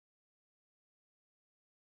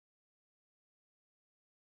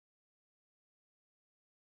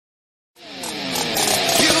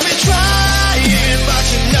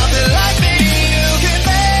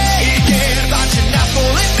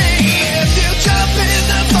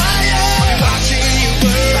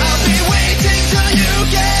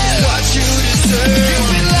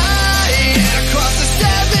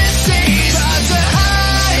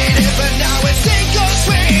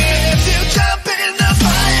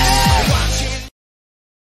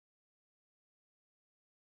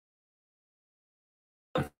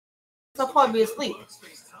They'll probably be asleep.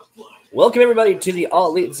 Welcome, everybody, to the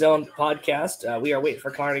All Elite Zone podcast. We are waiting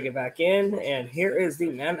for Connor to get back in, and here is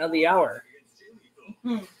the man of the hour.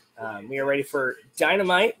 We are ready for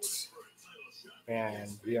Dynamite,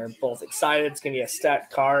 and we are both excited. It's going to be a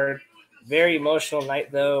stacked card. Very emotional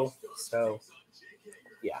night, though. So,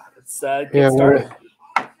 yeah, let's get started.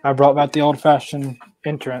 I brought back the old-fashioned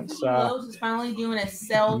entrance. Lowe's is finally doing a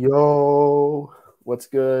sell. Yo, what's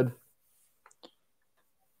good?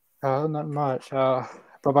 Not much.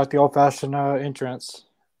 Brought back the old-fashioned entrance.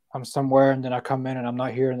 I'm somewhere, and then I come in, and I'm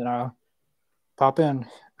not here, and then I pop in.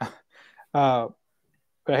 But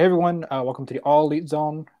hey, everyone. Welcome to the All Elite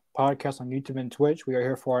Zone podcast on YouTube and Twitch. We are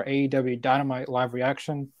here for our AEW Dynamite live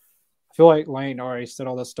reaction. I feel like Lane already said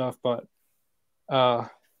all this stuff, but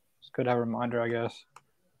it's good to have a reminder, I guess.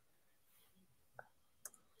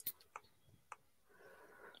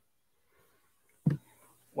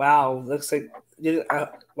 Wow, looks like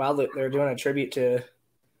they're doing a tribute to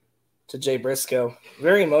Jay Briscoe.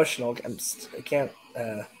 Very emotional. It's kind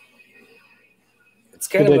of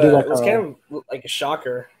like a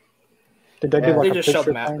shocker. Did they do they a just showed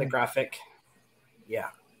picture the graphic? Yeah,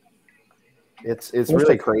 it's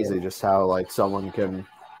really crazy just how like someone can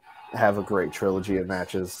have a great trilogy of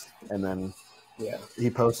matches, and then he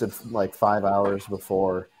posted like 5 hours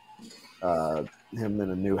before him in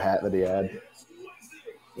a new hat that he had.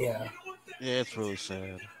 Yeah, it's really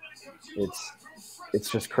sad. It's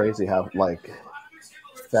just crazy how like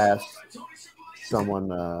fast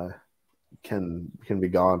someone can be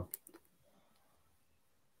gone.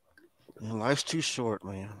 And life's too short,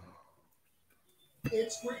 man. I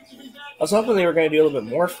was hoping they were going to do a little bit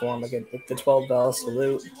more for him, like the 12-bell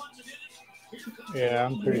salute. Yeah,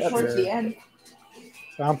 I'm pretty Towards the sure. end.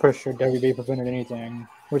 I'm pretty sure WB prevented anything,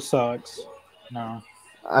 which sucks. No.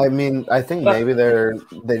 I mean, I think maybe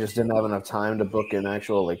they just didn't have enough time to book an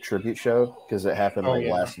actual like tribute show because it happened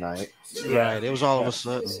last night. Right, it was all of a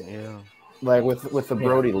sudden. Yeah, like with the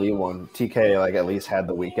Brody Lee one, TK like at least had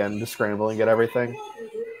the weekend to scramble and get everything.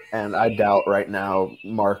 And I doubt right now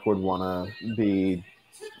Mark would want to be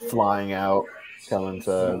flying out, coming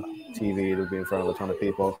to TV to be in front of a ton of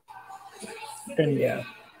people. And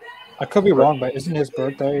I could be wrong, but isn't his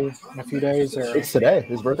birthday in a few days? Or it's today.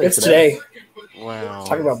 His birthday. It's today. Wow.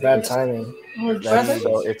 Talk about bad timing.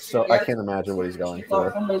 It's so I can't imagine what he's going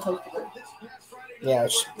through. Yeah,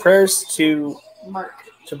 prayers to Mark.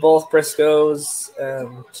 To both Briscoes,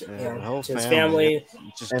 to his family,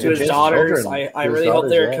 to his daughters. I really hope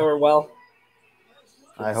they recover well.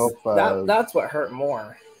 I hope that's what hurt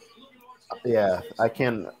more. Yeah, I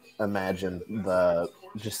can't imagine the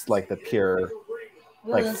pure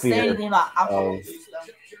fear of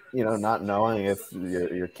not knowing if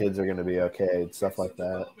your kids are going to be okay and stuff like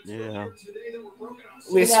that. Yeah.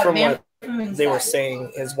 At least from what they were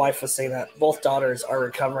saying, his wife was saying that both daughters are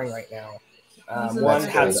recovering right now. One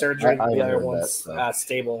had surgery, the other one's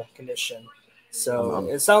stable condition. So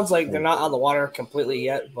it sounds like they're not on the water completely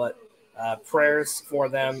yet, but prayers for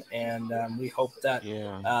them, and we hope that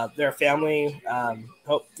their family,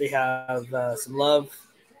 hope they have some love,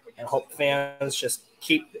 and hope fans just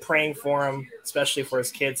keep praying for him, especially for his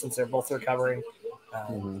kids since they're both recovering.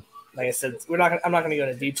 Like I said, I'm not going to go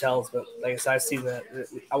into details, but like I said, I've seen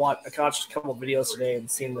I watched a couple of videos today and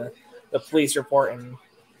seen the police report, and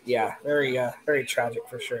yeah, very tragic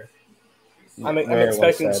for sure. I'm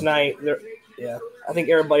expecting tonight. I think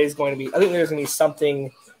everybody's going to be. I think there's going to be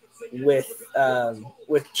something with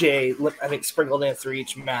Jay. I think sprinkled in through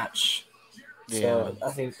each match. So I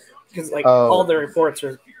think because all the reports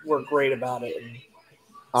were great about it. And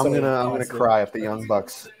I'm gonna cry if the Young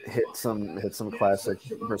Bucks hit some classic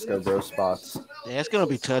Briscoe Bros spots. Yeah, it's gonna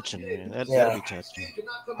be touching, man. That'll be touching.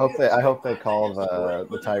 I hope they call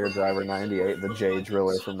the Tiger Driver 98 the Jay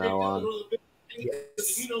Driller from now on.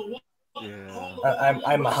 Yes. Yeah.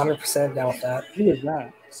 I'm 100% down with that. Who is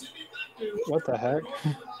that? What the heck?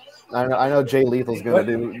 I know Jay Lethal's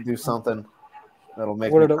gonna do something that'll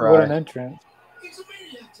make me cry. What an entrance!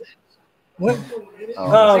 What?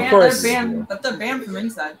 Oh, of course. That's the band from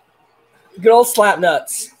inside. Good old slap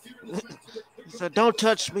nuts. He said, "Don't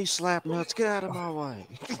touch me, slap nuts. Get out of my way."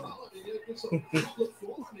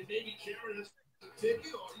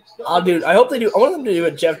 Dude, I hope they do. I want them to do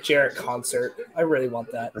a Jeff Jarrett concert. I really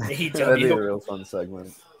want that. That'd be a real fun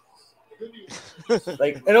segment.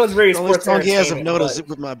 Like I know it's very the only sports. song he hasn't noticed it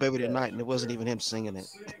with My Baby Tonight, and it wasn't even him singing it.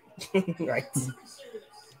 Right.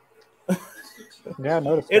 Yeah, I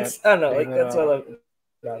noticed it's that. I don't know. Like that's what I love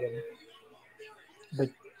about him. The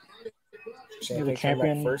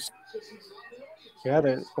champion first. Yeah,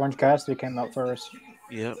 the Orange Cassidy came out first.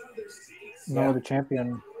 Yep. No, the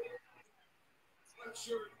champion.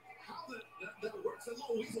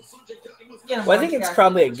 Well, I think it's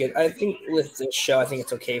probably a good. I think with this show, I think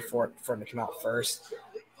it's okay for him to come out first.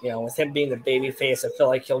 With him being the baby face, I feel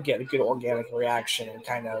like he'll get a good organic reaction and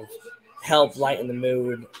kind of help lighten the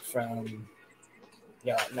mood from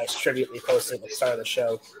that nice tribute they posted at the start of the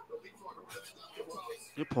show.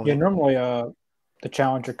 Good point. Yeah, normally the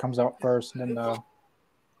challenger comes out first, and then the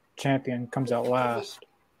champion comes out last.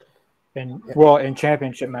 In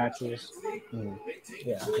championship matches.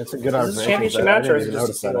 Yeah, that's a good observation. Is this a championship match or is it just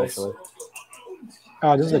a singles?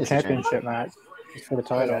 Oh, this is a championship match. It's for the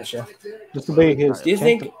title. Gotcha. This will be his. Do you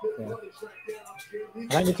think? I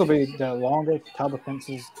think this will be the longest title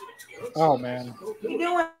defenses. Oh man, What are you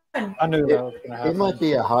doing? I knew that was gonna happen. It might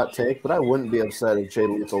be a hot take, but I wouldn't be upset if Jay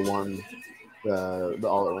Lethal won the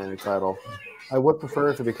All Atlantic title. I would prefer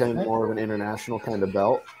it to become more of an international kind of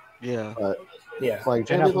belt. Yeah. But yeah, like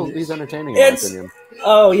Jay Lethal, he's entertaining in my opinion.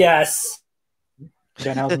 Oh yes.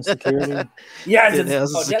 Danhausen security. Yes,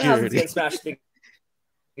 Danhausen security. Danhausen's getting smashed the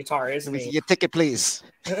guitar, isn't he? Your ticket, please.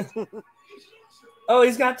 Oh,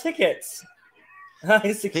 he's got tickets.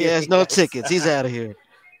 He has no tickets. He's out of here.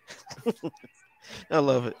 I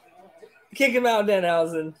love it. Kick him out,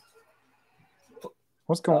 Danhausen.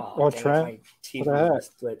 What's going on? Oh, Trent. My TV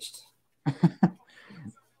glitched.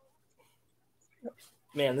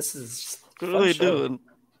 Man, this is what are they doing?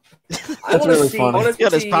 I want to see.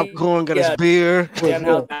 Got his popcorn, got his beer.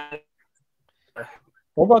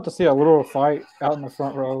 We're about to see a little fight out in the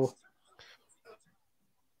front row.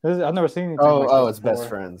 I've never seen anything like it's before. Best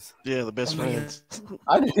friends. Yeah, the best friends.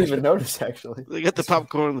 I didn't even notice, actually. They got the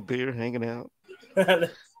popcorn and the beer hanging out. Love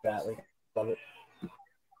it.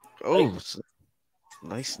 Oh,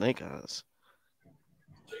 nice snake eyes.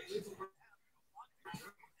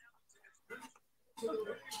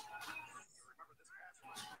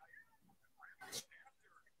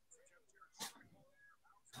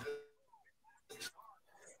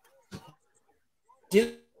 Do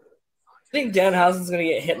you think Danhausen's going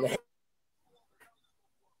to get hit in the head?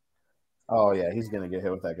 Oh, yeah, he's going to get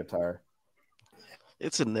hit with that guitar.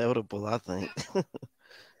 It's inevitable, I think.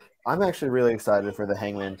 I'm actually really excited for the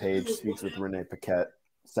Hangman Page Speaks with Renee Paquette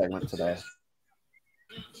segment today.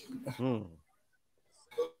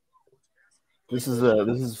 This is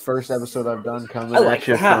the first episode I've done coming at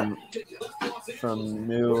you from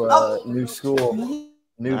new school,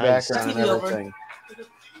 new background and everything.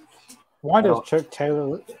 Why does Chuck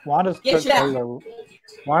Taylor? Why does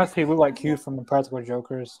he look like Q from the Practical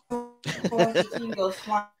Jokers? I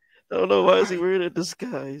don't know, why is he wearing a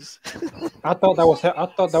disguise? I thought that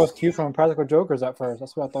was Q from Practical Jokers at first.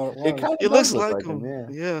 That's what I thought it was. It looks like him.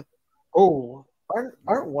 Yeah. Oh,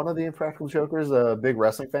 aren't one of the Impractical Jokers big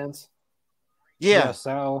wrestling fans? Yeah,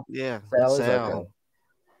 Sal. Yeah, Sal.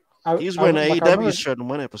 He was wearing an AEW shirt in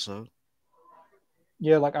one episode.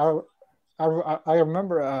 Yeah, like I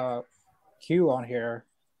remember Q on here,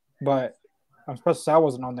 but I'm supposed Sal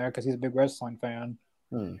wasn't on there because he's a big wrestling fan.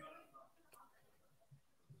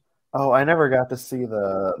 Oh, I never got to see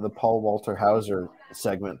the Paul Walter Hauser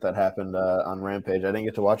segment that happened on Rampage. I didn't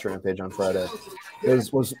get to watch Rampage on Friday.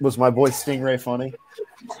 Was my boy Stingray funny?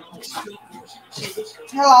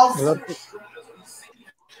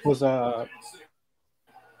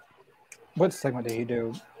 What segment did he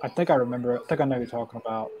do? I think I remember. I think I know who you're talking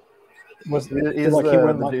about. He's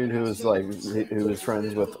the dude who was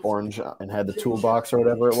friends with Orange and had the toolbox or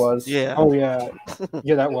whatever it was. Yeah. Oh yeah,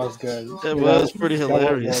 yeah, that was good. That was pretty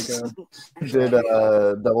hilarious. Did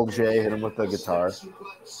Double J hit him with the guitar?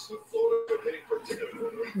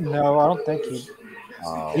 No, I don't think he.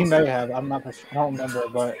 He may have. I'm not. I don't remember,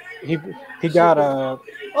 but he got a.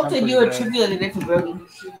 Okay, do a tribute today for Brody.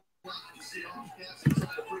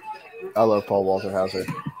 I love Paul Walter Hauser.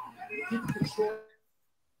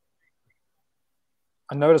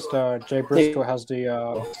 I noticed Jay Briscoe has the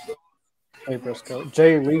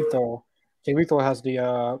Jay Lethal. Jay Lethal has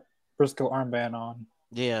the Briscoe armband on.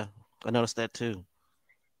 Yeah, I noticed that too.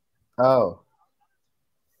 Oh.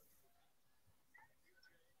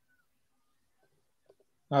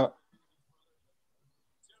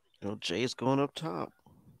 Jay's going up top.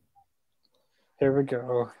 Here we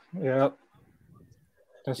go. Yep.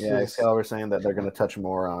 Excalibur saying that they're going to touch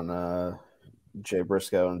more on Jay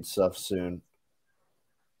Briscoe and stuff soon.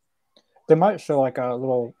 They might show like a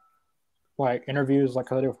little interviews like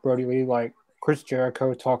how they did with Brody Lee, like Chris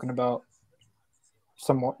Jericho talking about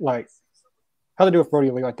somewhat like how they do with Brody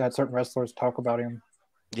Lee, like that certain wrestlers talk about him.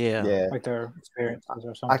 Yeah. Like their experiences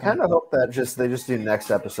or something. I kind of hope that they just do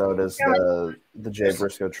next episode as the Jay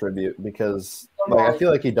Briscoe tribute because I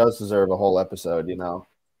feel like he does deserve a whole episode, you know.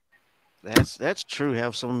 That's true.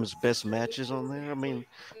 Have some of his best matches on there. I mean,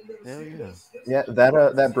 hell yeah. Yeah,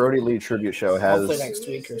 that Brody Lee tribute show has hopefully next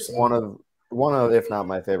week or so. one of if not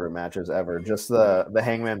my favorite matches ever. Just the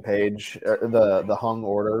Hangman Page, the Hung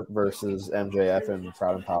Order versus MJF and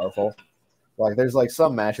Proud and Powerful. Like there's like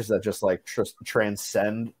some matches that just like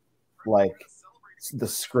transcend like the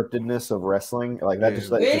scriptedness of wrestling. Like that just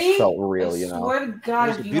felt real, you know. Swear to God,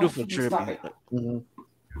 It was a beautiful tribute. Mm-hmm.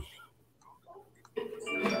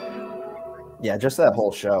 Yeah, just that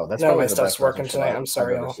whole show. That's no, probably my the stuff's best working wrestling tonight. show I'm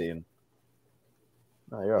sorry, I've ever y'all. seen.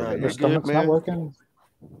 No, you're okay. You're Your good, stomach's man. not working.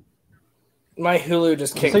 My Hulu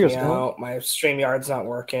just kicked your me stomach? out. My StreamYard's not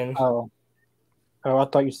working. Oh, I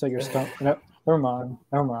thought you said your stomach. No, never mind.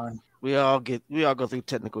 Never mind. We all go through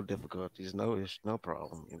technical difficulties. No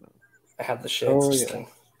problem. You know. I have the shit. Oh, Just yeah. kidding.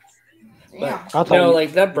 Yeah. I But thought you-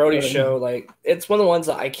 like that Brody Yeah. show, like it's one of the ones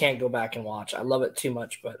that I can't go back and watch. I love it too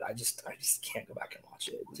much, but I just can't go back and watch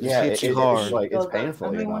it. It's Yeah, hits you hard. It's like it's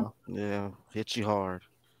painful, you know. Yeah, hits you hard.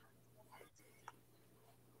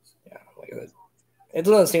 yeah, like it's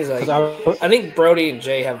one of those things. Like I think Brody and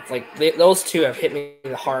Jay have like those two have hit me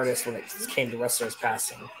the hardest when it came to wrestlers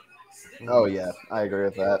passing. Oh yeah, I agree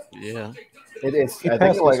with that. Yeah. It's. He I think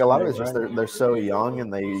passed like this a lot of way, it's just right? they're so young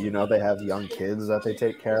and they have young kids that they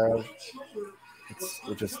take care of.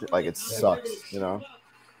 It just like it sucks, you know.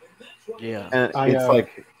 Yeah. And it's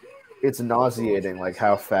like it's nauseating, like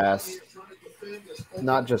how fast,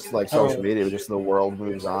 not just like social media, but just the world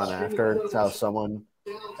moves on after. It's how someone,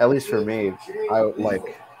 at least for me, I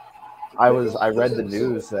read the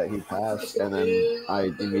news that he passed, and then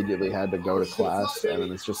I immediately had to go to class, and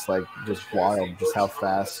then it's just wild, just how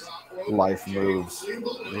fast life moves,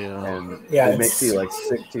 and it makes you like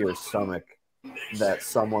sick to your stomach that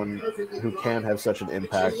someone who can have such an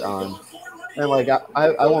impact on, and like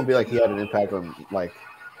I won't be like he had an impact on like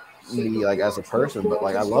me like as a person, but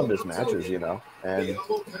like I loved his matches, you know, and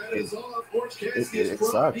it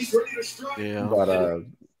sucks. Yeah. But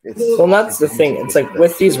that's the thing. It's like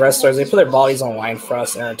with these wrestlers, they put their bodies on the line for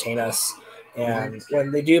us and entertain us. And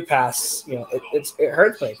when they do pass, you know, it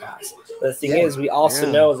hurts when they pass. But the thing is, we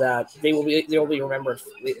also know that they will be remembered.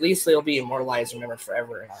 At least they'll be immortalized, remembered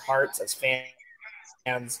forever in our hearts as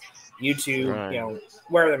fans, YouTube, you know,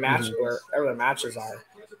 wherever their matches are.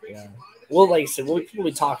 You know, like I said, we'll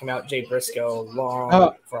be talking about Jay Briscoe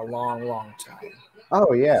for a long time.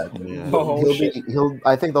 Oh yeah, Oh,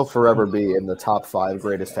 I think they'll forever be in the top 5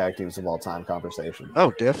 greatest tag teams of all time conversation.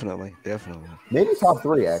 Oh, definitely. Maybe top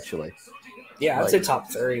 3 actually. Yeah, I'd say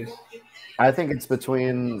top 3. I think it's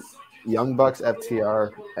between Young Bucks,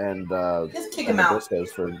 FTR, and Just kick him out. Briscoes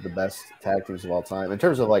for the best tag teams of all time in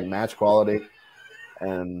terms of like match quality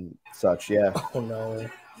and such. Yeah. Oh no.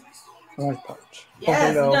 Yes,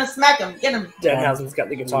 he's gonna smack him. Get him. Danhausen's got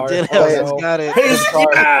the guitar. Danhausen's got it.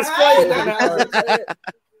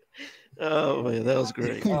 Oh man, that was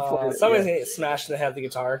great. Somebody's gonna get smashed in the head with the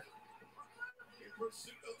guitar.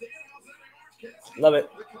 Love it.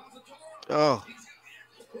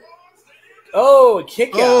 Oh, kick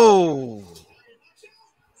out. Oh.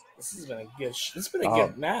 This has been a good. This has been a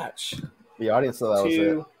good match. The audience thought that was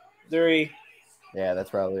 2, 3. Yeah, that's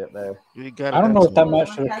probably it there. I don't know if that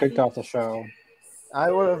match should have kicked off the show.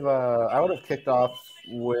 I would have kicked off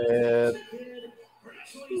with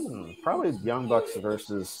probably Young Bucks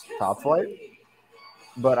versus Top Flight.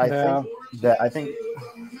 But I think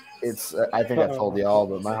I've told y'all,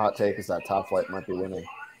 but my hot take is that Top Flight might be winning.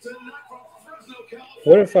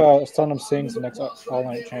 What if Sonam Singh's the next All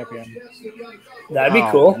Night champion? That'd be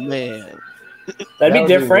cool, man. That'd be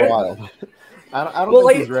different. I don't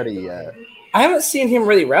think he's ready yet. I haven't seen him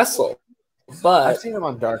really wrestle, but I've seen him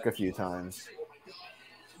on Dark a few times.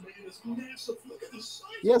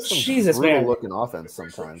 He has some brutal looking offense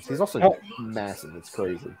sometimes. He's also massive. It's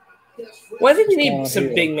crazy. Well, I think we need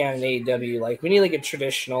some big man in AEW. Like we need like a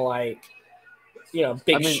traditional, like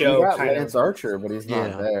big show you got kind Lance of. Archer, but he's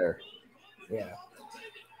not there. Yeah.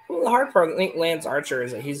 Well, the hard part, I think, Lance Archer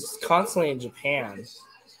is that he's constantly in Japan.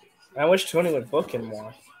 I wish Tony would book him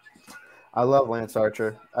more. I love Lance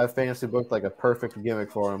Archer. I fantasy booked like a perfect gimmick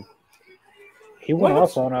for him. He went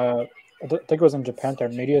off on I think it was in Japan, their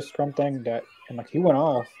media scrum thing and like he went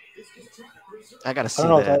off. I gotta see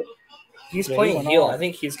that. He's playing heel. I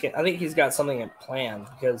think he's got something planned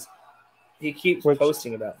because he keeps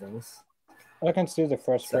posting about things. I can see the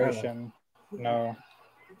frustration. No.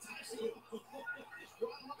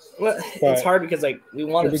 Well, it's hard because like we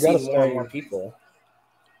want to see more and more people.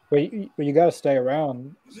 But you got to stay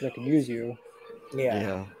around so they can use you.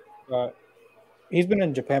 Yeah. But he's been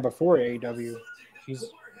in Japan before AEW.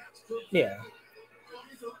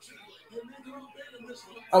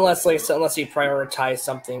 unless you prioritize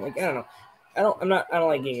something. Like I don't know. I don't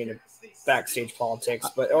like getting into backstage politics,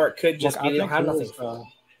 or it could just be they don't have nothing.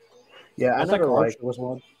 Yeah, I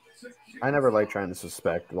never like trying to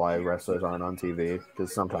suspect why wrestlers aren't on TV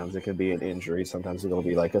because sometimes it could be an injury, sometimes it'll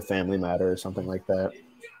be like a family matter or something like that.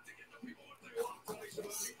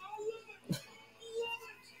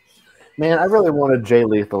 Man, I really wanted Jay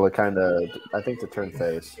Lethal to to turn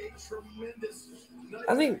face.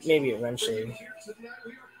 I think maybe eventually.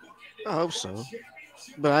 I hope so.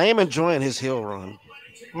 But I am enjoying his heel run.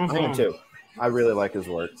 Mm-hmm. I am too. I really like his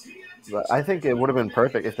work. But I think it would have been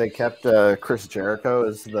perfect if they kept Chris Jericho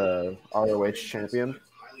as the ROH champion,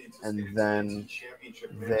 and then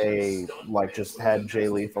they just had Jay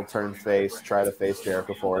Lethal turn face, try to face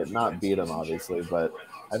Jericho for it, not beat him obviously, but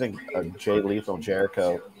I think a Jay Lethal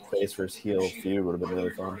Jericho face versus heel feud would have been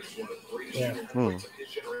really fun. Yeah.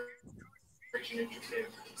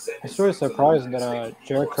 It's really surprising that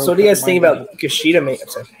Jericho. So, what do you guys think about Kushida?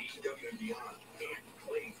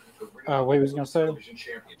 What he was gonna say?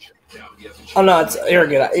 Oh no, you're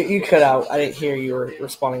good. You cut out. I didn't hear you were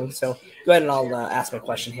responding. So go ahead and I'll ask my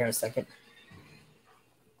question here in a second.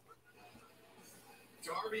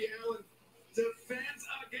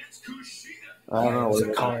 I don't know.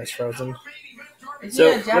 The caller's frozen.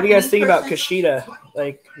 So, what do you guys think about Kushida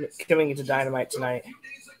coming into Dynamite tonight?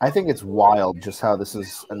 I think it's wild just how this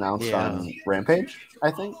is announced on Rampage. I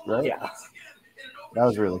think, right? Yeah, that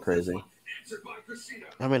was really crazy.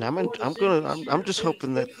 I mean, I'm just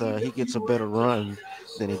hoping that he gets a better run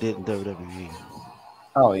than he did in WWE.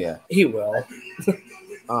 Oh yeah, he will.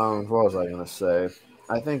 What was I gonna say?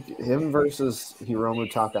 I think him versus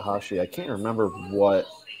Hiromu Takahashi. I can't remember what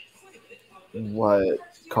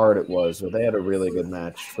card it was, but they had a really good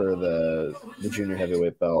match for the junior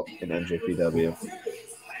heavyweight belt in NJPW.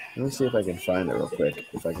 Let me see if I can find it real quick.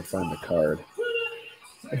 If I can find the card.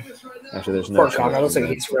 Actually, there's no. Poor Connor. Looks like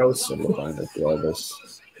he's frozen. Find it through all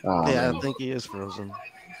this. I think he is frozen.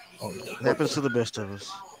 It happens to the best of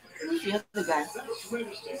us. Who's the other guy?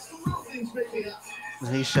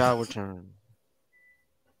 He shall return.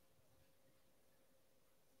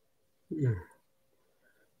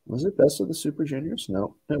 Was it Best of the Super Juniors?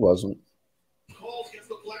 No, it wasn't.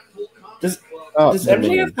 Does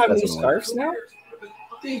MJF have new scarves now?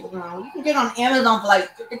 You can get on Amazon for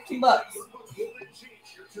like $15.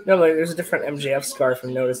 No, there's a different MJF scarf I've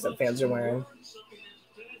noticed that fans are wearing.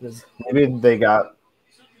 Maybe they got.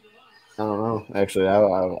 I don't know. Actually, I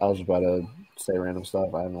was about to say random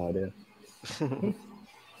stuff. I have no idea.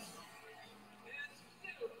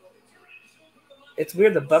 It's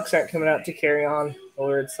weird the Bucks aren't coming out to Carry On, the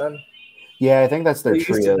Weird Son. Yeah, I think that's their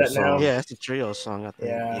trio song. Yeah, it's a trio song, I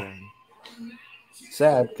think. Yeah.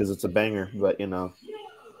 Sad because it's a banger, but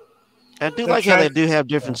I do like how they do have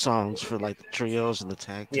different songs for the trios and the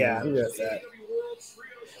tag teams. Yeah, who does that?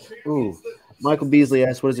 Ooh, Michael Beasley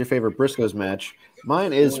asked, "What is your favorite Briscoes match?"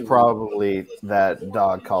 Mine is probably that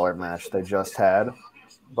dog collar match they just had,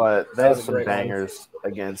 but they have some bangers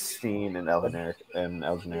against Steen and El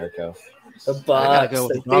Generico. The Bucks. I gotta go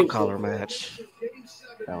with the dog collar match.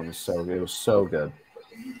 That one was so good. It was so good.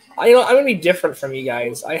 I'm gonna be different from you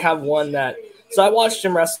guys. I have one that. So I watched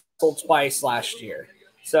him wrestle twice last year.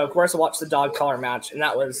 So, of course, I watched the dog collar match, and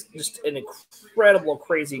that was just an incredible,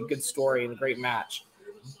 crazy, good story and a great match.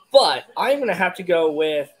 But I'm going to have to go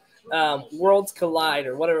with Worlds Collide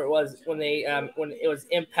or whatever it was when it was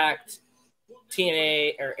Impact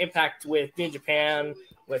TNA or Impact with New Japan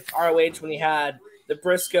with ROH when they had the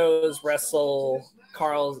Briscoes wrestle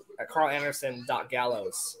Carl Anderson, Doc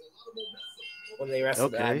Gallows when they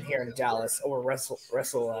wrestled here in Dallas or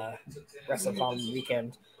WrestleCon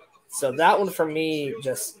weekend. So that one for me it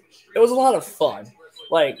was a lot of fun.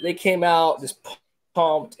 They came out just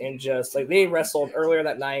pumped and just they wrestled earlier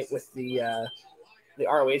that night with the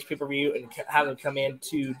ROH pay-per-view and have them come in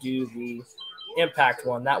to do the Impact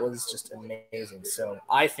one. That was just amazing. So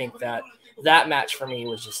I think that match for me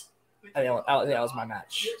was just that was my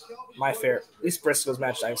match. My favorite, at least Briscoe's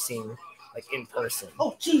match I've seen in person.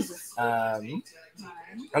 Oh Jesus. I think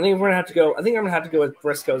I'm gonna have to go with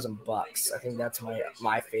Briscoes and Bucks. I think that's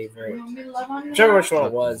my favorite. Whichever which one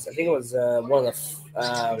it was. I think it was one of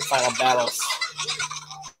the final battles.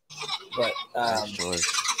 But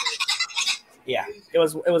yeah, it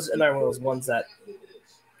was another one of those ones that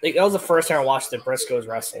that was the first time I watched the Briscoes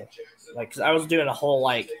wrestle. Because I was doing a whole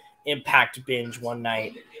Impact binge one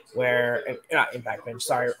night where not Impact binge,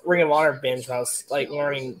 sorry, Ring of Honor binge when I was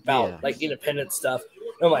learning about independent stuff.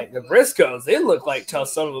 I'm like, the Briscoes, they look like tough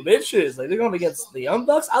son of a bitches. They're going against the Young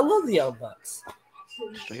Bucks. I love the Young Bucks.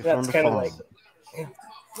 That's kind of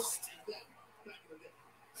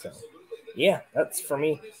so. Yeah, that's for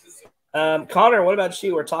me. Connor, what about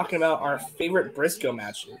you? We're talking about our favorite Briscoe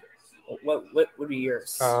matches. What would be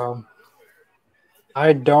yours?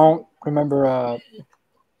 I don't remember.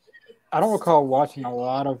 I don't recall watching a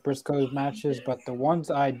lot of Briscoe's matches, but the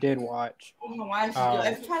ones I did watch. I don't know why she do.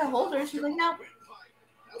 I've tried to hold her. She's like, no.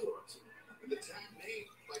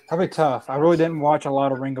 Probably tough. I really didn't watch a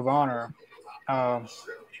lot of Ring of Honor. I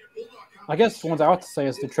guess the ones I ought to say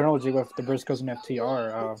is the trilogy with the Briscoes and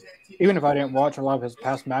FTR. Even if I didn't watch a lot of his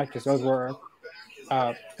past matches, those were. It's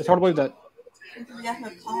hard to believe that.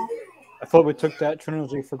 I thought we took that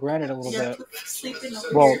trilogy for granted a little bit.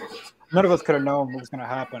 Well, none of us could have known what was going to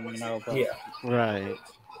happen, you know. But, yeah, right.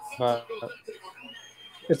 But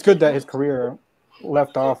it's good that his career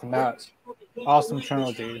left off in that awesome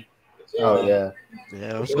trilogy. Oh yeah,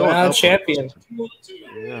 yeah. It was champion.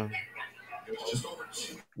 Yeah.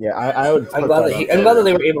 Yeah, I would. I'm glad that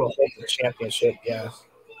they were able to hold the championship. Yeah.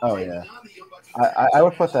 Oh yeah, I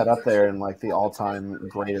would put that up there in like the all-time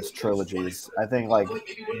greatest trilogies. I think like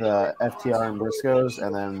the FTR and Briscoes,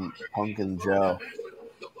 and then Punk and Joe.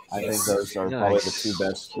 I think those are probably the two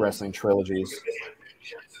best wrestling trilogies.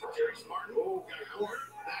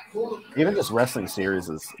 Even just wrestling series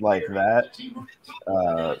like that.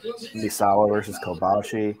 Misawa versus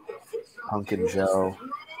Kobashi, Punk and Joe.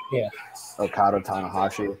 Yeah. Okada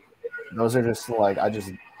Tanahashi. Those are just like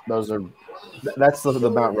that's the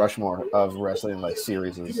Mount Rushmore of wrestling like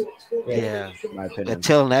series. Yeah. In my opinion. And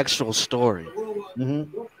tell an actual story.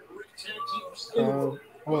 Mm-hmm. Hello,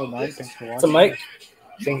 Mike. Thanks for watching. So, Mike,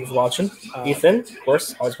 thank you for watching. Ethan, of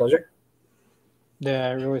course, always a pleasure.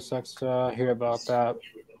 Yeah, it really sucks to hear about that.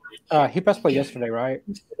 He passed away yesterday, right?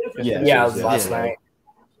 Yeah, it was last night.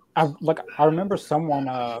 I remember someone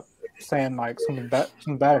saying like something bad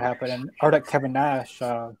had happened, and or that Kevin Nash.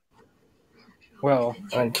 And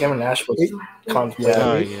Kevin Nash was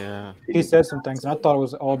yeah. He said some things, and I thought it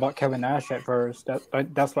was all about Kevin Nash at first.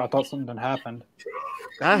 That's why I thought something happened.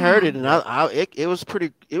 I heard it, and it was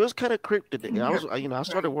pretty. It was kind of cryptic. I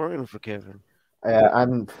started worrying for Kevin. Yeah,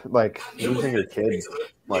 I'm like losing your kid.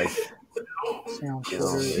 Like,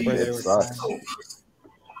 it sucks.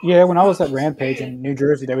 Yeah, when I was at Rampage in New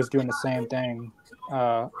Jersey, they was doing the same thing.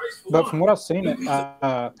 But from what I've seen, it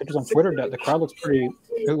was on Twitter that the crowd looks pretty.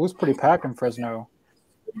 It was pretty packed in Fresno.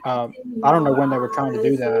 I don't know when they were trying to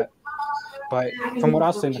do that, but from what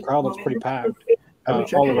I've seen, the crowd looks pretty packed. I've been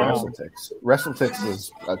checking WrestleTix. WrestleTix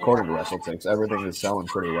is, according to WrestleTix, everything is selling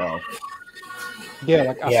pretty well. Yeah,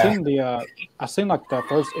 like I seen like the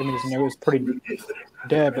first image, and it was pretty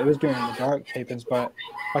dead, but it was doing the dark tapings. But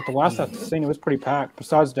like the last I've seen, it was pretty packed.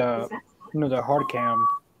 Besides the hard cam,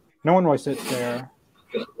 no one really sits there.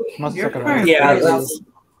 Because they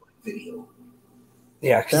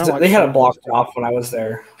had it blocked off when I was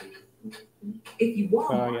there.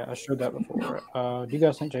 Yeah, I showed that before. Do you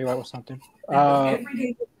guys think Jay White was something? I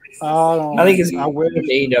think it's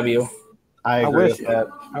AEW. I agree with that.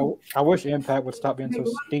 I wish Impact would stop being so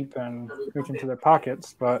steep and reach into their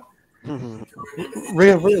pockets, but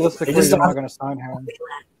realistically, they're not going to sign him.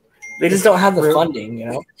 They just don't have the funding, you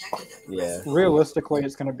know? Yeah. Realistically,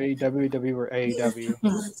 it's going to be WWE or AEW.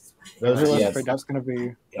 Realistically, that's going to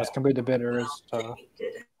be the bidders. I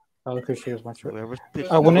appreciate as much. Fun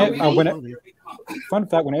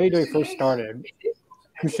fact: when AEW first started,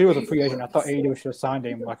 Kushida was a free agent. I thought AEW should have signed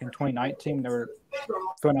him like in 2019. They were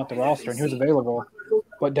filling out the roster, and he was available,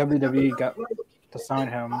 but WWE got to sign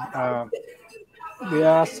him.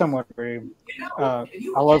 Yeah, I somewhat agree. I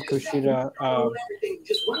love Kushida.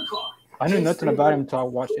 I knew nothing about him until I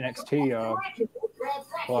watched NXT.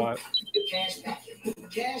 But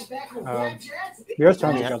there's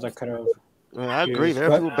tons of guys I could have. I agree.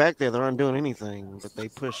 There are people back there that aren't doing anything, but they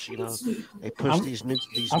push. These new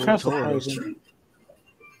toys.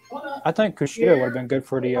 I think Kushida would have been good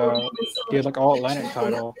for the All Atlantic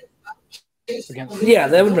title. Yeah,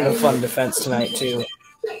 that would have been a fun defense tonight too.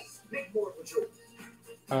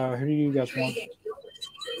 Who do you guys want?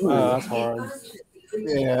 That's hard.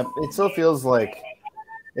 Yeah, it still feels like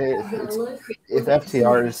if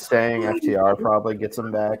FTR is staying, FTR probably gets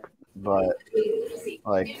him back. But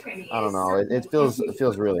like, I don't know. It feels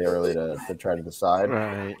really early to try to decide.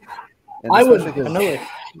 Right. And I know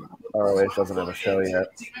ROH doesn't have a show yet.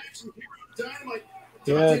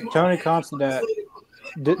 Yeah, Tony Khan said that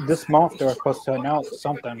this month they were supposed to announce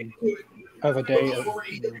something of a day.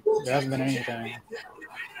 There hasn't been anything.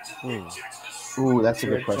 Ooh, that's a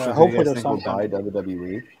good question. Hopefully there's something. Buy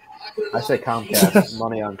WWE? I say Comcast.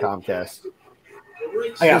 Money on Comcast.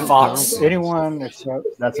 I got Fox. Anyone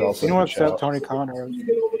except Tony Khan or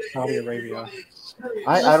Saudi Arabia.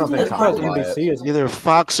 I don't think NBC is either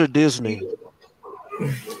Fox or Disney.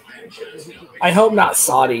 I hope not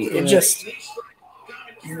Saudi. It just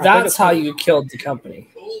that's how you killed the company.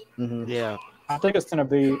 Mm-hmm. Yeah, I think it's gonna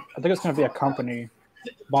be a company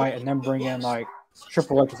buy it and then bring in like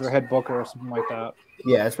Triple H as their head booker or something like that.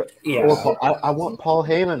 Yeah, I want Paul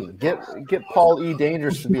Heyman. Get Paul E.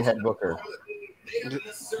 Dangerous to be head booker.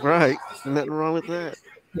 right. Nothing wrong with that.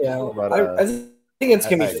 Yeah, but I think it's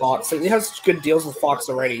gonna be Fox. They have such good deals with Fox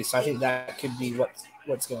already, so I think that could be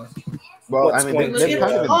what's going. Well, I mean, they've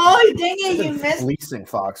kind of been fleecing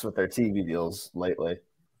Fox with their TV deals lately.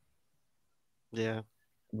 Yeah,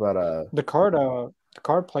 but the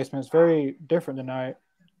card placement is very different than I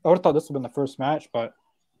would have thought this would have been the first match, but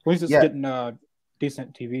at least it's getting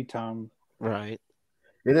decent TV time. Right.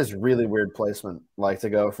 It is really weird placement, like to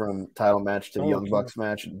go from title match to the Young Bucks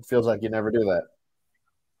match. It feels like you never do that.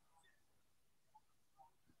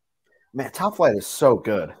 Man, Top Flight is so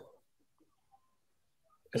good.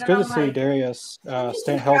 It's good to see Darius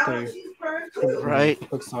staying healthy. Right.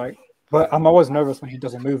 Looks like. But I'm always nervous when he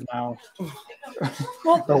doesn't move now.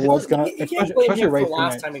 Well, or what's gonna, you can't blame him for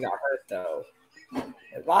last time he got hurt, though.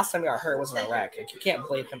 Last time he got hurt wasn't a wreck. You can't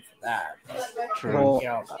blame him for that. True.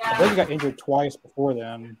 Well, I think he got injured twice before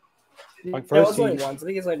then. Like first, it was only once. I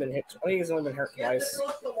think he's only been hit. I think he's only been hurt twice.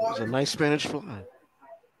 It was a nice Spanish fly.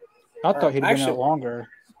 I thought he'd been out longer.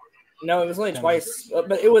 No, it was only twice,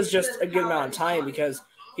 but it was just a good amount of time because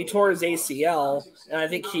he tore his ACL, and I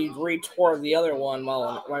think he re-tore the other one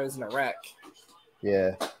while he was in a wreck.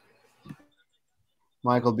 Yeah.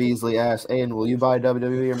 Michael Beasley asks, Aiden, will you buy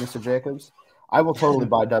WWE or Mr. Jacobs? I will totally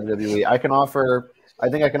buy WWE. I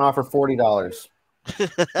think I can offer $40.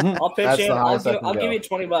 I'll pitch in. I'll give you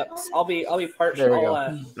 $20. I'll be partial.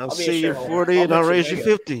 I'll see you 40 and I'll raise you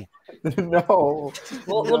 50. No.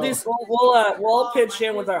 We'll pitch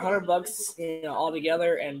in with our $100, all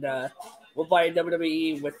together, and we'll buy a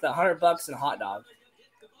WWE with $100 and a hot dog.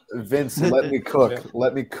 Vince, let me cook.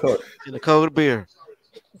 Let me cook. And a cold beer.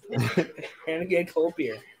 And again, cold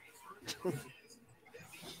beer.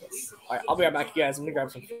 All right, I'll be right back, you guys. I'm gonna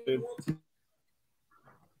grab some food.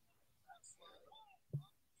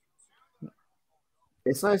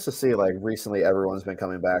 It's nice to see, like, recently everyone's been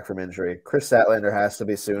coming back from injury. Chris Statlander has to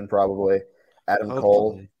be soon, probably. Adam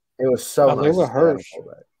Cole. It was so nice.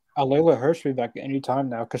 Layla Hirsch will be back any time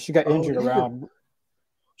now because she got injured around.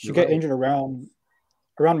 She got injured around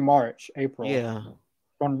March, April. Yeah.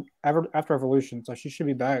 After Evolution, so she should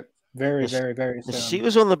be back very soon. She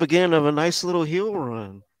was on the beginning of a nice little heel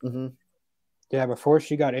run. Mm-hmm. Yeah, before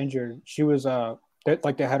she got injured, she was they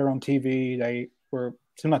had her on TV.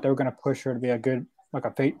 Seemed like they were going to push her to be a good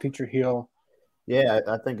a feature heel. Yeah,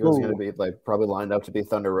 I think it was going to be probably lined up to be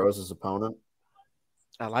Thunder Rosa's opponent.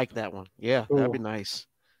 I like that one. Yeah, that'd be nice.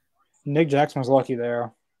 Nick Jackson was lucky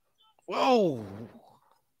there. Whoa!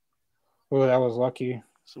 Oh, that was lucky.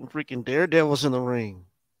 Some freaking daredevils in the ring.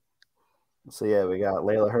 So yeah, we got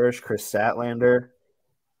Layla Hirsch, Chris Statlander.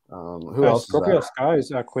 Who else? Scorpio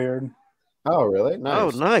Sky's cleared. Oh, really? Nice. Oh,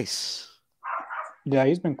 nice. Yeah,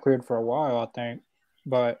 he's been cleared for a while, I think.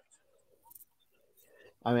 But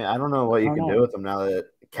I mean, I don't know what you can do with him now that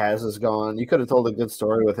Kaz is gone. You could have told a good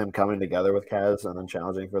story with him coming together with Kaz and then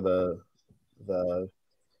challenging for the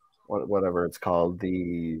whatever it's called,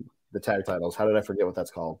 the tag titles. How did I forget what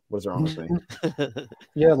that's called? What is wrong with me?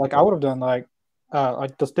 Yeah, I would have done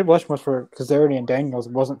the stipulation was for Kazarian and Daniels.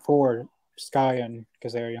 It wasn't for Sky and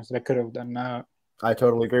Kazarian, so they could have done that. I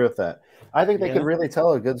totally agree with that. I think they could really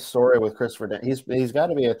tell a good story with Christopher. He's got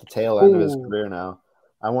to be at the tail end of his career now.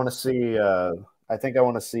 I want to see. I think I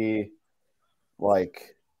want to see,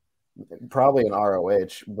 probably an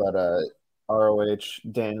ROH, but ROH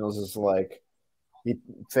Daniels is he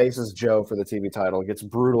faces Joe for the TV title, gets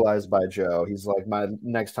brutalized by Joe. He's like, my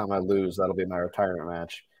next time I lose, that'll be my retirement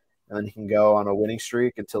match, and then he can go on a winning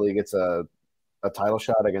streak until he gets a title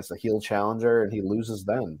shot against a heel challenger, and he loses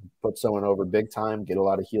then. Put someone over big time, get a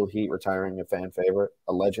lot of heel heat, retiring a fan favorite,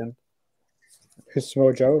 a legend. Who's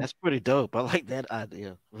Samoa Joe? That's pretty dope. I like that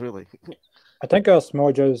idea, really. I think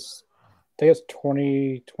Samoa Joe's, it's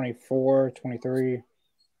 20, 24, 23,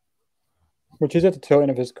 which is at the tail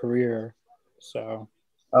end of his career. So.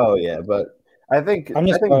 Oh, yeah, but I think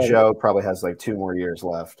Joe probably has 2 more years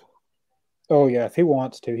left. Oh, yeah, if he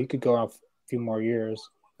wants to, he could go on a few more years.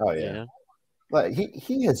 Oh, yeah.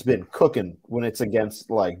 He has been cooking when it's against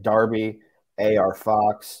Darby, AR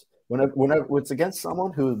Fox. When it's against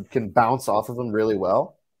someone who can bounce off of him really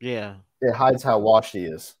well, yeah, it hides how washed he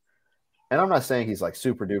is. And I'm not saying he's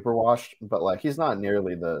super duper washed, but he's not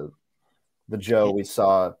nearly the Joe we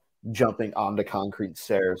saw jumping onto concrete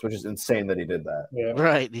stairs, which is insane that he did that. Yeah.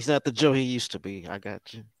 Right, he's not the Joe he used to be. I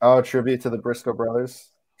got you. Oh, tribute to the Briscoe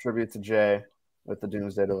brothers. Tribute to Jay. with the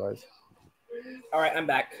Doomsday device. All right, I'm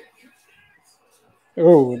back.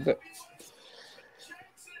 Oh,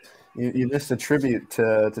 you missed a tribute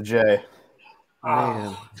to Jay.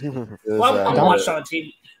 Man. Well, I'm watching on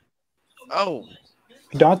TV. Oh.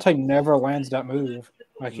 Dante never lands that move.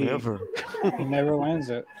 Like he never lands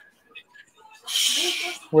it.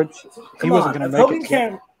 Which he wasn't going to make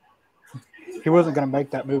it. He wasn't going to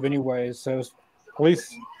make that move anyway. So at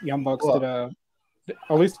least Young Bucks did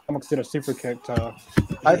a super kick.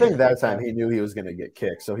 I think that time he knew he was going to get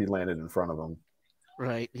kicked, so he landed in front of him.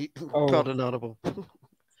 Right. He called an audible.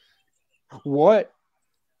 What?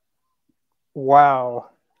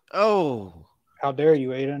 Wow. Oh. How dare you,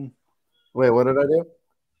 Aiden? Wait, what did I do?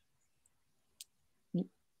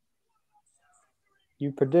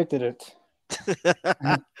 You predicted it.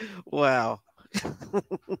 Wow. That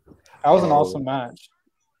was an awesome match.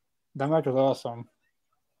 That match was awesome.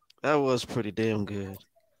 That was pretty damn good.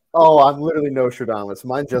 Oh, I'm literally Nostradamus.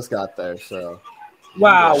 Mine just got there, so.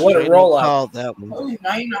 Wow, what a roll up. That one. Oh,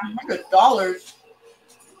 $900.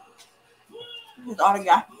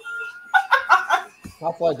 Autograph.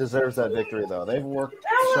 Top Flight deserves that victory, though. They've worked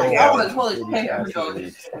so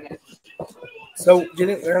hard. So, do you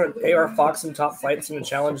think they're going to AR Fox and Top Flight's going to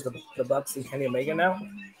challenge the Bucks and Kenny Omega now?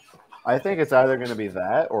 I think it's either going to be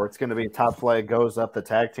that, or it's going to be Top Flight goes up the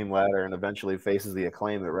tag team ladder and eventually faces the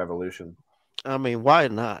Acclaim at Revolution. I mean, why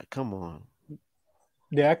not? Come on.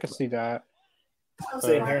 Yeah, I can see that.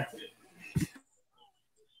 Same here.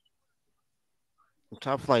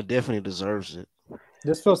 Top Flight definitely deserves it.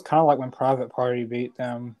 This feels kind of like when Private Party beat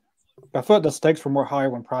them. I thought the stakes were more higher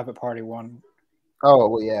when Private Party won. Oh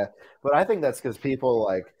well, yeah, but I think that's because people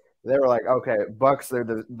they were like, okay, Bucks, they're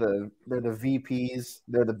the VPs,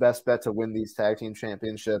 they're the best bet to win these tag team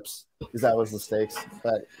championships because that was the stakes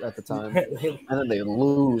at the time, and then they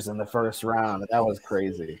lose in the first round, and that was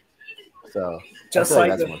crazy. So just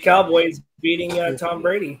like the Cowboys beating Tom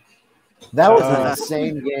Brady. That was an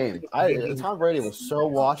insane game. Tom Brady was so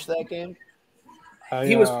washed that game. I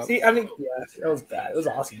think that was bad. It was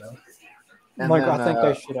awesome though. And I then, think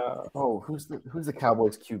they should. Who's the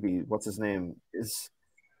Cowboys QB? What's his name?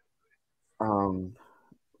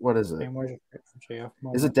 What is it?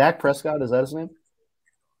 Is it Dak Prescott? Is that his name?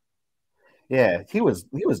 Yeah, he was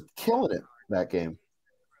killing it that game.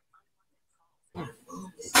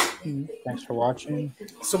 Thanks for watching.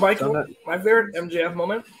 So, Michael, my favorite MJF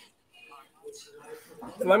moment.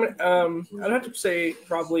 I'd have to say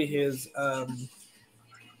probably his. I'd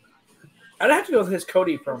have to go with his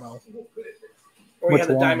Cody promo, where he had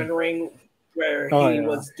the diamond ring, where he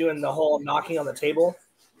was doing the whole knocking on the table.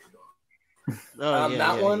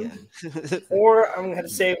 That one. Or I'm going to have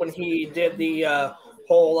to say when he did the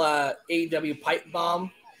whole AEW pipe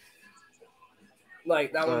bomb.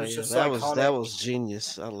 Like that one was just iconic. That was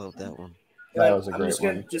genius. I love that one. That was a great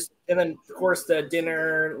one. And then of course the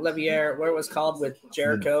dinner Levier, what it was called with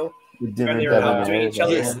Jericho. Where they were up to each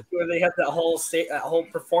other, where they had that whole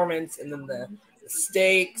performance, and then the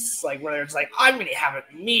steaks, like where it's like, I'm gonna have it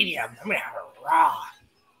medium, I'm gonna have it raw,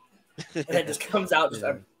 and it just comes out just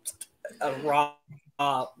a raw,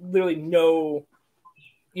 literally no,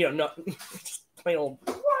 just plain old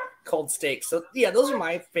cold steak. So yeah, those are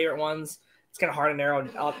my favorite ones. It's kind of hard to narrow.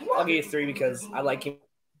 I'll give you 3 because I like him.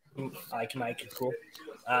 I like Mike. It's cool.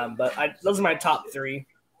 But those are my top 3.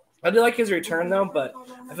 I do like his return though, but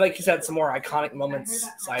I feel like he's had some more iconic moments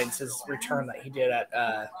besides his return that he did at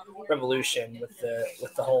Revolution with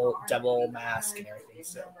the whole devil mask and everything.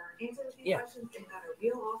 So yeah,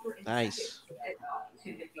 nice.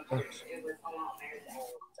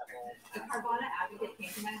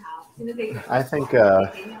 I think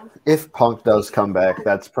if Punk does come back,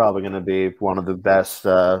 that's probably going to be one of the best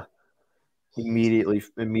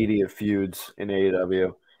immediate feuds in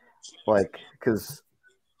AEW. Because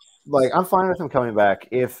I'm fine with him coming back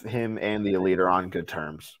if him and the Elite are on good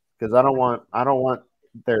terms. Because I don't want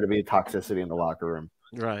there to be toxicity in the locker room.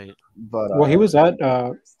 Right. But he was at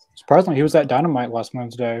surprisingly he was at Dynamite last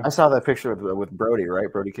Wednesday. I saw that picture with Brody,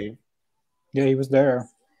 right? Brody King. Yeah, he was there.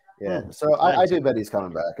 Yeah, so I do bet he's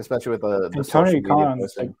coming back, especially with the Tony Khan.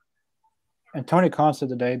 And Tony Khan said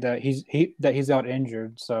today that he's out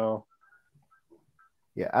injured. So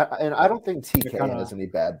yeah, I don't think TK has any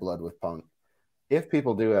bad blood with Punk. If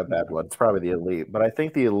people do have bad blood, it's probably the Elite. But I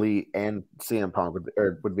think the Elite and CM Punk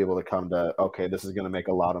would be able to come to, okay, this is going to make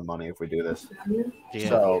a lot of money if we do this. Yeah.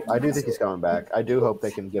 So I do think he's coming back. I do hope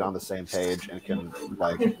they can get on the same page and can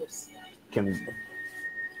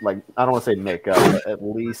I don't want to say make up, but at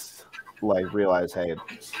least realize, hey,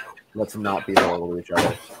 let's not be horrible to each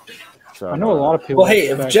other. So I know a lot of people. Well, hey,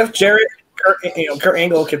 if Jeff Jarrett, Kurt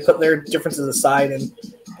Angle could put their differences aside and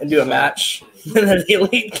and do a match than the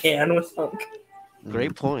Elite can with Punk.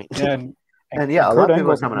 Great point. And yeah, a lot of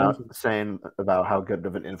people are coming out saying about how good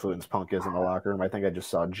of an influence Punk is in the locker room. I think I just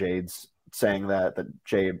saw Jade's saying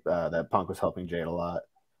that Punk was helping Jade a lot.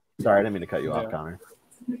 Sorry, I didn't mean to cut you off, Connor.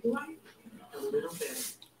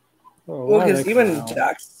 Well, because even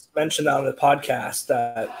Dax mentioned on the podcast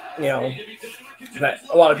that that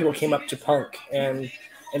a lot of people came up to Punk and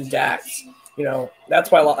Dax.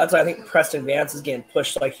 That's why I think Preston Vance is getting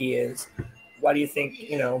pushed like he is. Why do you think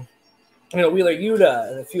Wheeler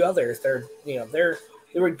Yuta and a few others? They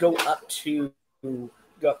would go up to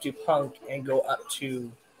Punk and go up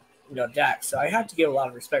to Dax. So I have to give a lot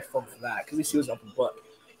of respect for him for that because he was an open book.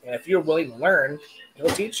 And if you're willing to learn, he'll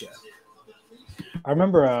teach you. I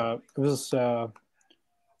remember it was. Can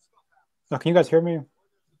you guys hear me?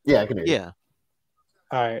 Yeah, I can hear you. Yeah.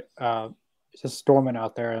 All right. It's just storming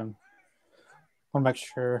out there, and I want to make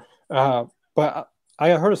sure. But I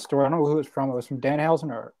heard a story. I don't know who it's from. It was from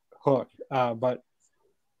Danhausen or Hook. But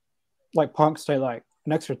like Punk stayed like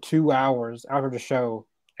an extra 2 hours after the show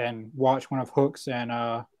and watch one of Hook's and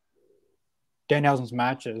Danhausen's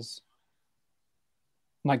matches,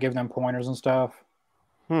 like give them pointers and stuff.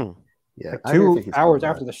 Yeah, like 2 hours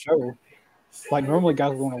after the show. Like normally guys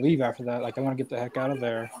would want to leave after that. Like I want to get the heck out of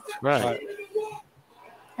there. Right.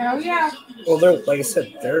 Hell yeah. Well, they're like I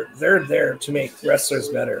said, they're there to make wrestlers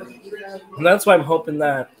better, and that's why I'm hoping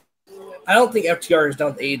that. I don't think FTR is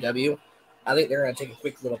done with AEW. I think they're going to take a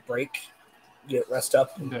quick little break, get rest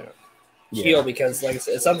up, and heal because, like I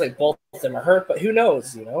said, it sounds like both of them are hurt, but who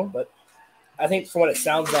knows, But I think from what it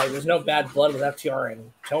sounds like, there's no bad blood with FTR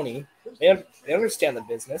and Tony. They understand the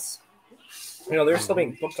business. They're still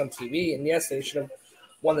being booked on TV, and yes, they should have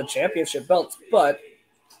won the championship belts, but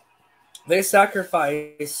they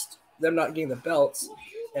sacrificed them not getting the belts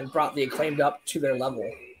and brought the Acclaimed up to their level.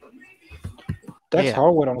 Dex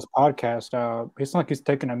Harwood on his podcast, it's like he's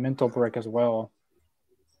taking a mental break as well.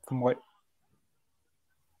 From what?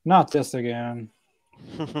 Not this again.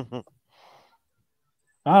 I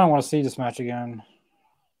don't want to see this match again.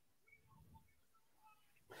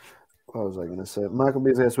 What was I going to say? Michael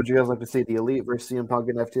B says, would you guys like to see the Elite versus CM Punk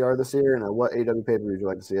and FTR this year? And what AEW pay-per-view would you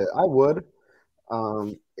like to see it? I would.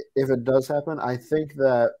 If it does happen, I think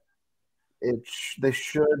that they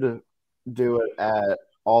should do it at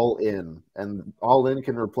All In, and All In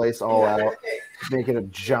can replace All Out, make it a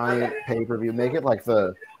giant pay-per-view, make it like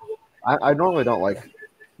I normally don't like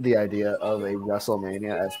the idea of a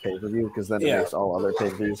WrestleMania as pay-per-view because then it makes all other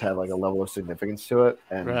pay-per-views have like a level of significance to it,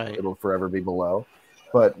 and it'll forever be below.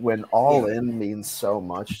 But when All In means so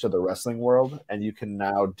much to the wrestling world, and you can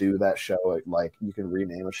now do that show, like you can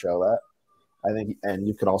rename a show that, I think, and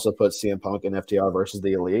you could also put CM Punk and FTR versus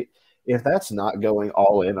the Elite. If that's not going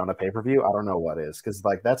all in on a pay-per-view, I don't know what is, because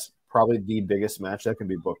like that's probably the biggest match that can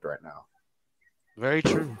be booked right now. Very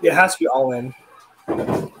true. It has to be all in.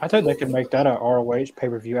 I thought they could make that an ROH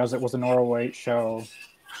pay-per-view, as it was an ROH show.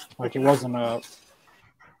 Like it wasn't a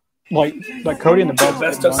like Cody and the Bucks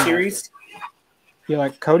best of series. Yeah,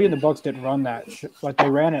 like Cody and the Bucks didn't run that. Like they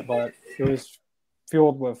ran it, but it was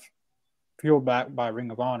fueled back by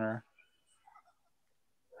Ring of Honor.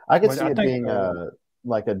 I could see it being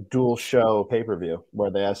like a dual show pay-per-view where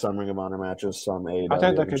they have some Ring of Honor matches, some AEW. I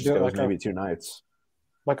think they could do it like maybe 2 nights,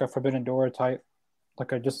 like a Forbidden Door type,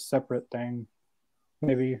 like a just separate thing,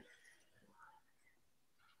 maybe.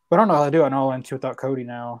 But I don't know how to do it all in without Cody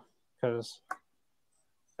now, because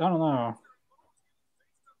I don't know.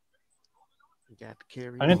 You got to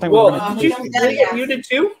carry. I didn't think. Well, did you get muted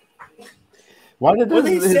too? Why did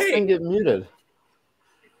his thing get muted?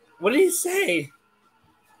 What did he say?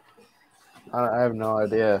 I have no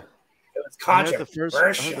idea. It was controversial.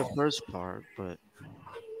 I heard the first part, but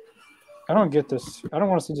I don't get this. I don't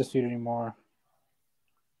want to see this feud anymore.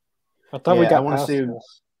 I thought we got past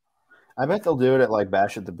this. I bet they'll do it at like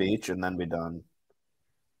Bash at the Beach and then be done.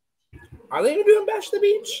 Are they doing Bash at the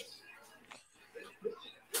Beach?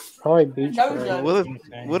 Probably Beach Break.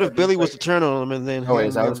 What if Billy was to turn on him and then? Oh,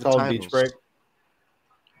 is that what's called, Beach Break?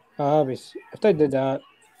 If they did that,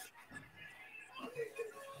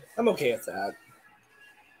 I'm okay with that.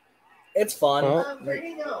 It's fun.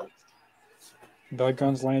 Billy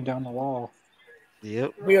Gunn's laying down the wall.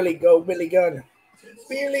 Yep. Really go, Billy Gunn.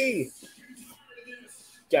 Billy.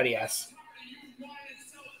 Daddy ass.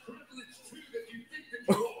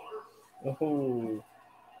 Oh.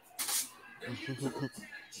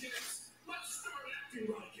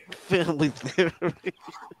 Family therapy.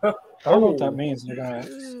 I don't know what that means. They're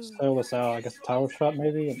gonna sell this out. I guess a title shot,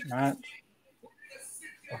 maybe a match.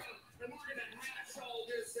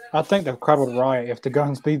 I think the crowd would riot if the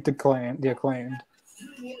Guns beat the Acclaimed.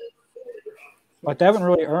 Like they haven't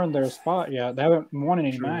really earned their spot yet. They haven't won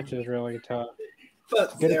any matches really to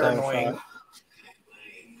get a title shot.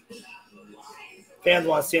 Fans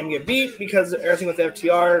want to see him get beat because everything with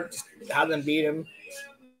FTR, just have them beat him.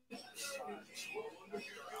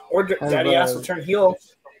 Or Daddy Ass will turn heel,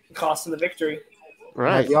 cost him the victory.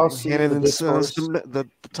 Right. Have y'all seen the discourse? The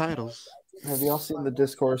titles. Have y'all seen the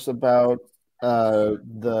discourse about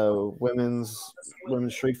the women's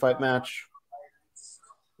street fight match?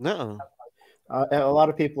 No. A lot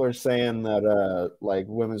of people are saying that like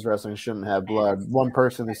women's wrestling shouldn't have blood. One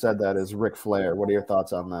person who said that is Ric Flair. What are your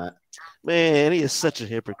thoughts on that? Man, he is such a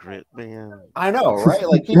hypocrite, man. I know, right?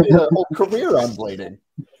 Like he made a whole career on blading.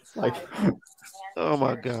 Like, oh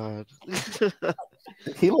my god,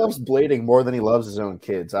 he loves blading more than he loves his own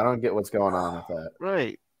kids. I don't get what's going on with that.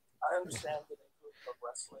 Right. I understand the nature of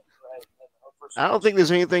wrestling, right? I don't think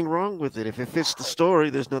there's anything wrong with it. If it fits the story,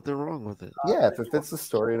 there's nothing wrong with it. Yeah, if it fits the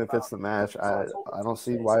story and it fits the match, I don't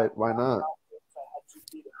see why not.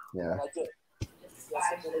 Yeah.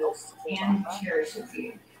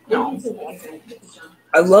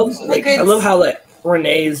 I love how like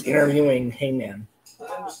Renee's interviewing Heyman.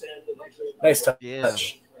 Nice touch. Yeah.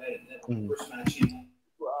 You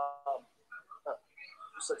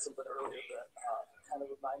said something earlier that kind of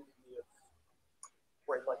reminded me of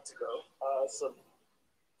where I'd like to go. Some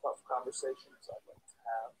tough conversations I'd like to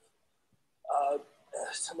have.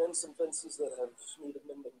 To mend some fences that have needed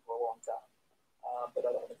mending for a long time. But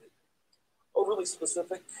I don't want to get overly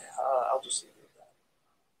specific. I'll just leave it at that.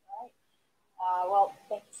 All right. Well,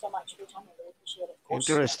 thank you so much for your time. I really appreciate it.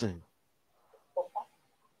 Interesting.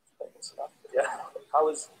 Yeah.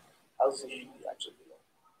 How's he actually doing?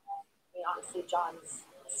 I mean, honestly, John's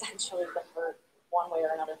essentially been hurt one way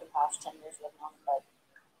or another for the past 10 years living on the bed.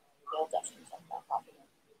 He'll definitely take that property.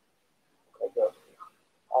 Okay, good.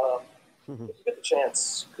 If you get the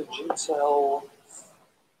chance, could you tell...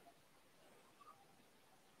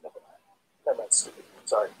 Never mind, stupid.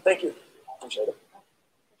 Sorry. Thank you. Appreciate it.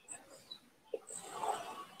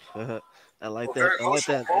 I like that. I like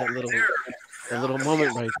that little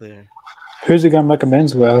moment right there. Who's he gonna make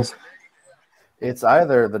amends with? It's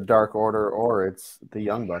either the Dark Order or it's the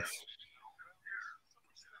Young Bucks.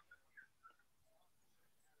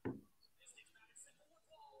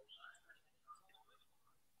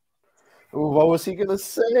 Ooh, what was he gonna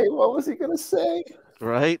say?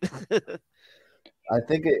 Right. I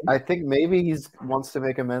think maybe he wants to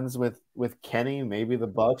make amends with Kenny, maybe the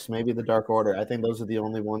Bucks, maybe the Dark Order. I think those are the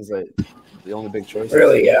only big choices.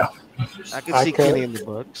 Really, yeah. I can see Kenny in the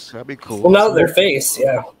Bucks. That'd be cool. Well, now their face,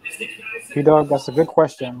 yeah. P-Dog, that's a good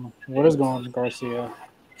question. What is going on, Garcia?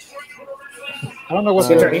 I don't know what's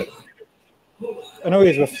I know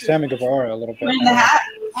he's with Sammy Guevara a little bit. Wearing the hat?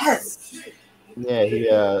 Yes. Yeah,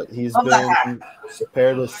 he's been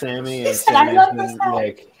paired with Sammy, and Sammy's been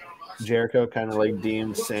like Jericho kind of like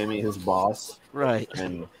deemed Sammy his boss. Right.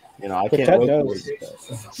 And I can't wait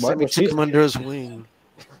Sammy took him under his wing.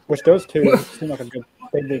 Which those two seem like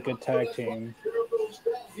they'd be a good tag team.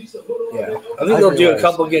 Yeah. I think they'll do a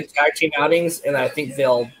couple good tag team outings, and I think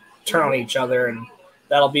they'll turn on each other, and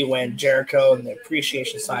that'll be when Jericho and the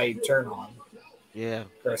Appreciation Society turn on. Yeah.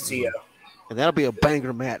 Garcia. And that'll be a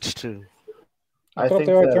banger match too. I thought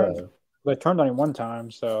they turned on him one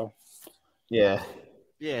time, so yeah.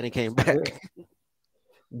 Yeah, and he came back.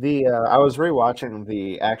 I was rewatching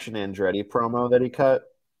the Action Andretti promo that he cut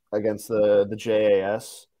against the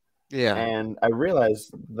JAS. Yeah. And I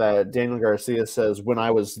realized that Daniel Garcia says, "When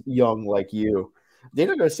I was young like you."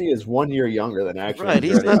 Daniel Garcia is 1 year younger than Action Andretti.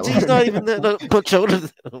 He's not even that much older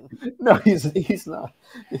than him. No, he's not.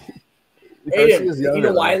 Aiden, you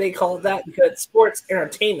know why they call it that? Because it's sports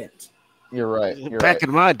entertainment. You're right. Back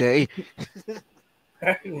in my day.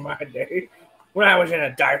 Back in my day. When I was in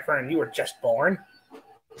a diaper and you were just born.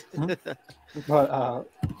 But I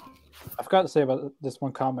forgot to say about this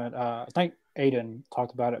one comment. I think Aiden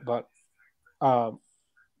talked about it, but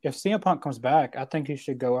if CM Punk comes back, I think he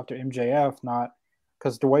should go after MJF, not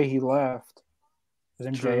because the way he left was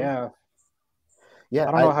MJF. True. Yeah,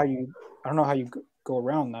 I don't know how you go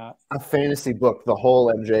around that. I fantasy booked the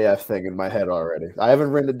whole MJF thing in my head already. I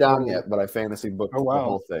haven't written it down yet, but I fantasy booked the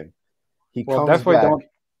whole thing. He comes back.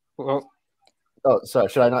 Oh, sorry.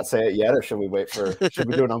 Should I not say it yet, or should we wait for? Should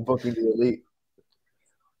we do it on Booking the Elite?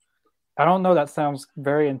 I don't know. That sounds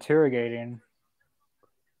very interrogating.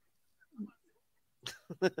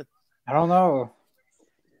 I don't know.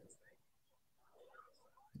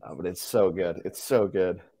 No, but it's so good. It's so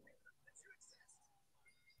good.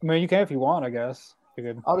 I mean, you can if you want, I guess.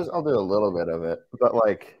 I'll do a little bit of it, but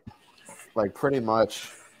like pretty much,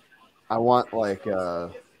 I want like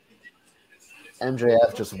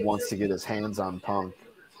MJF just wants to get his hands on Punk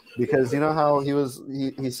because you know how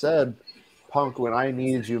he said, Punk, when I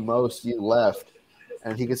needed you most, you left.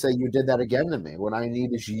 And he could say, you did that again to me. When I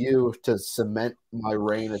needed you to cement my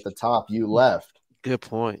reign at the top, you left. Good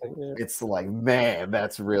point. It's like, man,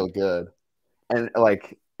 that's real good. And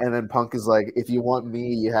then Punk is like, if you want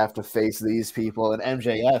me, you have to face these people. And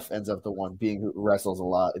MJF ends up the one being who wrestles a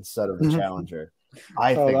lot instead of the challenger.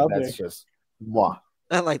 I think that's just moi.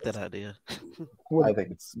 I like that idea. I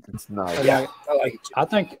think it's nice. Yeah, I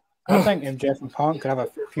think MJF and Punk could have a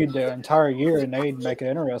feud the entire year and they'd make it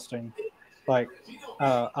interesting. Like,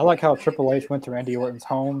 I like how Triple H went to Randy Orton's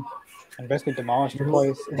home and basically demolished the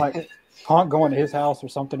place. And, like Punk going to his house or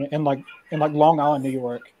something in Long Island, New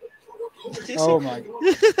York. Oh my!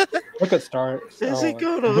 Look at Stark. Is he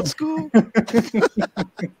going old school?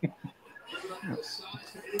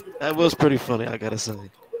 That was pretty funny, I gotta say.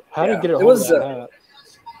 How did you get it? That?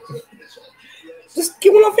 Just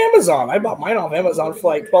get one off Amazon. I bought mine off Amazon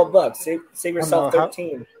for like $12. Save yourself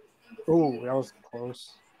 13. Ooh, that was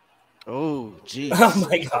close. Oh, geez. Oh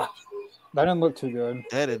my god. That didn't look too good.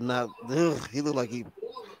 That did not. He looked like he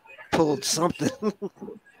pulled something.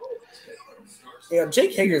 Yeah,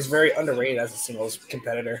 Jake Hager is very underrated as a singles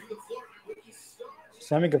competitor.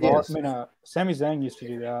 Sammy Guevara, Sami Zayn used to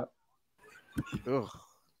do that. Ugh.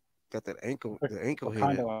 Got that ankle. The ankle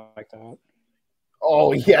kind of like that.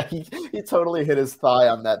 Oh yeah, he totally hit his thigh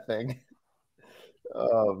on that thing.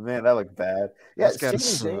 Oh man, that looked bad. Yeah, Sami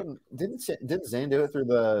Zayn didn't Zayn do it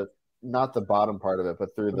through not the bottom part of it,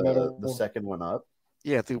 but through the second one up?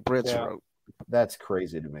 Yeah, through Brett's rope. That's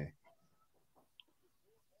crazy to me.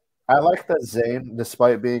 I like that Zayn,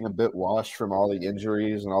 despite being a bit washed from all the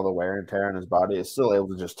injuries and all the wear and tear on his body, is still able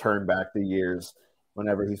to just turn back the years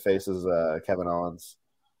whenever he faces Kevin Owens.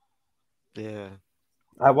 Yeah.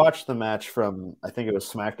 I watched the match from, I think it was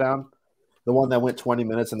SmackDown, the one that went 20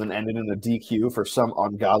 minutes and then ended in a DQ for some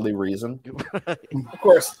ungodly reason. Of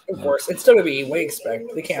course. It's WWE. What do you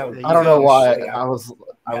expect? They can't. I don't know why. I was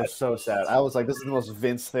so sad. I was like, this is the most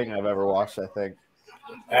Vince thing I've ever watched, I think.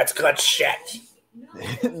 That's good shit.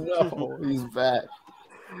 No, he's back.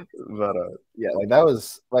 But yeah, like that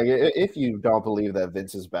was like if you don't believe that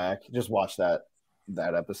Vince is back, just watch that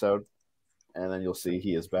episode, and then you'll see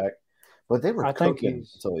he is back. But they were cooking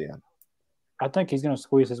until the end. I think he's going to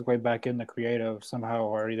squeeze his way back in the creative somehow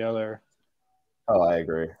or the other. Oh, I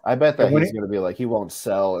agree. I bet that he's going to be like he won't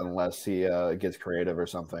sell unless he gets creative or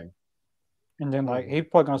something. And then like he's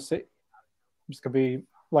probably going to say it's going to be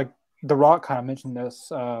like The Rock kind of mentioned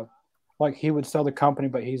this. Like he would sell the company,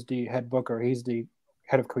 but he's the head booker. He's the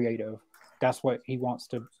head of creative. That's what he wants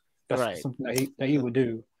to. That's something that he would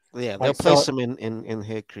do. Yeah, they'll place him in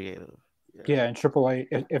head creative. Yeah, and Triple H.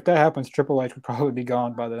 If that happens, Triple H would probably be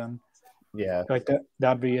gone by then. Yeah, like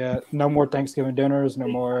that'd be it. No more Thanksgiving dinners. No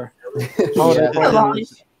more.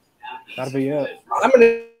 Parties. That'd be it. I'm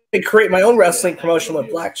gonna create my own wrestling promotion with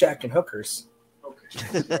blackjack and hookers.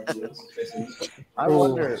 I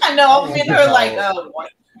wonder. I know. I mean, they're like,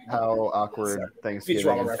 how awkward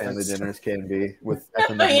Thanksgiving and family dinners can be with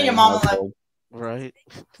your mom right.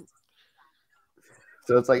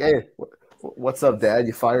 So it's like, hey, what's up, Dad?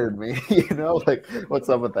 You fired me. You know, like, what's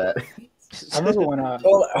up with that? I remember when how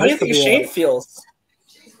do you think Shane feels?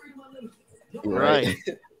 Right.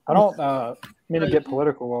 I don't mean to get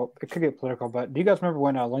political. Well, it could get political, but do you guys remember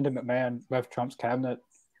when Linda McMahon left Trump's cabinet?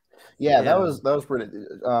 Yeah, that was pretty.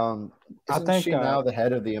 Isn't she now the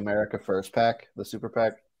head of the America First PAC, the Super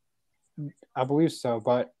PAC? I believe so,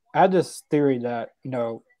 but I had this theory that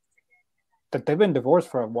that they've been divorced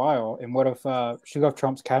for a while, and what if she left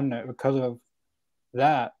Trump's cabinet because of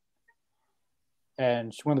that?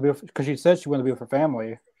 And she wanted to be because she said she wanted to be with her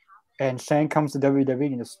family, and Shane comes to WWE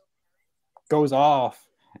and just goes off.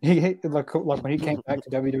 He like when he came back to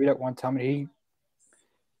WWE at one time, and he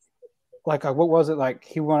what was it like?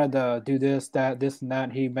 He wanted to do this, and that.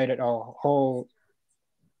 And he made it a whole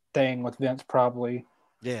thing with Vince, probably.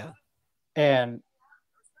 Yeah, and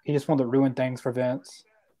he just wanted to ruin things for Vince,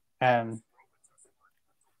 and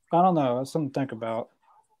I don't know. It's something to think about.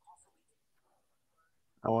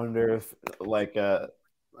 I wonder if,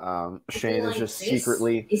 Shane is just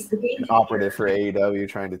secretly an operative for AEW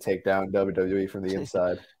trying to take down WWE from the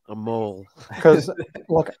inside. A mole. Because, I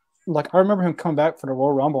remember him coming back for the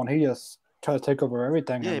Royal Rumble, and he just tried to take over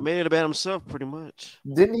everything. Yeah, he made it about himself, pretty much.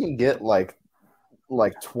 Didn't he get, like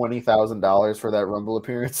 $20,000 for that Rumble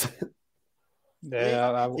appearance?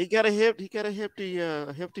 Yeah. He got a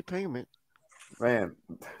hefty payment. Man,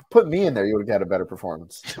 put me in there, you would have got a better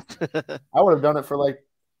performance. I would have done it for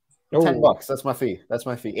 $10. That's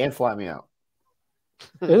my fee. And fly me out.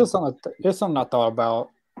 It's something I thought about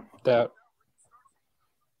that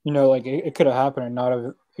like it could have happened and not have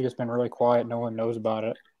it just been really quiet. No one knows about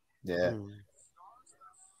it. Yeah.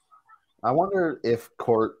 I wonder if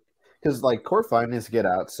court, because like court findings get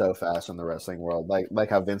out so fast in the wrestling world, like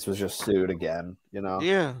how Vince was just sued again,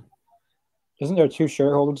 Yeah. Isn't there 2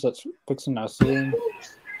 shareholders that's fixing that soon?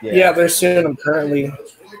 Yeah, they're suing them currently.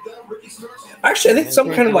 Actually, I think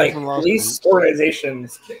some kind of like police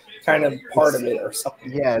organizations kind of part of it or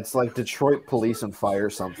something. Yeah, it's like Detroit Police and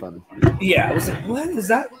Fire something. Yeah, I was like, what is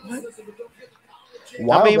that? What?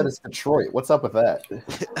 Wild that it's Detroit. What's up with that?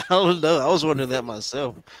 I don't know. I was wondering that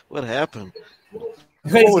myself. What happened? What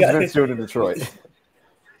was Vince doing in Detroit?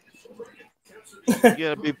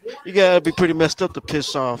 You gotta be pretty messed up to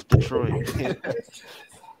piss off Detroit.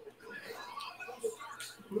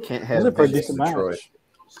 Can't have a pretty decent Detroit. match.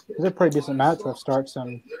 It's a pretty decent match with Starks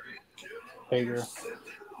and Hager.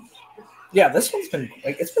 Yeah, this one's been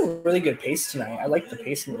it's been really good pace tonight. I like the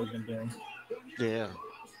pacing that we've been doing. Yeah.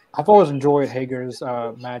 I've always enjoyed Hager's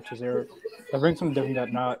matches. They bring something different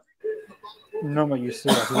that not normally you see.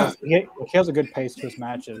 He has a good pace to his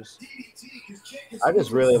matches. I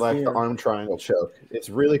just really like the arm triangle choke. It's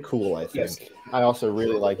really cool, I think. Yes. I also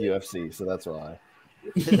really like UFC, so that's why.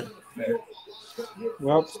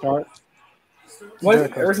 Well, start.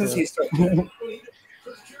 Ever since he started.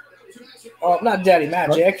 Oh, not Daddy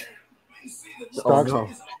Magic. Starks. Oh, no.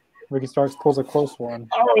 Ricky Starks pulls a close one.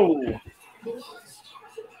 Oh!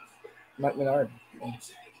 Mike Menard.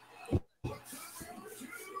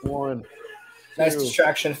 One. Nice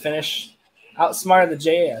distraction finish. Outsmarted the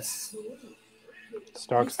JS.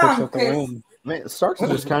 Starks picks up the win. Man, Starks has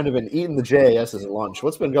just kind of been eating the JAS's lunch.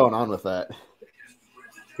 What's been going on with that?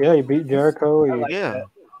 Yeah, he beat Jericho.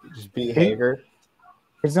 Just beat Hager.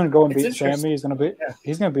 He's gonna go and beat Sammy. He's gonna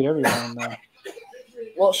beat everyone.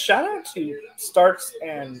 Well, shout out to Starks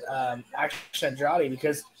and Action Andrade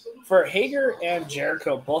because for Hager and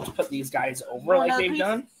Jericho both to put these guys over like they've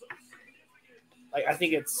done, I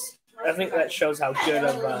think that shows how good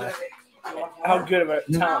of a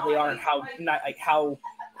talent they are and how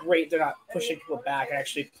great they're not pushing people back and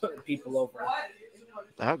actually putting people over.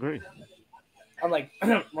 I agree. Unlike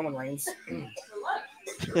Roman Reigns.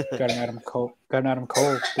 Got an Adam Cole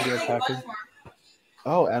video package.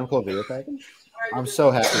 Oh, Adam Cole video package? I'm so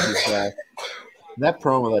happy he's back. That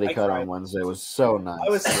promo that he cut on Wednesday was so nice. I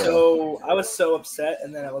was so upset,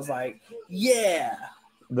 and then I was like, yeah.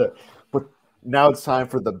 But now it's time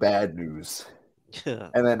for the bad news. Yeah.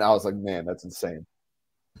 And then I was like, man, that's insane.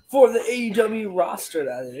 For the AEW roster,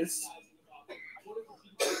 that is.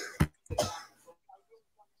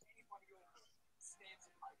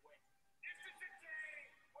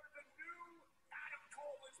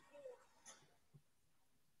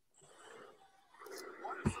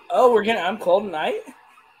 Oh, we're getting I'm Cold tonight?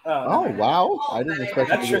 Oh, wow. I didn't expect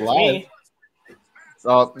it to be live.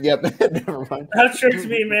 Oh, yep. Never mind. That tricked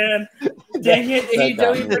me, man. Dang it,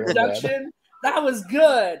 AEW production. That was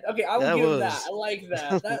good. Okay, I will give him that. I like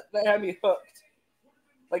that. That had me hooked.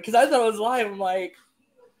 Because I thought it was live. I'm like,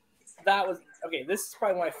 that was okay. This is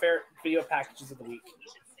probably one of my favorite video packages of the week.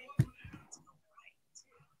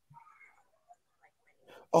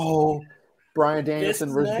 Oh, Bryan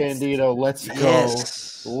Danielson versus Bandito. Let's go. Yes.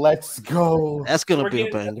 Let's go. That's going to be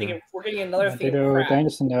a banger. We're getting another thing. Bandito,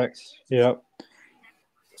 Danielson next. Yep.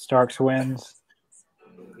 Starks wins.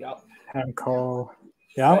 Yep. Adam Cole.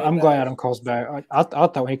 Yeah, I'm glad Adam Cole's back. I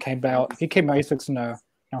thought when he came out, he's fixing to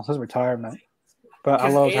announce his retirement. But I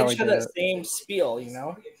love how he did that same spiel,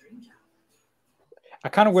 I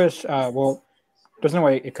kind of wish, there's no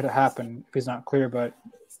way it could have happened if he's not clear, but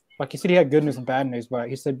like he said, he had good news and bad news, but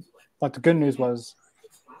he said, like, the good news was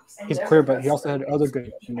he's clear, but he also had other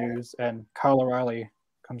good news, and Kyle O'Reilly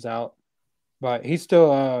comes out. But he's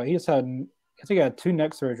still, he think he had 2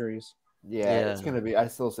 neck surgeries. Yeah, it's going to be, I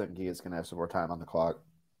still think he is going to have some more time on the clock.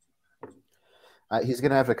 He's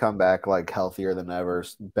going to have to come back, like, healthier than ever,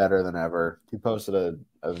 better than ever. He posted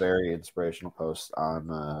a very inspirational post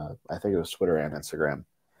on, I think it was Twitter and Instagram.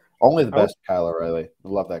 Only the best, Kyle O'Reilly. I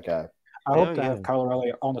love that guy. I hope to have Kyle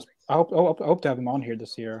O'Reilly on this. I hope to have him on here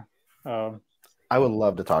this year. I would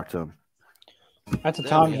love to talk to him. At the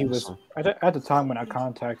time, he was at the time when I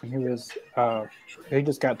contacted him, he was he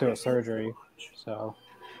just got through a surgery, so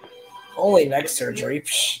only neck surgery.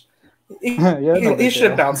 He should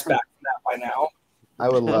have bounced back from that by now. I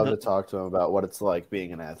would love to talk to him about what it's like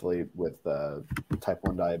being an athlete with type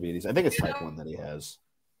 1 diabetes. I think it's type 1 that he has.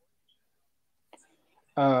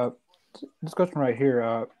 This question right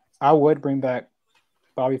here. I would bring back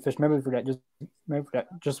Bobby Fish, maybe for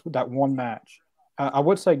that one match. I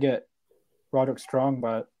would say get Roderick Strong,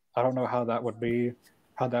 but I don't know how that would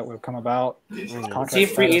come about. Is he a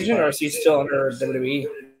free agent or is he still under WWE?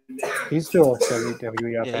 He's still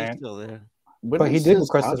WWE, I Yeah, think. he's still there. But he did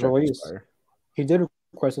request his release. He did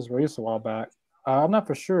request his release a while back. I'm not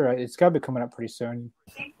for sure. It's got to be coming up pretty soon.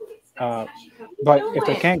 But if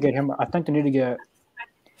they can't get him, I think they need to get,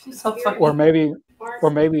 or maybe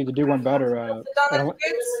to do one better.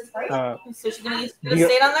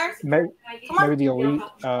 Maybe the Elite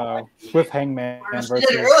with Hangman versus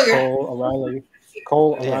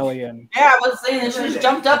Cole O'Reilly, and I was saying that she just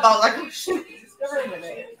jumped up. I was like, oh, shoot.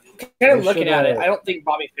 Kind of looking at it, I don't think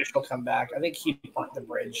Bobby Fish will come back. I think he burnt the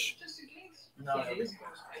bridge.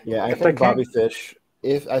 Yeah, I think Bobby Fish.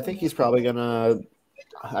 I think he's probably gonna.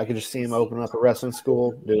 I could just see him open up a wrestling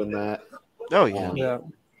school doing that. Oh yeah.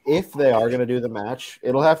 If they are gonna do the match,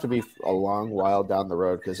 it'll have to be a long while down the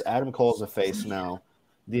road because Adam Cole's a face now.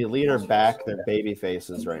 The Elite are back; they're baby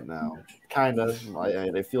faces right now. Kind of.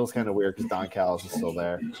 It feels kind of weird because Don Callis is still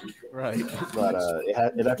there. Right. But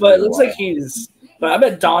it looks like he's. But I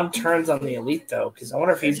bet Don turns on the Elite though, because I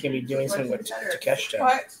wonder if he's gonna be doing something with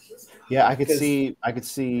Takeshita. Yeah, I could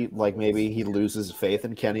see like maybe he loses faith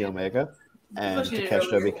in Kenny Omega, and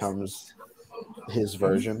Takeshita becomes his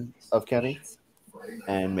version of Kenny,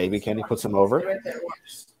 and maybe Kenny puts him over.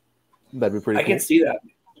 That'd be pretty. I can see that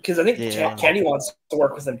because I think Kenny wants to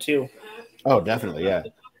work with him too. Oh, definitely, yeah.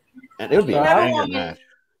 And it would be a banger match.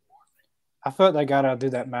 I feel like they gotta do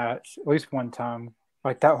that match at least one time,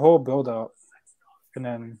 like that whole build up, and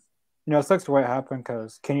then it sucks the way it happened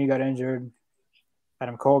because Kenny got injured.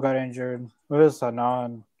 Adam Cole got injured. It was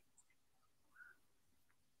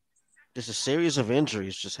just a series of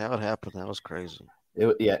injuries. Just how it happened. That was crazy.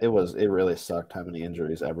 It was. It really sucked how many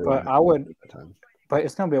injuries everyone. But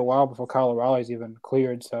it's gonna be a while before Kyle O'Reilly's even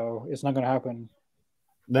cleared, so it's not gonna happen.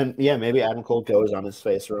 Then maybe Adam Cole goes on his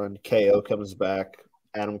face run. KO comes back.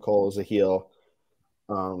 Adam Cole is a heel.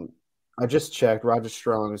 I just checked. Roger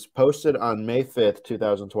Strong is posted on May 5th,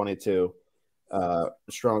 2022.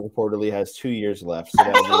 Strong reportedly has 2 years left, so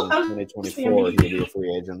that would be in 2024 he would be a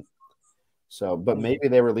free agent. So, but maybe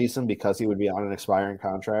they release him because he would be on an expiring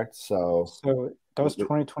contract. So that was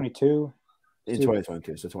 2022. In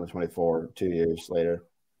 2022, so 2024, 2 years later.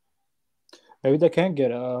 Maybe they can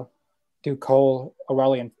get do Cole,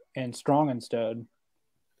 O'Reilly, and Strong instead.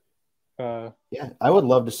 Yeah, I would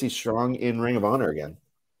love to see Strong in Ring of Honor again.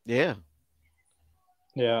 Yeah.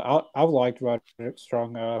 Yeah, I've liked Roderick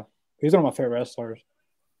Strong. He's one of my favorite wrestlers.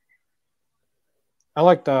 I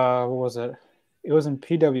liked what was it? It was in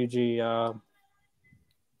PWG. It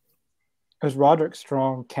was Roderick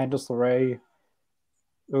Strong, Candice LeRae.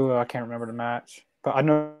 Ooh, I can't remember the match, but I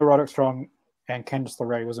know Roderick Strong and Candice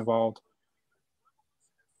LeRae was involved.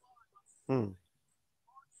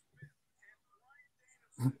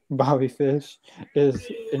 Bobby Fish is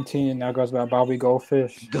in team now goes by Bobby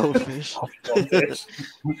Goldfish. Goldfish.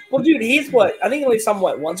 Well, dude, he's what? I think he only saw him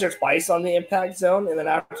once or twice on the Impact Zone, and then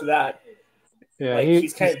after that,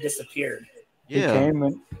 he's kind of disappeared. Yeah.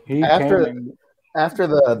 After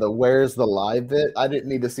the "Where's the Live" bit, I didn't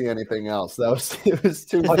need to see anything else. It was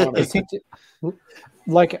too funny. I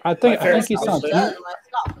think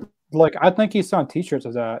he's on T-shirts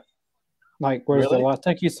of that. Like, where's the last? I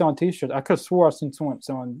think he's on T-shirts. I could have swore I've seen someone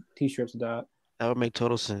selling T-shirts of that. That would make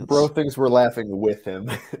total sense. Bro, things were laughing with him.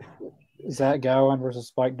 Zach Gowen versus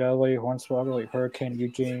Spike Dudley, Hornswoggle, Hurricane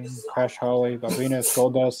Eugene, Crash Holly, Bobina,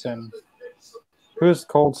 Goldust, and who's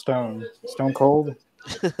Cold Stone? Stone Cold.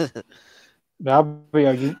 That'd be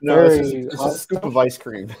it's a scoop of ice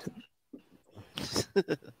cream.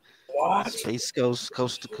 What? Space Coast,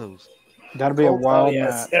 coast to coast. That'd be a wild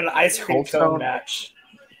match. An ice cream cone match.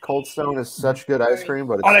 Cold Stone is such good ice cream,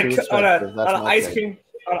 but it's on an ice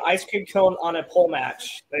cream cone on a pole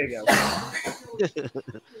match. There you go.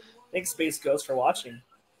 Thanks, Space Ghost, for watching.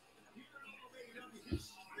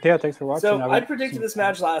 Yeah, thanks for watching. So I predicted this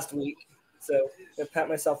match last week. So I pat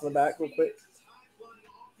myself on the back real quick.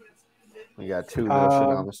 We got two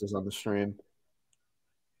Nostradamuses on the stream.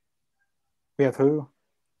 We have who?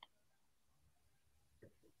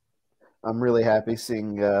 I'm really happy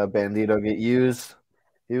seeing Bandito get used.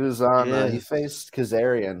 He was on. He faced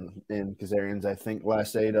Kazarian in Kazarian's, I think,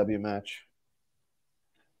 last AEW match.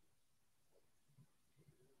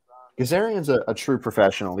 Kazarian's a true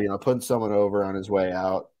professional. Putting someone over on his way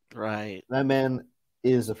out. Right. That man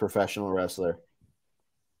is a professional wrestler.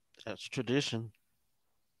 That's tradition.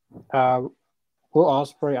 Will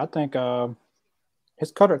Ospreay, I think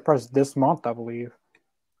his contract price this month, I believe.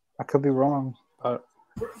 I could be wrong, but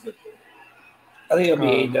I think it'll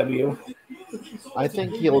be AEW. I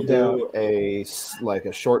think he'll do a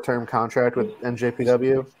short-term contract with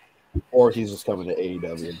NJPW, or he's just coming to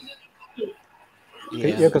AEW.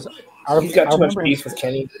 Yeah, because he's got too much beef with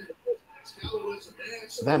Kenny.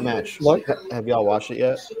 That match. Look, have y'all watched it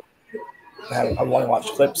yet? I want to watch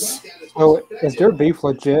clips. So is their beef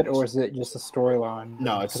legit, or is it just a storyline?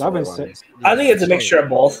 No, it's I think it's a mixture of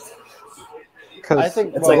both. I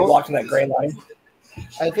think it's like walking that gray line.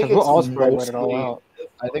 I think it's mostly.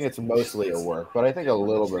 I think it's mostly a work, but I think a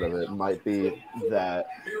little bit of it might be that.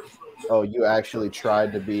 Oh, you actually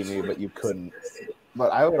tried to beat me, but you couldn't.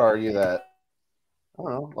 But I would argue that. I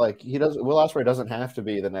don't know. Like Will Ospreay doesn't have to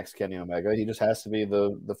be the next Kenny Omega. He just has to be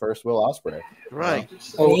the first Will Ospreay. Right.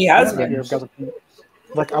 Oh, he has been.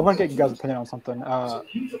 I want to get you guys' opinion on something. A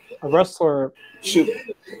wrestler. Shoot.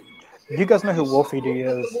 Do you guys know who Wolfie D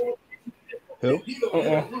is? Who?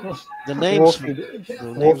 The name's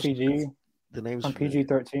Wolfie D. The name's on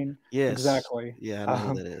PG-13. Yes. Exactly. Yeah, I know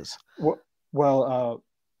who that is. Well,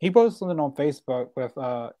 he posted something on Facebook with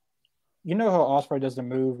you know how Ospreay does the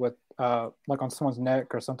move with like on someone's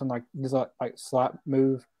neck or something, like this like slap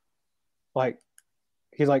move, like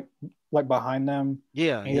he's like behind them.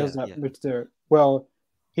 Yeah, and he does that move there. Well,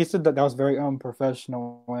 he said that was very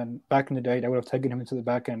unprofessional, and back in the day they would have taken him into the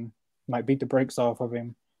back and might beat the brakes off of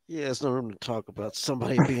him. Yeah, there's no room to talk about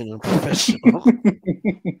somebody being unprofessional.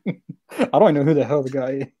 I don't know who the hell the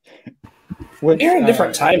guy is. You're in a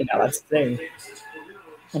different time now, that's the thing.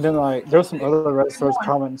 And then like there's some other wrestlers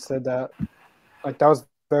comments said that like that was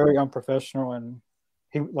very unprofessional, and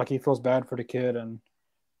he feels bad for the kid, and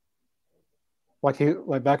like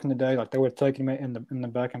back in the day, like they would take him in the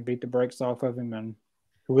back and beat the brakes off of him, and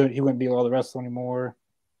he wouldn't be allowed to wrestle anymore.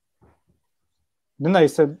 Then they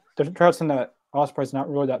said they're trusting that Ospreay's not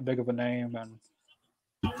really that big of a name, and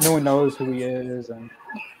no one knows who he is, and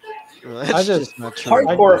I just not true.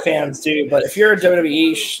 Hardcore fans do, but if you're a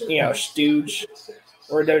WWE, stooge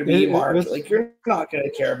or a WWE mark, like you're not going to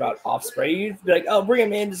care about Ospreay. You'd be like, oh, bring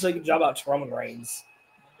him in so he can job out to Roman Reigns.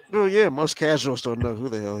 Oh yeah, most casuals don't know who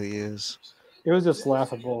the hell he is. It was just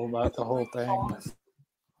laughable about the whole thing.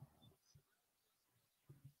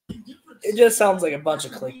 It just sounds like a bunch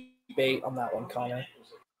of clickbait on that one, Connor.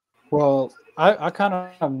 Well, I kind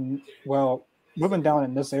of moving down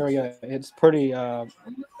in this area, it's pretty.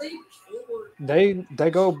 They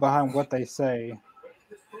go behind what they say.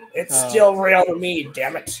 It's still real to me,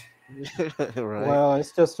 damn it. Right. Well,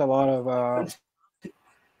 it's just a lot of.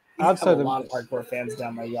 I'd say a lot of hardcore fans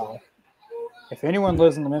down by y'all. If anyone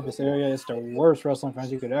lives in the Memphis area, it's the worst wrestling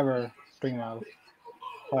fans you could ever dream of.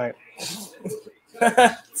 Like,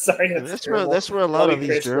 sorry, that's where a lot of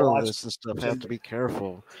these journalists and stuff have to be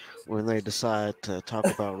careful when they decide to talk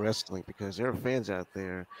about wrestling, because there are fans out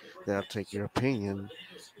there that'll take your opinion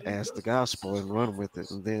as the gospel and run with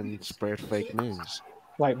it and then spread fake news.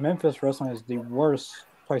 Like Memphis wrestling is the worst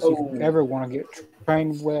place you ever want to get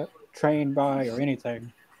trained by or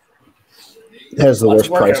anything. It has the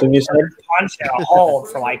worst pricing, you said? Punch in a hole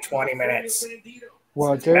for like 20 minutes.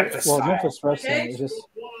 Well, Memphis wrestling is just.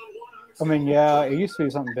 I mean, yeah, it used to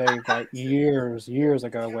be something big like years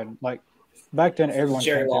ago when like back then everyone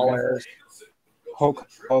Jerry Lawler, Hulk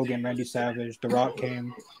Hogan, Randy Savage, The Rock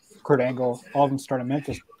came, Kurt Angle, all of them started in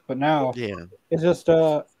Memphis. But now, it's just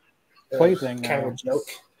a plaything. Kind of a joke.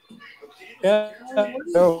 Yeah,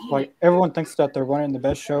 so like everyone thinks that they're running the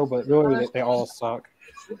best show, but really they all suck.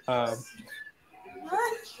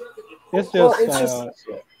 It's just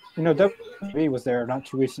WWE was there not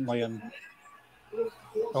too recently, and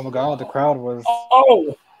oh my god, the crowd was.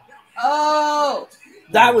 Oh,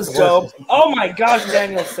 that was dope. Oh my gosh,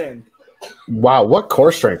 Danielson. Wow, what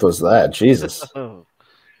core strength was that? Jesus.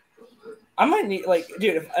 I might need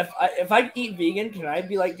dude. If I eat vegan, can I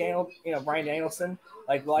be like Bryan Danielson?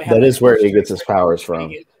 Like, will I have that is where he gets his powers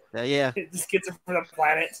from. Yeah, he just gets it from the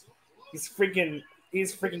planet. He's freaking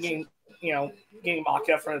getting mocked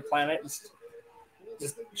up from the planet.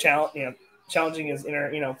 Just challenging his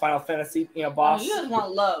inner, Final Fantasy, boss. You just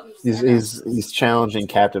want love. He's challenging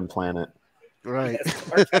Captain Planet. Right. Yes,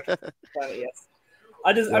 Planet, yes.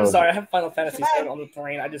 I'm sorry. I have Final Fantasy 7 on the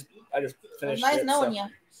brain. I just finished nice it. Knowing you.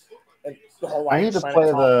 I need to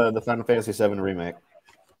play the Final Fantasy 7 remake.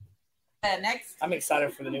 Next. I'm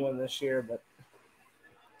excited for the new one this year, but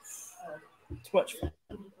too much fun.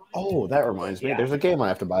 Oh, that reminds me. Yeah. There's a game I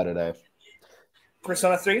have to buy today.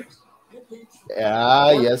 Persona 3?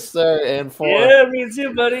 Yeah, yes, sir. And 4. Yeah, me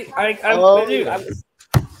too, buddy. I'm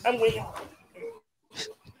waiting.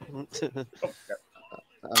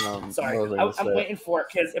 Sorry, I'm waiting for it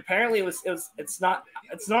because apparently it's not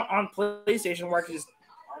on PlayStation where I can just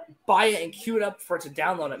buy it and queue it up for it to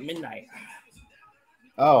download at midnight.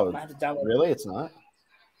 Oh, I have to download really? It's not?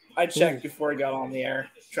 I checked before I got on the air.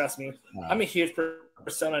 Trust me. I'm a huge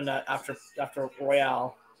Persona nut after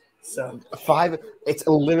Royale. So 5. It's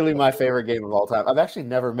literally my favorite game of all time. I've actually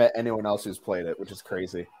never met anyone else who's played it, which is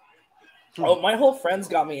crazy. Oh, my whole friends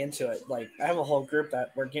got me into it. Like, I have a whole group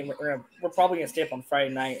that we're probably gonna stay up on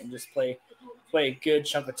Friday night and just play a good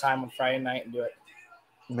chunk of time on Friday night and do it.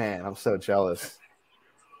 Man, I'm so jealous.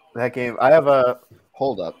 That game. I have a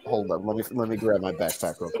hold up. Let me grab my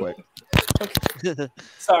backpack real quick.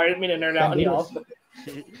 Sorry, I didn't mean to nerd out on y'all.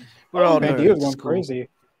 We're all Bandito's going crazy.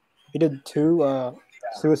 He did 2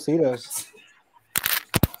 Suicidas.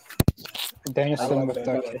 Danielson with the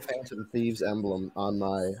Phantom Thieves emblem on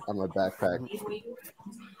my backpack.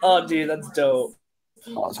 Oh, dude, that's dope.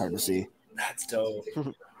 Oh, it's hard to see. That's dope.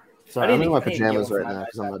 Sorry, I'm in my pajamas right now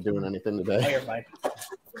because I'm not doing anything today. Oh, you're fine.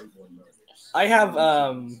 I have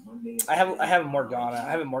a Morgana.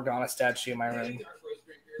 I have a Morgana statue in my room.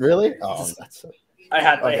 Really? Oh, that's so...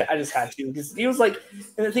 I just had to because he was like,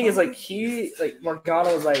 and the thing is like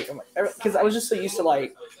Morgana was like, because I was just so used to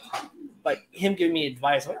like him giving me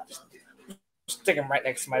advice. I'm like, just stick him right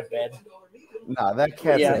next to my bed. Nah, that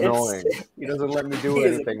cat's annoying. He doesn't let me do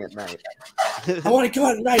anything at night. I want to go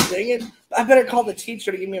out at night, dang it! I better call the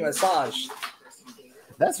teacher to give me a massage.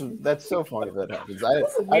 That's so funny that happens.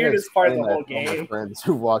 That's the weirdest part of the whole game. My friends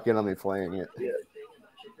who walk in on me playing it. Yeah.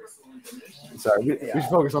 Sorry, we should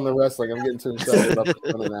focus on the wrestling. I'm getting too excited about the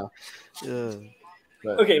fun now. Yeah.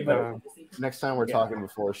 But next time we're talking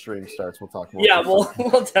before stream starts, we'll talk more. Yeah, we'll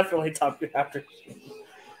definitely talk after.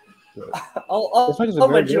 I'll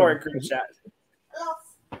let you know our group chat.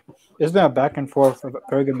 It's been a back and forth, a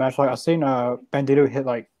very good match. Like I've seen Bandito hit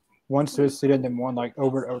like one suicide and then one like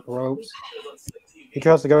over the ropes. He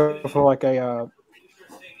tries to go for like a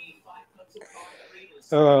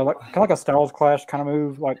like kind of like a Styles Clash kind of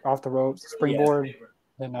move, like off the ropes, springboard.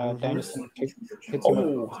 Then Danielson hits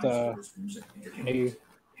him with the knee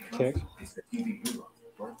kick.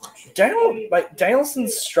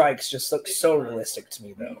 Danielson's strikes just look so realistic to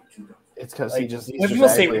me, though. It's because he just when people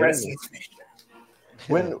say wrestling,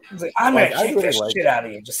 I'm gonna kick really the shit out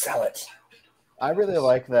of you. Just sell it. I really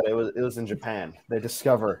like that it was in Japan. They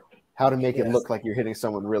discover how to make it look like you're hitting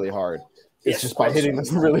someone really hard. It's just by hitting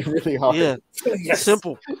them really, really hard. Yeah, it's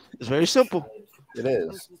simple. It's very simple. It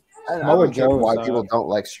is. And I don't get why people don't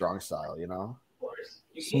like strong style, you know?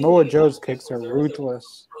 Samoa Joe's kicks are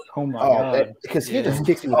ruthless. Oh my god! Because he just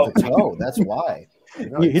kicks you with the toe. That's why. You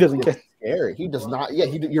know, he doesn't get scary. He does not. Yeah,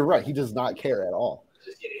 you're right. He does not care at all.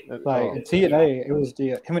 Like in TNA, it was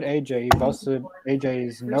him and AJ. He busted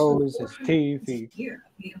AJ's nose, his teeth.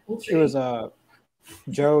 It was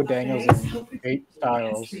Joe Daniels and 8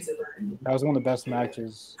 Styles. That was one of the best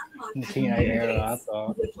matches in the TNA era, I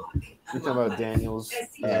thought. You're talking about Daniels,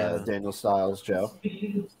 Daniel Styles, Joe.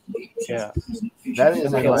 Yeah, that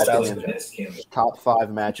is in my opinion top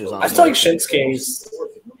 5 matches on. I still like Shinsuke's.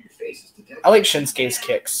 I like Shinsuke's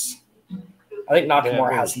kicks. I think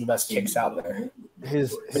Nakamura has some of the best kicks out there.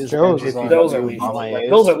 His Joe's those are lethal.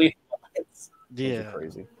 Those are lethal. Yeah,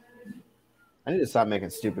 crazy. I need to stop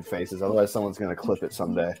making stupid faces, otherwise someone's gonna clip it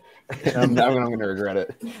someday. I'm gonna regret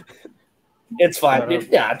it. It's fine.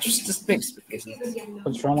 Just make stupid faces.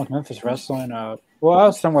 What's wrong with Memphis wrestling? Well, I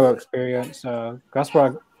have similar experience. That's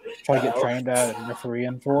what I try to get trained at and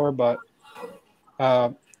refereeing for. But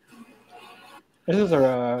this is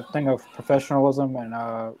a thing of professionalism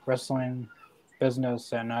and wrestling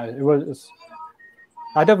business, and I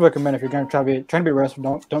definitely recommend if you're going to try to be a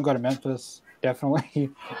wrestler, don't go to Memphis.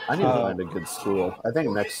 Definitely. I need to find a good school. I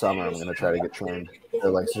think next summer I'm going to try to get trained,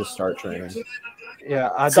 or like just start training. Yeah,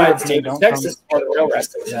 Texas is where the real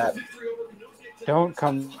wrestling's at. Don't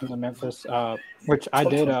come to Memphis, which I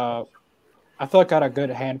did. I feel like I got a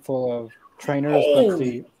good handful of trainers,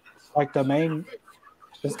 but the main.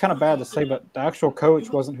 It's kind of bad to say, but the actual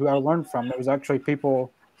coach wasn't who I learned from. It was actually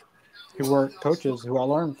people who were coaches who I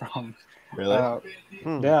learned from. Really?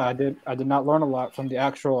 Yeah, I did not learn a lot from the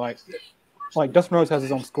actual like Dustin Rhodes has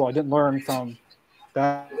his own school. I didn't learn from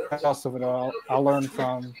that house of it all. I learned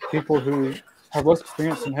from people who have less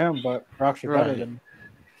experience than him, but are actually better than.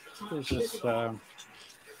 It's just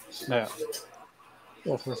yeah.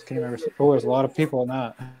 There's a lot of people in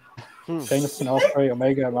that. Danielson, Ospreay,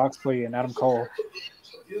 Omega, Moxley, and Adam Cole.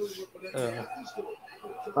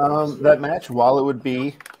 That match, while it would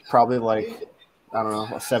be probably like, I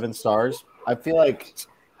don't know, 7 stars, I feel like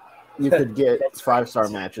you could get 5-star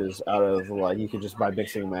matches out of you could just by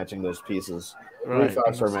mixing and matching those pieces. 3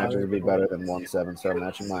 5-star matches would be better than 1 7-star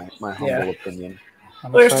match in my humble opinion.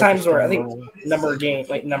 There's times where I think numbers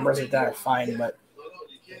like that are fine, but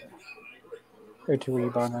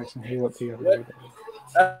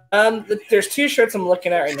there's 2 shirts I'm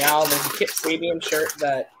looking at right now. There's a Kip Sabian shirt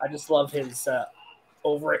that I just love his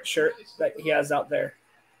over it shirt that he has out there.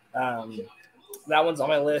 That one's on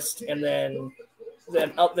my list, and then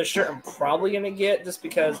the shirt I'm probably gonna get just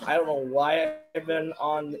because I don't know why I've been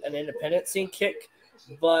on an independent scene kick,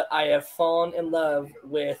 but I have fallen in love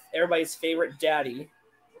with everybody's favorite daddy.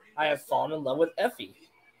 I have fallen in love with Effie.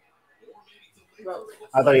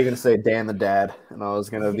 I thought you were gonna say Dan the Dad, and I was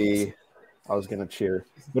gonna cheer.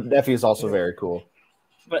 But Effie is also very cool.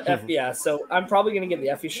 But yeah, so I'm probably gonna get the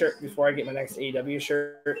Effie shirt before I get my next AEW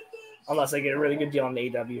shirt, unless I get a really good deal on the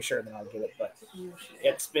AEW shirt, then I'll get it. But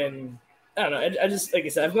it's been, I don't know. I just, like I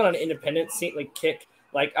said, I've gone on an independent scene like kick.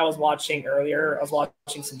 Like I was watching earlier, I was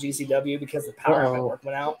watching some GCW because the Power Network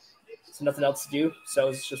went out, so nothing else to do. So I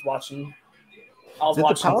was just watching. I was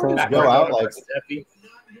watching. Did the Power go out like?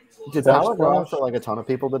 Did the Power go out for like a ton of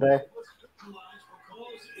people today?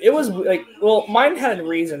 It was like, well, mine had a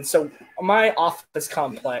reason. So my office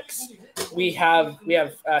complex, we have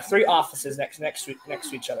 3 offices next to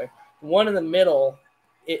each other. One in the middle,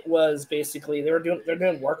 it was basically they're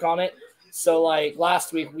doing work on it. So like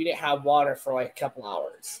last week we didn't have water for like a couple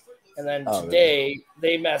hours, and then today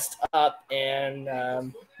they messed up and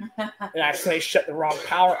actually shut the wrong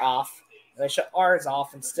power off. And they shut ours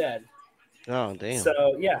off instead. Oh damn!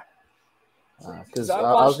 So yeah, because I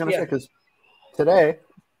was gonna say because today,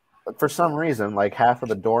 for some reason, like half of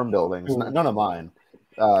the dorm buildings, none of mine,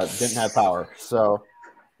 didn't have power. So,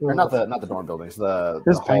 or not the dorm buildings, the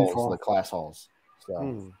halls, the class halls.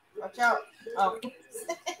 So. Watch out! Oh.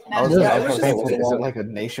 Is it like a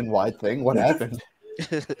nationwide thing? What happened?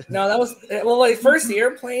 No, that was like first the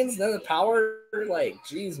airplanes, then the power. Like,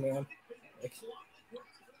 geez, man.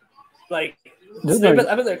 Like I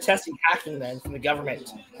bet they're testing hacking then from the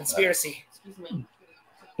government conspiracy. This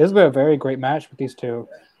has been a very great match with these two.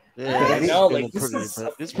 Yeah, I know. Like this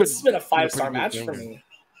has been a 5-star match for me.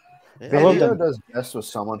 Bandito does best with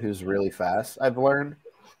someone who's really fast. I've learned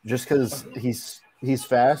just because he's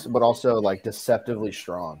fast, but also like deceptively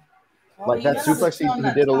strong. Like that suplex he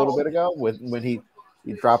did a little bit ago when he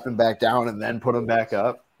dropped him back down and then put him back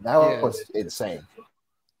up. That was insane.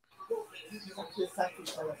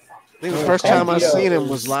 I think the first time I seen him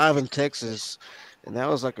was live in Texas, and that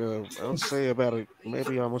was like I would say about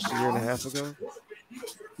maybe almost a year and a half ago.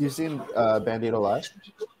 You've seen Bandito live?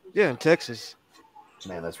 Yeah, in Texas.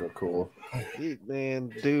 Man, that's real cool. The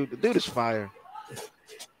dude is fire.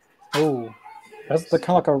 Oh, that's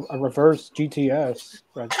kind of like a reverse GTS.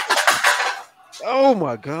 Right? Oh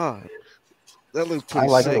my god, that looks pretty. I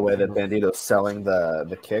like sick. The way that Bandito's selling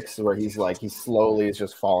the kicks, where he slowly is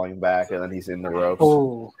just falling back, and then he's in the ropes.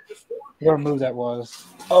 Oh, what a move that was!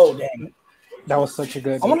 Oh dang, that was such a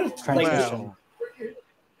good transition. Wow.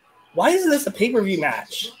 Why is this a pay-per-view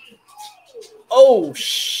match? Oh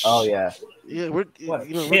yeah. Yeah, we're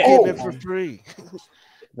getting it for free.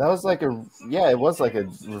 That was like it was like a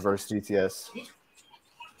reverse GTS.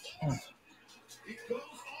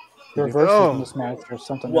 The reverse in this match or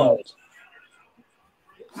something else.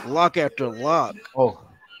 Lock after lock. Oh.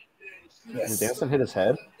 Yes. Did Danson hit his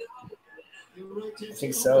head? I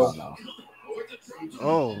think so.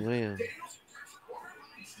 Oh man.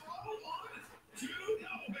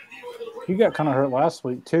 He got kind of hurt last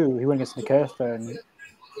week too. He went against Nakesta and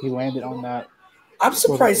he landed on that. I'm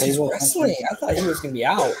surprised he's wrestling. I thought he was going to be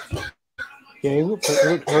out. Yeah, he looked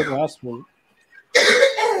hurt last week.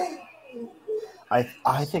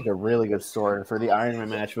 I think a really good story for the Iron Man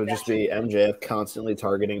match would just be MJF constantly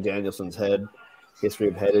targeting Danielson's head. History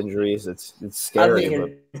of head injuries. It's scary. I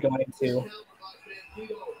think he's going to.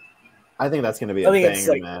 I think that's going to be a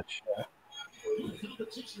banger match. Yeah.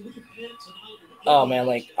 Oh man,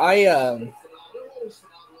 like I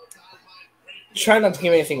try not to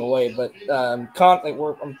give anything away, but I'm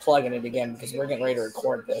plugging it again because we're getting ready to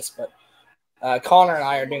record this. But Connor and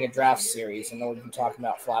I are doing a draft series, and we've been talking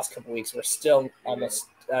about for the last couple of weeks. We're still almost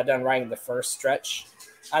done writing the first stretch.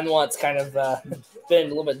 I'm the one that's kind of been a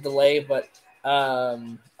little bit delayed, but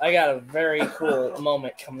I got a very cool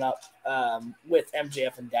moment coming up with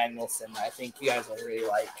MJF and Danielson. I think you guys will really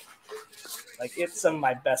like. Like it's some of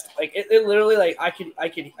my best. Like it literally, like I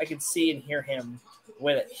could see and hear him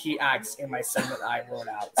when he acts in my segment I wrote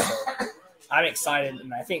out. So I'm excited,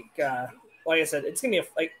 and I think, like I said, it's gonna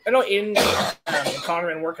be I know Aiden and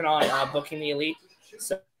Connor been working on booking the Elite.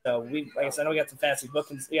 So we, like I said, I know we got some fancy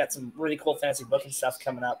bookings. We got some really cool fancy booking stuff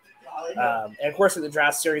coming up, and of course with the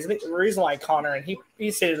draft series. I think the reason why Connor and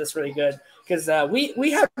he stated this really good because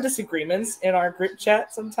we have disagreements in our group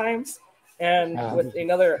chat sometimes. And with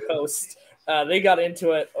another host, they got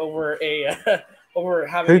into it over over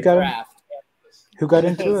having a draft. Who got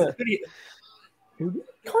into it?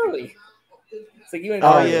 Carly. It's like you and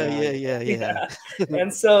yeah.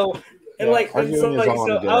 And so I was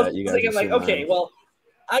thinking like, okay, well,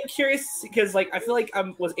 I'm curious because I feel like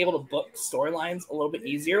I was able to book storylines a little bit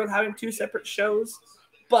easier with having 2 separate shows.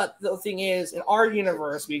 But the thing is, in our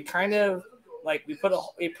universe, we kind of we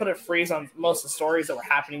put a freeze on most of the stories that were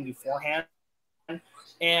happening beforehand,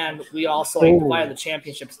 and we also divided the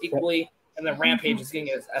championships equally. And then Rampage is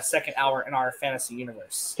getting a second hour in our fantasy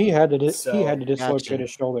universe. He had to dislocate his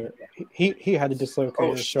shoulder. He had to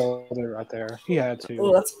dislocate his shoulder right there. He had to.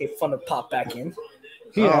 Oh, that's fun to pop back in.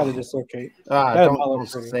 He had to dislocate. Don't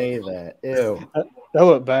say that. Ew. That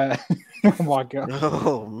looked bad. Oh my god.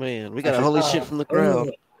 Oh man, we got a holy shit from the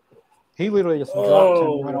crowd. He literally just dropped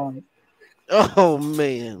him right on. Oh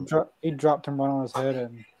man. He dropped him right on his head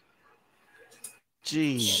and.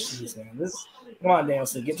 Jeez. Man. Come on,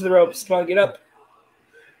 Danielson. Get to the ropes. Come on, get up.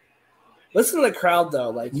 Listen to the crowd,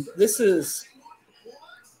 though. This is...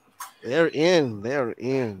 They're in. But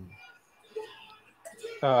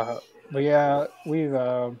yeah, we've...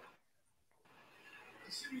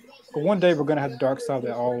 one day we're going to have the dark side of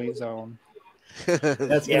the All Elite Zone.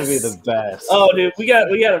 That's going to be the best. Oh, dude, we got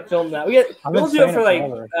to film that. We'll do it for,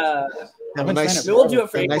 we'll do it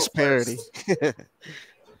for a nice parody.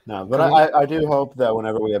 No, but I do hope that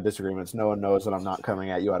whenever we have disagreements, no one knows that I'm not coming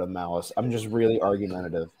at you out of malice. I'm just really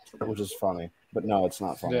argumentative, which is funny. But no, it's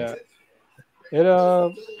not funny. Yeah.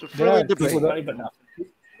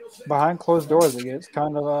 Behind closed doors, it gets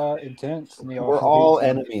kind of intense. We're all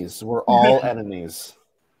enemies. We're all enemies.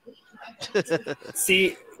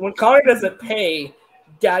 See, when Connor doesn't pay,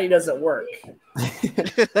 Daddy doesn't work.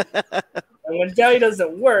 And when Daddy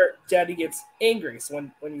doesn't work, Daddy gets angry. So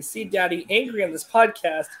when you see Daddy angry on this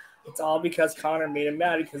podcast, it's all because Connor made him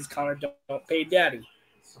mad because Connor don't pay Daddy.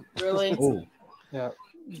 Really? Ooh. Yeah.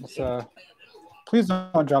 Please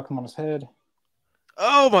don't drop him on his head.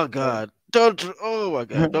 Oh my God! Don't! Oh my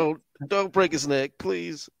God! Don't break his neck,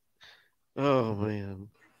 please. Oh man.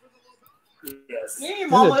 Yes.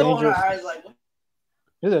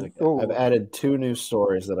 I've added 2 new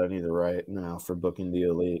stories that I need to write now for booking the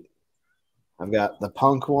Elite. I've got the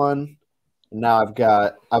Punk one. Now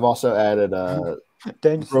I've also added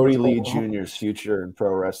Brody Lee Jr.'s future in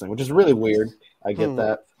pro wrestling, which is really weird. I get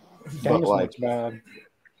that. But bad.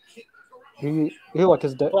 He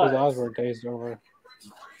his eyes were dazed over.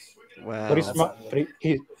 Wow. But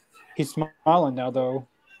he's smiling now though.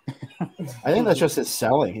 I think that's just his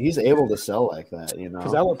selling. He's able to sell like that,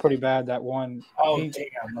 Because that looked pretty bad. That one. Oh, he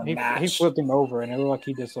flipped him over, and it looked like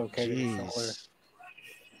he dislocated his shoulder.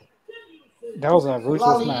 That was a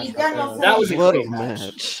ruthless match. That was a great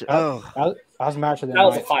match. Oh, that was match of the night. That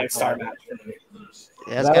was a 5-star match.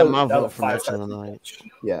 Yeah, that's got my vote for match of the night.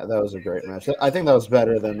 Yeah, that was a great match. I think that was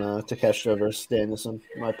better than Takeshita versus Danielson,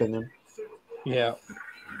 in my opinion. Yeah.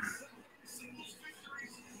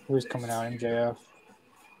 Who's coming out? MJF.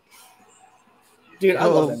 Dude, I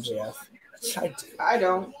love MJF. I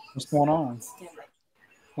don't. What's going on?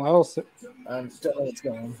 Well, I don't know what's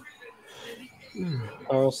going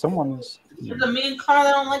on. Someone's. There's a mean car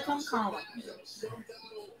that don't like him.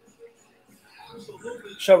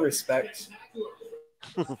 Show respect.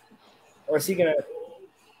 Or is he gonna?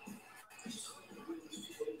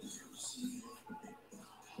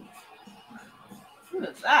 Who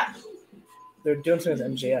is that? They're doing something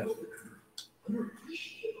with MJF.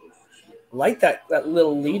 Like that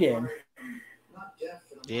little lead in.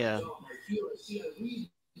 Yeah.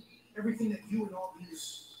 Everything that you and all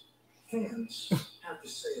these fans have to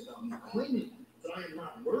say about me, claiming that I am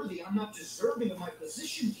not worthy, I'm not deserving of my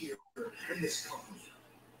position here in this company.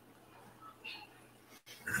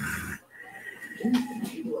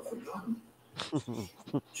 People have forgotten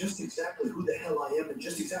just exactly who the hell I am and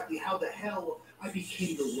just exactly how the hell I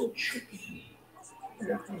became the world champion.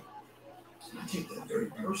 I take that very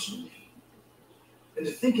personally. And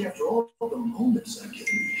to think after all the moments I've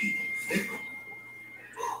given people fickle,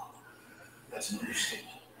 that's an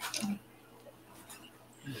understatement.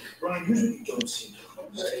 Brian, here's what you don't seem to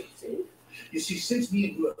understand. You see, since me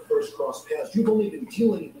and you have first crossed paths, you've only been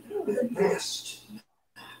dealing with Masked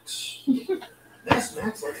Max. Masked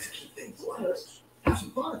Max likes to keep things light. Have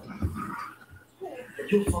some fun.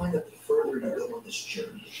 But you'll find that the further you go on this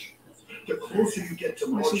journey, the closer you get to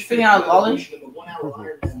March 5th, the 1 hour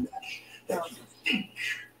Ironman match that you think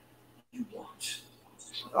you want.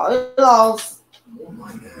 More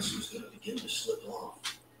my mask is going to begin to slip off.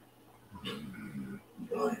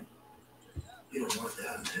 Brian, you don't want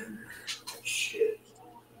that, man. Shit.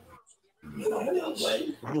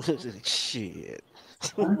 Shit.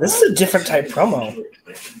 This is a different type promo.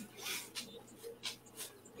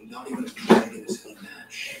 Not even a dragon is in the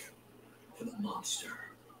match for the monster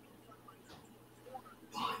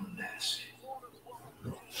behind the mask.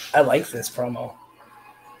 I like this promo.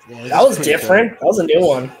 Yeah, that was different. That was a new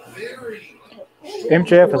one.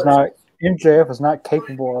 MJF is not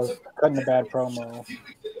capable of cutting a bad promo.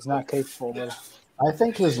 He's not capable of. I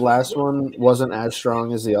think his last one wasn't as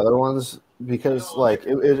strong as the other ones because, like,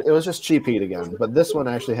 it was just cheap heat again. But this one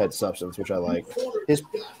actually had substance, which I like.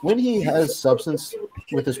 When he has substance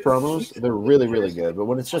with his promos, they're really, really good. But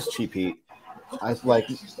when it's just cheap heat, I like.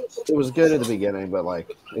 It was good at the beginning, but like,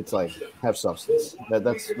 it's like have substance.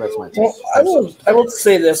 That's my take. Well, I will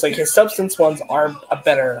say this: like his substance ones are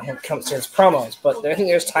better when it comes to his promos, but I think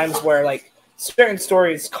there's times where like certain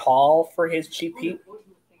stories call for his cheap heat.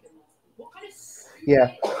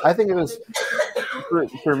 Yeah, I think it was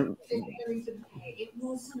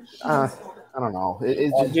I don't know.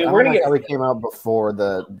 It's just, I don't know how he came out before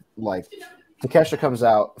Takeshita comes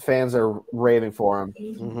out, fans are raving for him.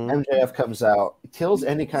 MJF comes out, kills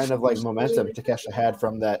any kind of like momentum Takeshita had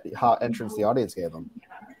from that hot entrance the audience gave him.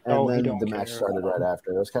 And then the match started right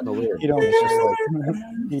after. It was kind of weird.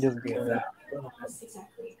 He doesn't care.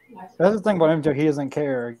 That's the thing about MJF. He doesn't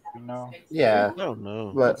care, you know. Yeah. I don't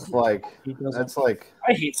know. But like, that's like.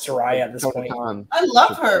 I hate Saraya at this point. I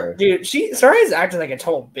love her, dude. Saraya's acting like a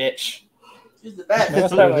total bitch. She's the best.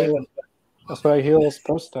 That's what a heel is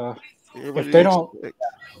supposed to. If they don't,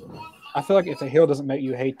 I feel like if a heel doesn't make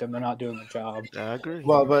you hate them, they're not doing the job. I agree.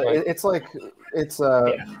 Well, but it's like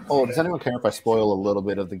Oh, does anyone care if I spoil a little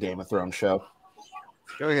bit of the Game of Thrones show?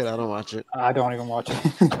 Go ahead. I don't watch it. I don't even watch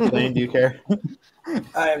it. Lane, do you care?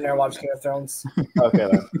 I have never watched Game of Thrones. Okay,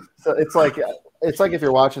 then. So it's like if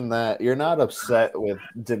you're watching that, you're not upset with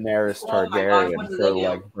Daenerys Targaryen for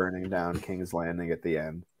like burning down King's Landing at the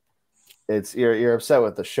end. You're upset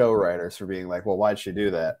with the show writers for being like, well, why'd she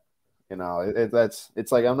do that? You know,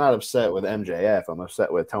 it's like I'm not upset with MJF. I'm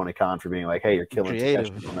upset with Tony Khan for being like, hey, you're killing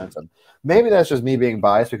Takeshi's momentum. Maybe that's just me being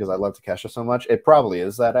biased because I love Takeshi so much. It probably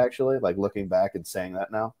is that actually, like looking back and saying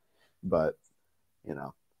that now. But, you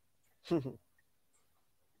know.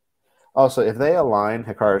 Also, if they align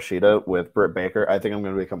Hikaru Shida with Britt Baker, I think I'm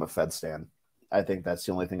going to become a Fed stan. I think that's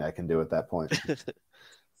the only thing I can do at that point.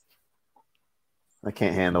 I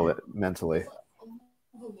can't handle it mentally.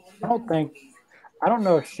 I don't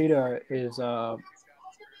know if Shida is am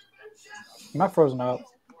I frozen up?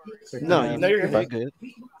 No, you're good.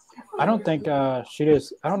 I don't think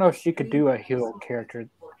Shida's I don't know if she could do a heel character.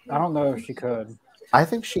 I don't know if she could. I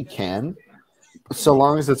think she can. So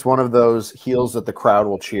long as it's one of those heels that the crowd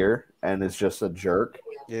will cheer and is just a jerk.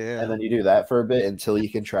 Yeah. And then you do that for a bit until you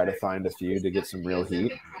can try to find a feud to get some real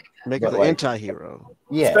heat. Make it an anti-hero.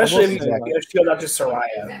 Yeah. Especially if you feel not just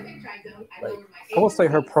Saraya. I will say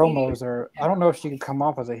her promos are I don't know if she could come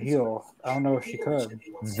off as a heel. I don't know if she could.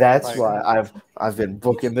 That's why I've been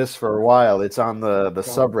booking this for a while. It's on the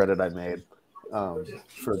subreddit I made.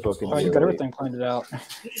 For booking. Oh, you got everything planned out.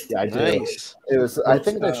 Yeah, I did. Nice. It was. I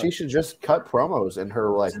think that she should just cut promos in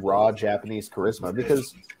her like raw Japanese charisma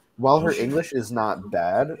because while her English is not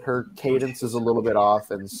bad, her cadence is a little bit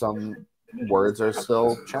off, and some words are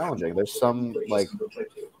still challenging. There's some like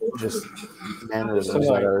just mannerisms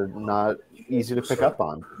that are not easy to pick up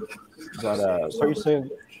on. But so you say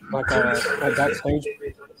like backstage,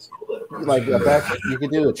 like you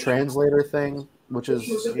could do a translator thing, which is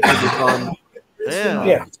be fun.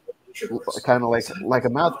 Yeah. Kind of like a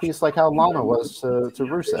mouthpiece, like how Lana was to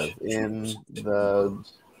Rusev in the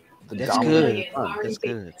That's good. That's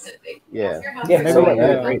good. Yeah.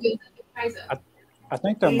 Maybe I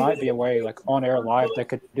think there might be a way, like on air live, that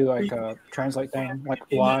could do like a translate thing, like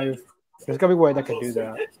live. There's gotta be a way that could do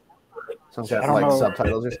that. Some kind of like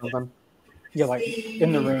subtitles or something. Yeah, like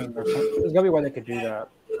in the ring or something. There's gotta be a way that could do that.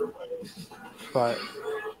 But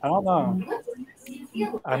I don't know.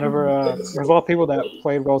 I never. There's a lot of people that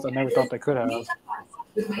played roles I never thought they could have. I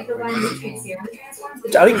think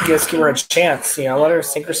you just give her a chance. You know, let her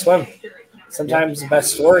sink or swim. Sometimes the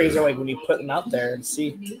best stories are like when you put them out there and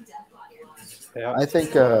see. Yeah. I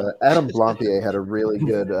think Adam Blampier had a really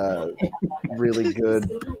good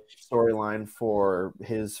storyline for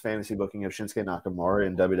his fantasy booking of Shinsuke Nakamura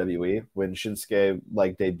in WWE when Shinsuke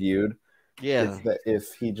like debuted. Yeah.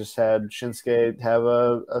 If he just had Shinsuke have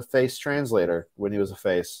a face translator when he was a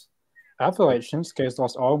face. I feel like Shinsuke's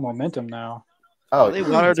lost all momentum now. Oh, they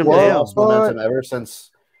watered him down. Lost momentum ever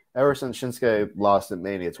since Shinsuke lost at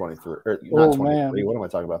Mania 23. Or not 23. Man. What am I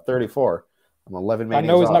talking about? 34. I'm 11 Manias I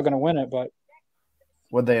know he's off. not going to win it, but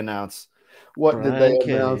what'd they announce? What did they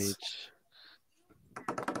announce?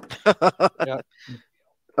 Yeah.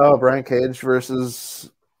 Oh, Brian Cage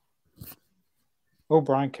versus. Oh,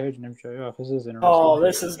 Brian Cage and MJF. This is interesting. Oh,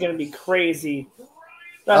 this is going to be crazy.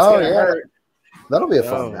 That's going to hurt. That'll be a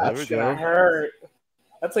fun match. That's going to hurt.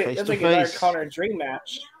 That's like another Connor Dream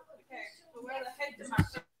match.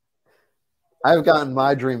 I've gotten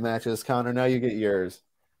my dream matches, Connor. Now you get yours.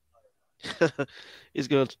 Is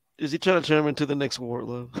he trying to turn him into the next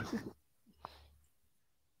Wardlow?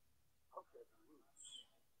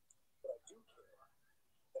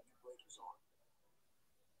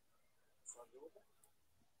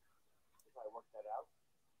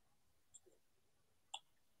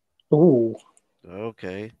 Ooh.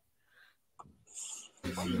 Okay.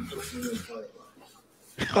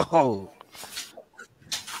 Oh.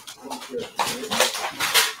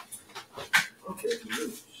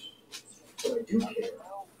 But I do care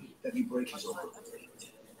that you break his arm.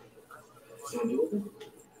 Sound doable?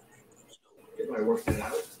 If I work that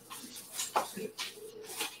out.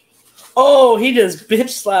 Oh, he just bitch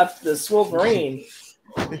slapped the Wolverine.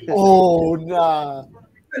 Oh, nah.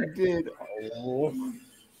 He did.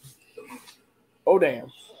 Oh,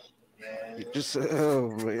 damn. Just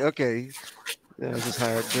okay. Yeah, just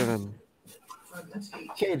hired Devin.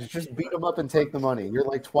 Cage, just beat him up and take the money. You're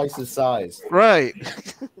like twice his size. Right.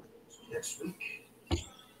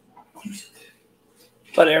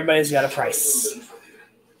 But everybody's got a price.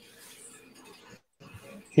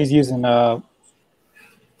 He's using I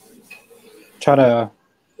guess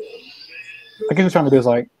he's trying to do is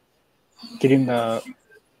like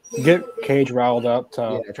get Cage riled up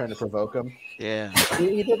to trying to provoke him. Yeah.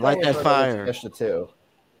 He did light that fire. Too.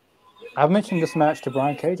 I've mentioned this match to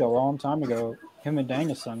Brian Cage a long time ago. Him and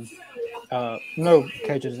Danielson. No,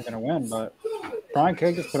 Cage isn't going to win, but Brian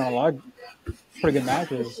Cage has put on a lot of pretty good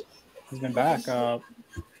matches. He's been back.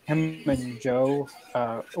 Him and Joe.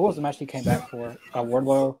 What was the match he came back for?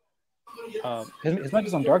 Wardlow. His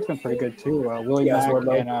matches on Dark's been pretty good too. Willie Mack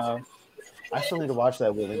and I still need to watch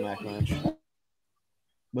that Willie Mack match.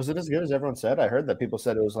 Was it as good as everyone said? I heard that people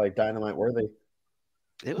said it was like Dynamite worthy.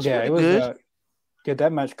 It was good. Yeah,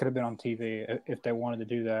 that match could have been on TV if they wanted to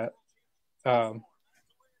do that.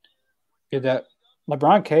 That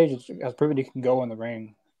LeBron Cage has proven he can go in the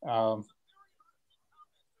ring.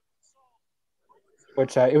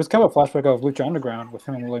 Which it was kind of a flashback of Lucha Underground with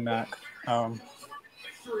him and Willie Mack. In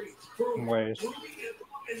ways.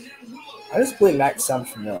 I just believe Mack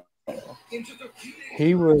sounds familiar.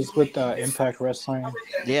 He was with Impact Wrestling.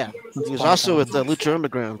 Yeah, he was also with Lucha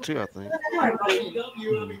Underground too, I think.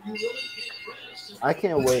 I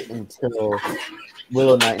can't wait until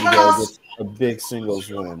Willow Nightingale gets a big singles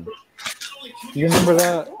win. You remember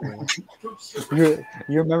that?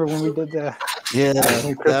 You remember when we did that? Yeah,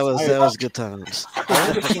 that was good times. I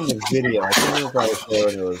remember seeing the video. I can't remember if I was there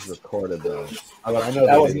when it was recorded though. I know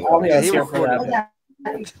that was he recorded that.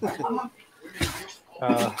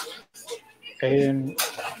 Aiden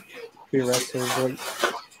be wrestlers.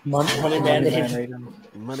 Money Man.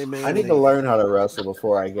 I need to learn how to wrestle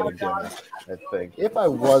before I get a gimmick. I think if I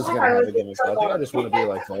was gonna have a gimmick, I think I just want to be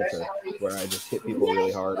like Walter, where I just hit people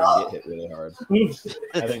really hard and get hit really hard.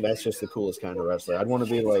 I think that's just the coolest kind of wrestler. I'd want to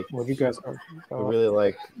be like. Well, you guys are really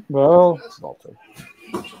like. Well, Walter.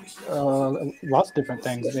 Lots of different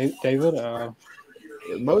things, David.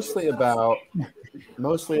 Mostly about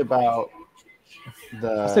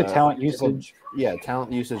the. I say talent usage. Yeah,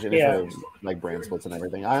 talent usage and like brand splits and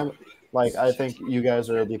everything. I think you guys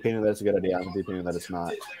are of the opinion that it's a good idea. I'm of the opinion that it's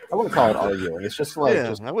not. I wouldn't call it arguing. It's just like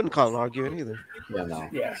I wouldn't call it arguing either. Yeah, no.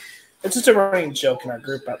 Yeah, it's just a running joke in our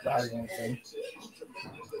group about the arguing thing.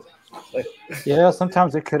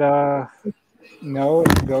 Sometimes it could go a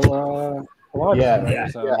lot.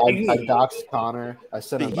 I doxed Connor. I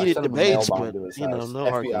sent him a mail bomb to his house. No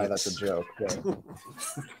FBI, arguments. that's a joke. Yeah.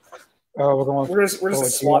 We're just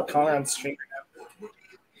SWAT Connor on the street.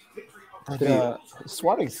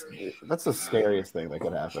 Swatting, that's the scariest thing that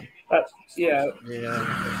could happen. Yeah.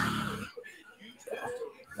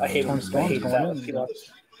 I hate that.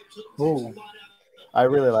 I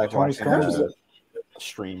really like watching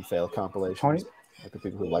stream fail compilations. Like the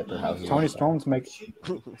people who light their houses. Tony Storm's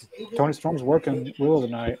working Will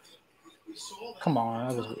tonight. Come on,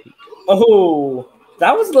 that was weak. Oh,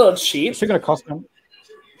 that was a little cheap. Is she gonna cost him?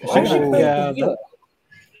 Uh-oh.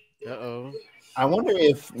 I wonder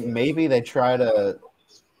if maybe they try to.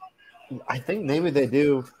 I think maybe they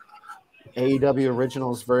do AEW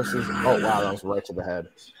Originals versus. Oh wow, that was right to the head.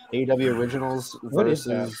 AEW Originals versus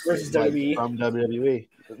WWE from WWE.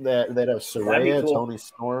 They'd have Saraya, cool. Tony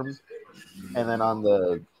Storm, and then on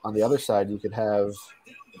the other side you could have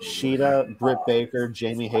Sheeta, Britt Baker,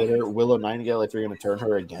 Jamie Hayter, Willow Nightingale. If you're going to turn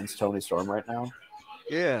her against Tony Storm right now,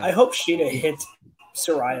 yeah. I hope Sheeta hits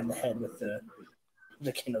Saraya in the head with the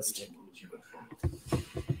kendo stick.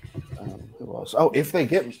 Who else? Oh, if they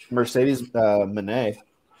get Mercedes Moné,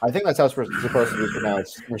 I think that's how it's supposed to be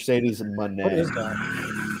pronounced. Mercedes Moné. What is that?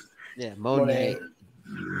 Yeah, Moné.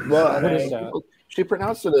 Well, what is that? She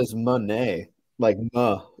pronounced it as Monet, like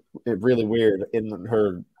really weird in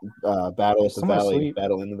her Battle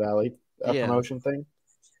in the Valley promotion thing.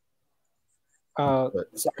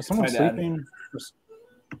 Someone sleeping?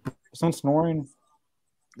 Someone snoring?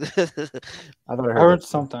 I thought I heard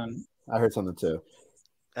something. I heard something too.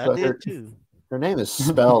 I did too. Her name is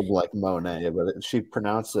spelled like Monet, but she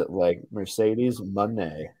pronounced it like Mercedes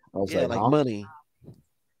Monet. I was like money.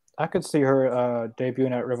 I could see her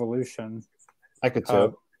debuting at Revolution. I could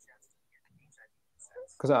too.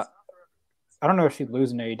 Because I don't know if she'd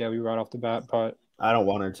lose in AEW right off the bat, but I don't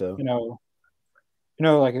want her to. You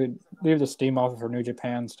know, like it would leave the steam off of her New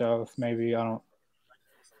Japan stuff. Maybe I don't.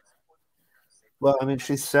 Well, I mean,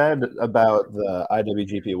 she said about the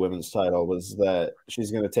IWGP Women's title was that she's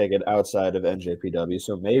going to take it outside of NJPW,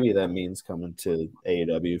 so maybe that means coming to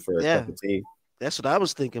AEW for a cup of tea. That's what I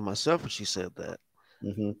was thinking myself when she said that.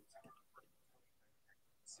 Mm-hmm.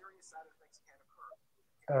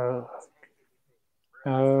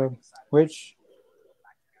 Which,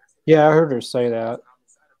 yeah, I heard her say that.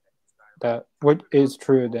 That what is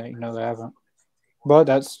true that they haven't, but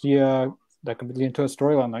that's that could lead into a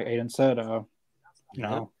storyline like Aiden said. I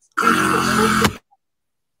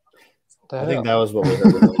think that was what we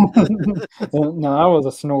heard. No, that was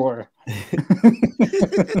a snore.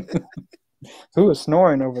 Who was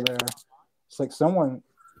snoring over there? It's like someone.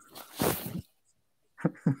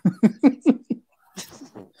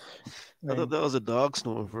 I thought that was a dog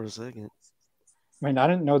snoring for a second. I mean, I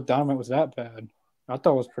didn't know Dynamite was that bad. I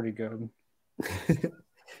thought it was pretty good.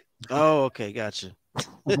 Oh, okay, gotcha.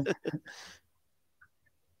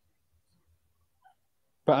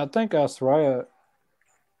 But I think Soraya.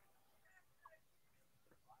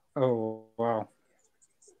 Oh wow!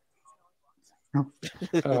 I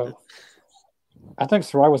think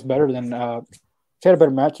Soraya was better than. She had a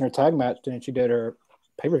better match in her tag match than she did her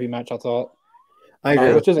pay-per-view match. I thought. I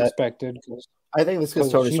agree, which is expected. I think this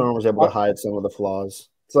because Tony Storm was able to hide some of the flaws.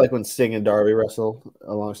 It's like when Sting and Darby wrestle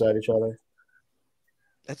alongside each other.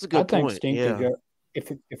 That's a good point. I think Sting could go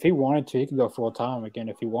if he wanted to. He could go full time again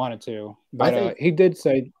if he wanted to. But he did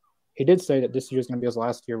say that this year's going to be his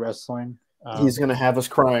last year wrestling. He's going to have us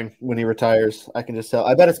crying when he retires. I can just tell.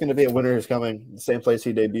 I bet it's going to be a Winter Is Coming, the same place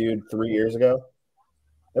he debuted 3 years ago.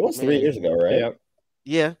 It was 3 years ago, right?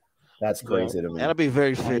 Yeah. That's crazy to me. That'll be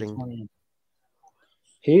very fitting.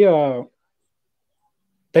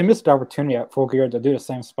 They missed the opportunity at Full Gear to do the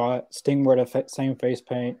same spot. Sting wore the same face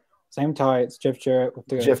paint, same tights. Jeff Jarrett with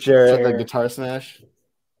the guitar smash.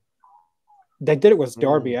 They did it with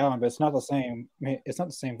Darby Allin, but it's not the same. It's not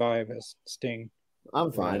the same vibe as Sting.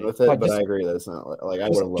 I'm fine with it, but I agree that it's not like I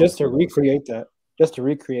would have loved just to recreate that. Just to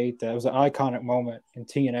recreate that, it was an iconic moment in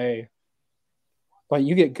TNA. Like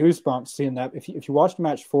you get goosebumps seeing that. If you watch the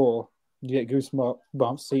match full, you get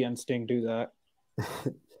goosebumps seeing Sting do that.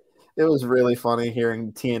 It was really funny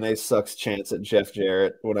hearing TNA sucks chants at Jeff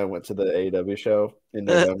Jarrett when I went to the AEW show in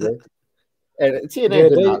November. And TNA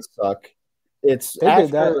did not suck. It's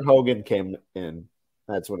after Hogan came in,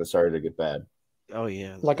 that's when it started to get bad. Oh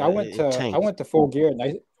yeah. Like I went to Full Gear and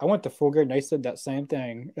they said that same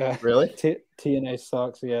thing. Really? TNA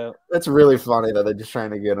sucks, yeah. That's really funny that they're just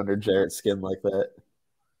trying to get under Jarrett's skin like that.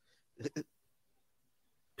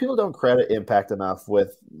 People don't credit Impact enough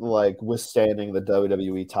with like withstanding the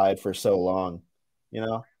WWE tide for so long,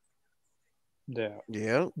 Yeah.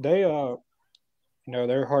 Yeah. They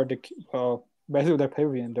they're hard to basically their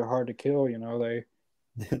pay-per-view, they're hard to kill, They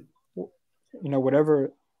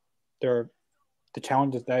whatever the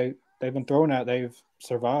challenges they've been thrown at, they've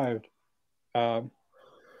survived.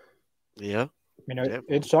 Yeah.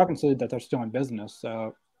 It's shocking to see that they're still in business.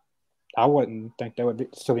 I wouldn't think they would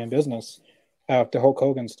still be in business. The Hulk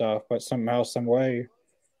Hogan stuff, but somehow, some way,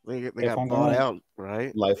 they got bought out,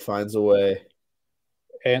 right? Life finds a way.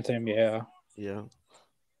 Anthem, yeah.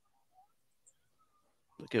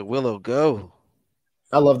 Look at Willow go.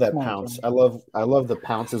 I love that pounce. I love the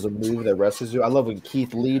pounce as a move that wrestlers do. I love when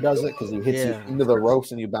Keith Lee does it because he hits you into the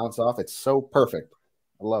ropes and you bounce off. It's so perfect.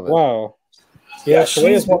 I love it. Wow. Yeah,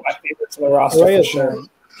 she's one of my favorites in the roster for sure.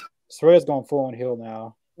 Soraya's going full on heel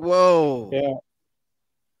now. Whoa. Yeah.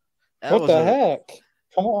 What the heck?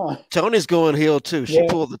 Come on. Tony's going heel too. She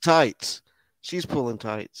pulled the tights. She's pulling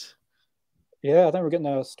tights. Yeah, I think we're getting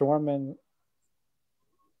a Storm and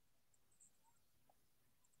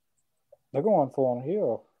they're going full on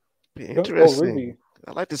heel. Be interesting.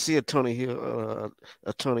 I'd like to see a Tony Hill.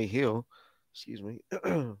 Excuse me.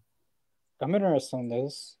 I'm interested in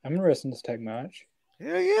this. I'm interested in this tag match.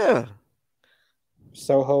 Yeah.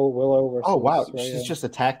 Soho, Willow versus. Oh wow, she's just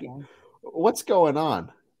attacking. What's going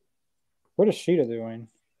on? What is Sheeta doing?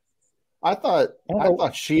 I thought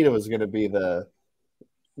Sheeta was going to be the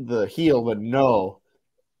the heel, but no.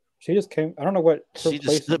 She just came. I don't know what she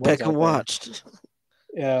just stood back and watched.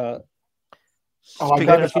 Yeah. Oh, I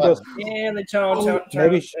got it. She does. And they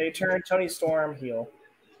turn Tony Storm heel.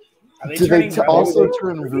 Do they also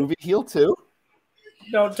turn Ruby heel too?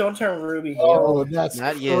 No, don't turn Ruby heel. Oh, that's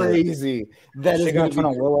not crazy. That is going to turn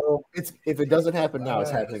on Willow. If it doesn't happen now,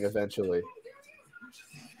 it's happening eventually.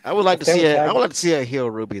 I would like to see I would like to see a heel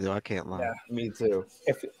Ruby though. I can't lie. Yeah, me too.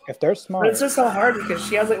 If they're smart, but it's just so hard because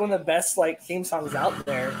she has like one of the best like theme songs out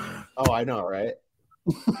there. Oh, I know, right?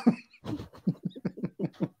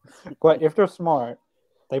 But if they're smart,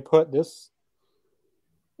 they put this.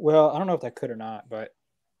 Well, I don't know if they could or not, but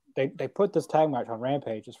they put this tag match on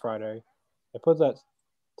Rampage this Friday. They put that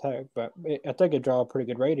tag, but I think it draw a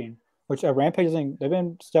pretty good rating. Which Rampage thing, they've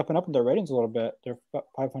been stepping up in their ratings a little bit. They're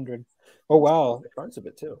 500. Oh wow, parts of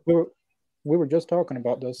it too. We were just talking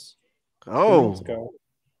about this. 2 minutes ago.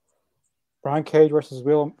 Brian Cage versus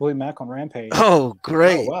Willie Mack on Rampage. Oh,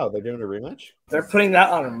 great! Oh wow, they're doing a rematch. They're putting that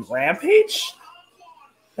on Rampage.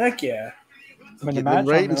 Heck yeah! I mean, the match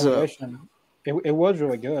on Elevation, it was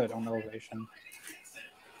really good on Elevation.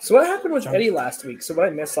 So what happened with Eddie last week? So what I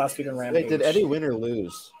missed last week on Rampage? Wait, did Eddie win or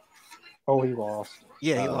lose? Oh, he lost.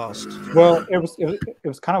 Yeah, he lost. Well, it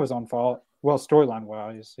was kind of his own fault. Well, storyline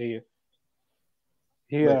wise, he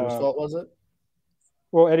whose fault was it?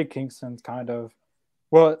 Well, Eddie Kingston's kind of.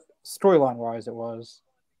 Well, storyline wise, it was.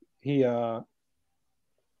 I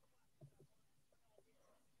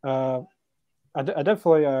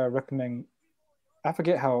definitely recommend. I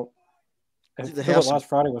forget how. I think last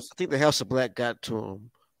Friday was. I think the House of Black got to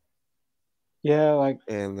him. Yeah,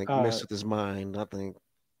 and messed with his mind. I think.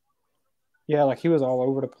 Yeah, he was all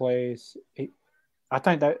over the place. I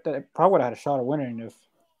think that probably would have had a shot of winning if.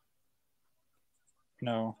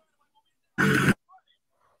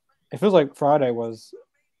 It feels like Friday was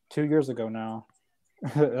 2 years ago now.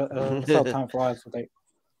 That's how time flies.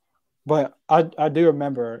 But I do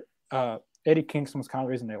remember Eddie Kingston was kind of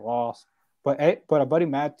the reason they lost. But a Buddy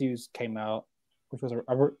Matthews came out, which was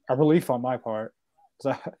a relief on my part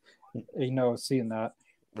because seeing that.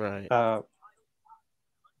 Right.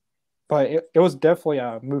 But it was definitely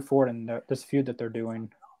a move forward in this feud that they're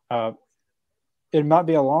doing. It might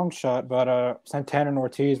be a long shot, but Santana and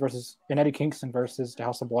Ortiz and Eddie Kingston versus the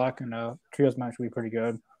House of Black and trios match would be pretty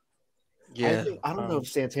good. Yeah, I don't know if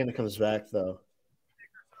Santana comes back though.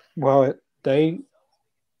 Well,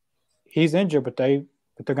 he's injured, but they're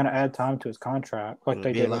going to add time to his contract, like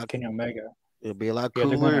they did with Kenny Omega. It'd be a lot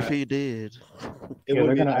cooler if he did.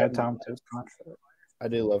 They're going to add time to his contract. I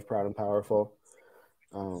do love Proud and Powerful.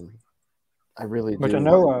 I really do. But I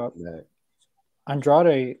know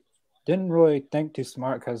Andrade didn't really think too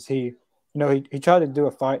smart because he tried to do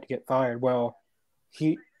a fight to get fired. Well,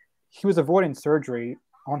 he was avoiding surgery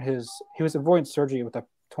with a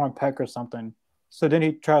torn pec or something. So then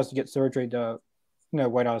he tries to get surgery to,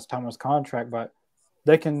 wait out his time on his contract. But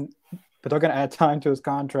they're going to add time to his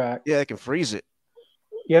contract. Yeah, they can freeze it.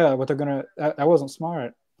 Yeah, but that wasn't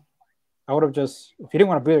smart. I would have if he didn't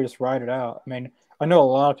want to be there, just ride it out. I mean, I know a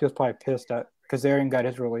lot of people probably pissed at because Arian got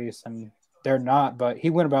his release and they're not, but he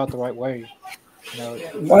went about it the right way. Well,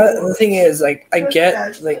 the thing is, I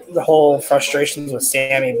get the whole frustrations with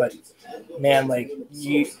Sammy, but man,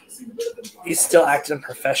 he's still acting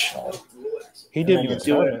professional. He didn't even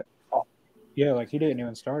start it. Yeah, he didn't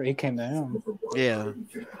even start it. He came to him. Yeah,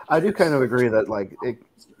 I do kind of agree that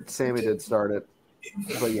Sammy did start it,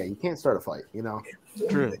 but yeah, you can't start a fight.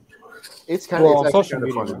 True. It's kind of social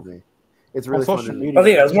media. Fun to me. It's really fun to me. I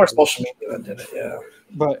think it was more social media that did it. Yeah.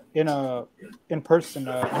 But in person,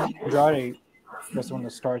 Andrade was the one to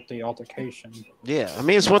start the altercation. Yeah, I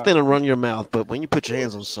mean it's one thing to run your mouth, but when you put your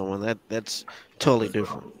hands on someone, that's totally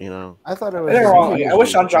different. I thought it was. I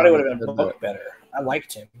wish Andrade would have been booked better. I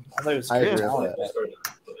liked him. I thought it was. I agree with that.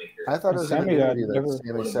 I thought it was Sammy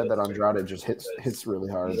that said that Andrade just hits really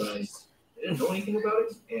hard. Didn't know anything about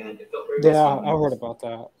it, and it felt very. Yeah, I heard about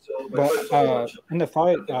that. But in the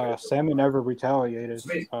fight, Sammy never retaliated.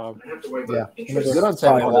 Yeah, good on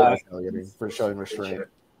Sammy for showing restraint.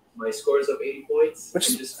 My scores of 80 points. Which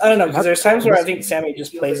I don't know, because there's times where I think Sammy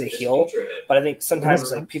just plays a heel, but I think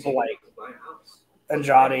sometimes people like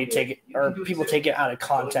Andrade take it, or people take it out of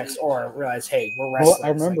context, or realize, hey, we're wrestling. Well, I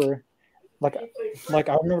remember,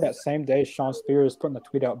 I remember that same day Sean Spears putting the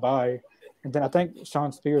tweet out and then I think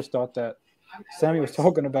Sean Spears thought that Sammy was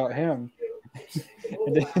talking about him,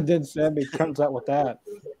 and then Sammy comes out with that.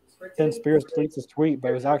 Then Spears deletes his tweet, but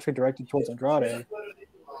it was actually directed towards Andrade.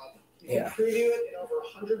 Yeah.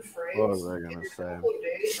 What was I gonna say?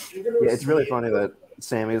 Yeah, it's really funny that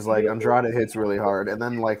Sammy's Andrade hits really hard, and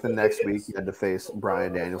then the next week you had to face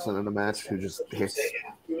Bryan Danielson in a match who just hits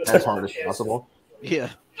as hard as possible. Yeah.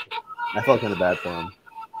 I felt kind of bad for him.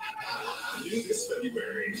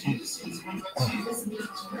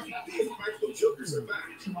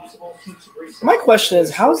 My question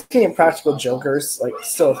is, how is the Impractical Jokers like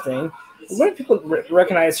still a thing? Wouldn't people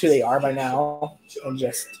recognize who they are by now? And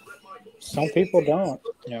just some people don't.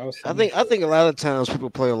 I think a lot of times people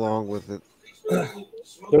play along with it.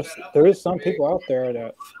 There is some people out there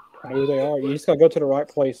that know who they are. You just gotta go to the right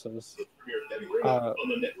places.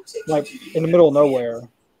 Like in the middle of nowhere.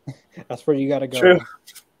 That's where you gotta go. True.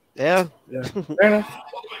 Yeah. Fair enough.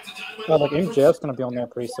 Like MJF's gonna be on there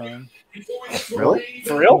pretty soon. Really?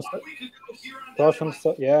 For real?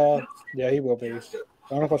 Yeah, he will be. I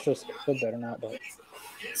don't know if I should have said that or not, but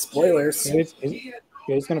spoilers. He's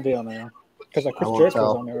gonna be on there because like Chris Jericho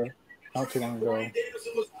was on there not too long ago.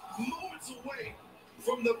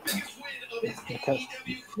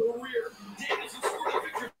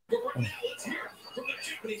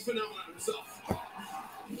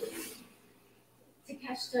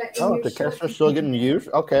 Oh, Takeshita's still getting used?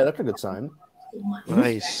 Okay, that's a good sign.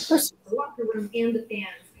 Nice. Like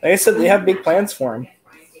I said, they have big plans for him.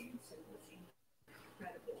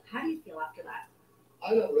 How do you feel after that?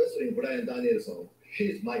 I love wrestling Bryan Danielson.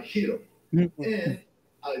 He's my hero. And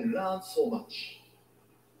I learned so much.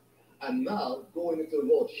 I'm now going to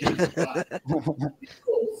watch his back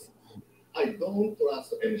because I don't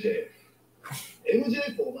trust MJ.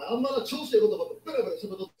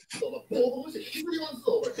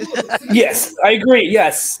 Yes, I agree.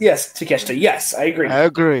 Yes, Takeshita. Yes, I agree. I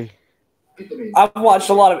agree. I've watched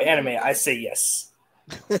a lot of anime. I say yes.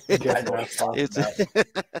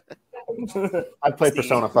 I played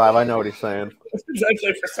Persona 5. I know what he's saying. I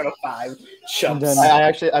played Persona 5. Shucks.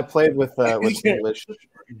 I played with English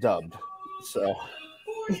dubbed. So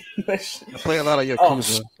I play a lot of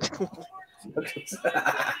Yakuza.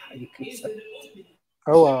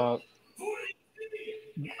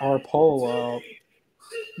 Our poll.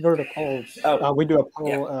 Go to the polls. We do a poll.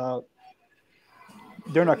 Yeah.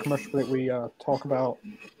 During our commercial break, we talk about.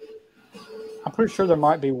 I'm pretty sure there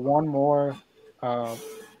might be one more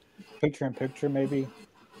picture-in-picture, maybe.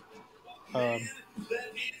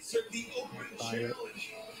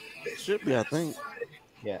 Should be, I think.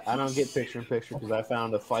 Yeah, I don't get picture-in-picture because I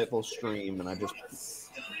found a Fightful stream and I just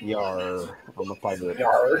yar on the pirate.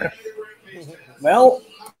 Yar. Well,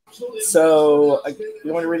 so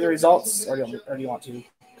you want to read the results, or do you want to,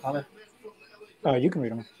 Connor? You can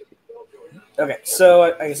read them. Okay, so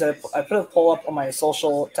like I said, I put a poll up on my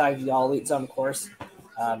social, tagged y'all Elite Zone, of course.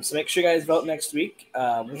 So make sure you guys vote next week.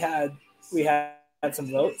 We had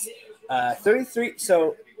some votes. 33.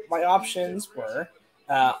 So my options were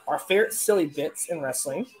our favorite silly bits in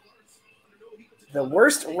wrestling, the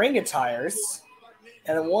worst ring attires,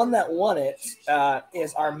 and the one that won it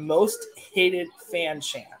is our most hated fan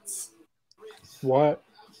chants. What?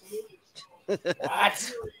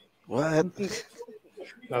 What?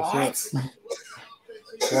 That's it.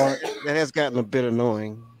 That has gotten a bit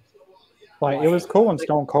annoying. Like, it was cool when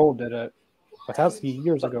Stone Cold did it, but that's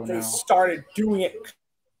years ago now. They started doing it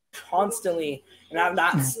constantly, and I've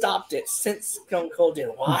not stopped it since Stone Cold did.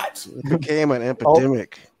 What? It became an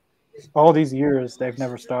epidemic. All these years, they've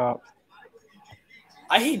never stopped.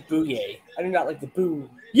 I hate boo yay. I do not like the boo.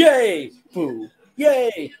 Yay! Boo.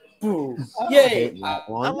 Yay! Boo. Yay! I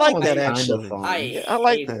like that, actually. I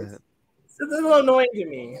like that. It's a little annoying to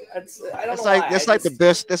me. That's like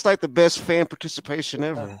the best fan participation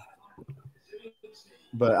ever.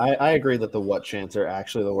 But I agree that the what chants are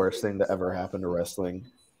actually the worst thing to ever happen to wrestling.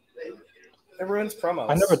 It ruins promos.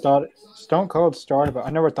 I never thought Stone Cold started, but I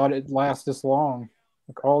never thought it'd last this long.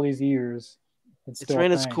 Like all these years. It's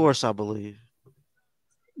ran its course, I believe.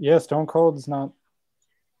 Yeah, Stone Cold is not.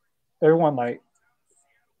 Everyone like,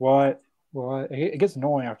 what? It gets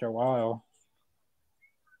annoying after a while.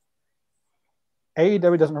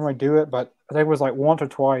 AEW doesn't really do it, but I think it was like once or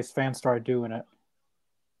twice fans started doing it.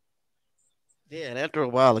 Yeah, and after a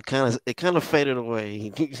while, it kind of faded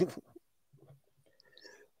away.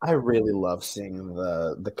 I really love seeing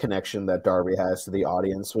the connection that Darby has to the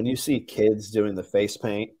audience. When you see kids doing the face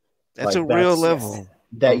paint, that's a real level.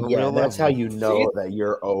 That's how you know that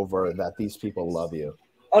you're over, that these people love you.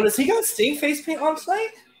 Oh, does he got Sting face paint on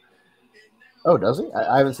tonight? Oh, does he?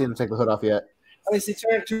 I haven't seen him take the hood off yet. Let me see.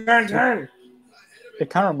 Turn. It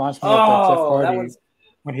kind of reminds me of Jeff Hardy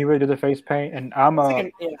when he really did the face paint, and I'm a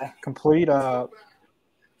complete. I'm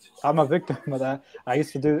a victim of that. I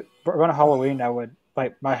used to do around Halloween. I would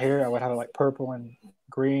like my hair. I would have it like purple and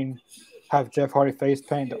green. Have Jeff Hardy face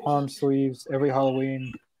paint, the arm sleeves every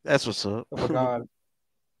Halloween. That's what's up. Oh my god,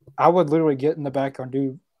 I would literally get in the back and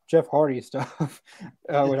do Jeff Hardy stuff, which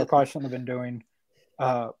I probably shouldn't have been doing.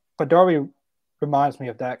 But Darby reminds me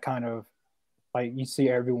of that kind of like you see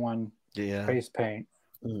everyone face paint.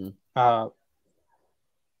 Mm-hmm.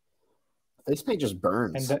 Face paint just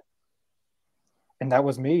burns. And that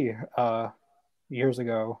was me years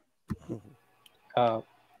ago.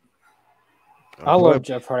 I love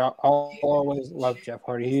Jeff Hardy. I'll always love Jeff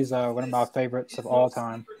Hardy. He's one of my favorites of all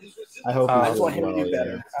time. I hope I want him to do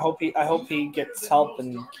better. Yeah. I hope he gets help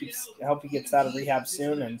and I hope he gets out of rehab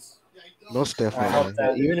soon. And most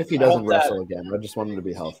definitely. Even if he doesn't wrestle again, I just want him to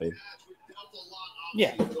be healthy.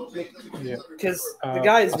 Yeah, because the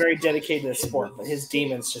guy is very dedicated to the sport, but his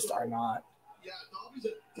demons just are not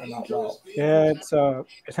well. Yeah, it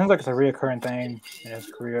seems like it's a reoccurring thing in his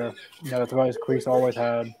career. That's what his career's always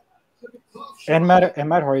had. And Matt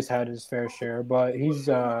Hardy's had his fair share, but he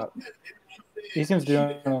seems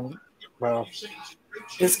doing well.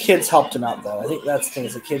 His kids helped him out, though. I think that's the thing.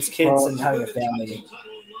 Is the kids and having a family.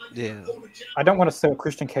 Yeah. I don't want to say what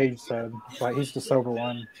Christian Cage said, but he's the sober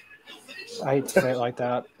one. I hate to say it like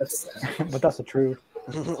that, but that's the truth.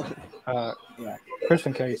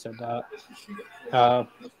 Christian Cage said that.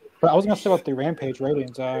 But I was going to say about the Rampage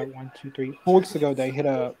ratings. 4 weeks ago, they hit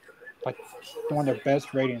one of their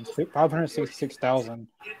best ratings, 566,000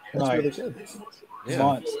 months.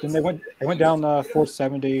 Then they went down to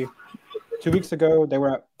 470. 2 weeks ago, they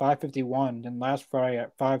were at 551. Then last Friday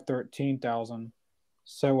at 513,000.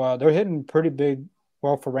 So they're hitting pretty big.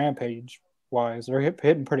 Well, for Rampage wise, they're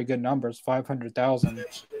hitting pretty good numbers. 500,000.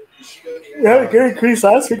 We had a good increase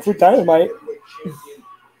last week for Dynamite.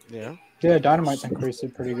 Yeah. Yeah, Dynamite's increased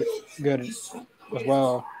pretty good as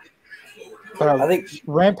well. But I think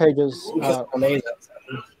Rampages,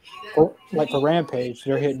 for Rampage,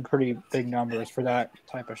 they're hitting pretty big numbers for that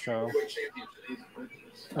type of show.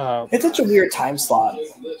 It's such a weird time slot.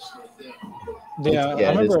 Yeah,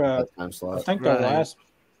 I remember. I think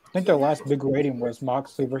their last big rating was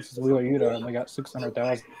Moxley versus Wheeler Yuta, and they got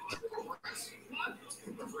 600,000.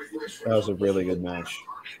 That was a really good match.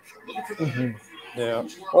 Mm-hmm. Yeah.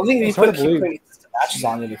 Well, I think if you put matches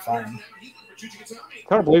on, it'll be fine. It's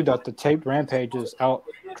hard to believe that the taped Rampages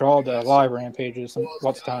outdraw the live Rampages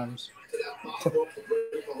lots of times.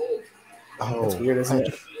 That's weird, isn't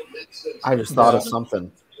it? I just thought of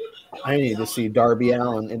something. I need to see Darby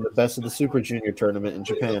Allin in the Best of the Super Junior tournament in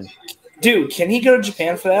Japan. Dude, can he go to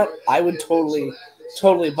Japan for that? I would totally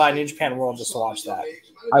buy New Japan World just to watch that.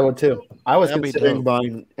 I would too. I was considering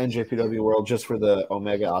buying NJPW World just for the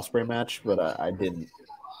Omega Ospreay match, but I didn't.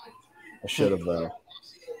 I should have though.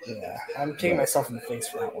 Yeah, I'm kicking myself in the face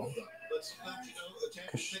for that one.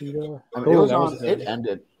 Kushida. I mean, it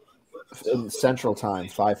ended in Central Time,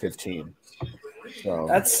 5:15. So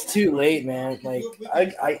that's too late, man. Like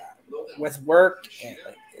I with work and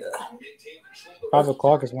 5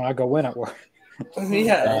 o'clock is when I go in at work.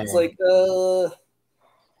 Yeah, it's like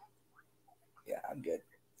yeah, I'm good.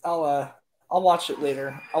 I'll watch it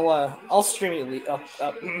later. I'll stream it.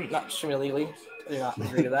 Not stream it legally. You're not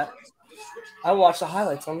agree to that. I watch the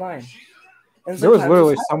highlights online. There was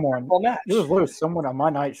literally someone on my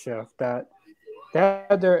night shift that they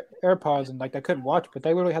had their AirPods and like they couldn't watch, but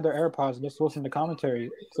they literally had their AirPods and just listened to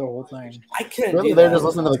commentary the whole thing. I couldn't. Really, they're just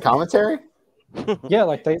listening to the commentary. Yeah,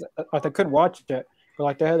 like they couldn't watch it, but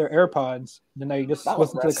like they had their AirPods, then they just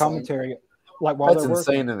listened to the commentary. Like while that's they're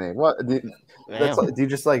insane to me. What? Do you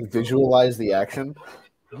just like visualize the action?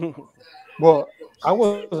 Well, I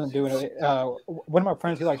wasn't doing it. One of my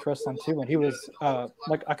friends, he likes wrestling too, and he was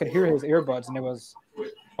like, I could hear his earbuds, and it was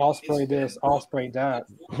Ospreay this, Ospreay that.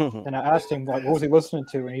 And I asked him like, what was he listening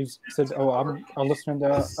to, and he said, "Oh, I'm listening to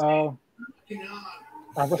Wrestle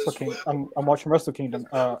King. I'm watching Wrestle Kingdom,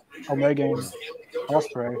 Omega and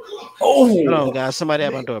Ospreay." Oh, no, guys, somebody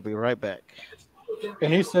at my door. Be right back.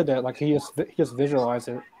 And he said that like he just visualized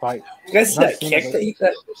it, like you guys see that kick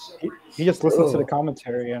that he just listens to the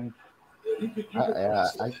commentary and.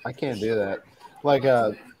 I can't do that. Like,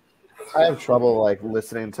 I have trouble like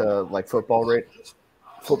listening to like football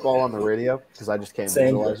on the radio because I just can't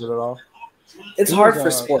visualize it at all. It's hard for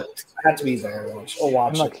sports. I have to be there or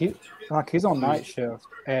watch it. He's on night shift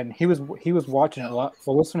and he was watching it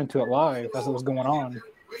listening to it live as it was going on.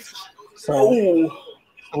 So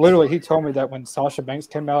literally, he told me that when Sasha Banks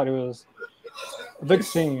came out, it was a big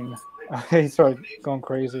scene. He started going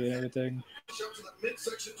crazy and everything.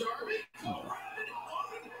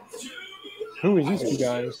 Who is these two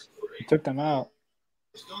guys? He took them out.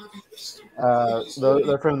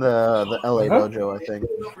 They're from the LA Dojo, I think.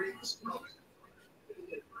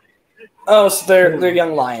 Oh, so they're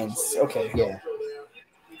young lions. Okay. Yeah.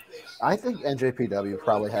 I think NJPW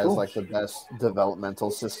probably has like the best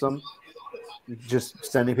developmental system. Just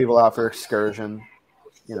sending people out for excursion,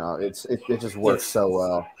 it just works so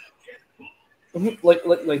well.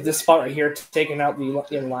 Like this spot right here, taking out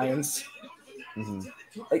the Lions. Mm-hmm.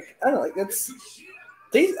 Like I don't know, like that's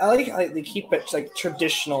I like they keep it like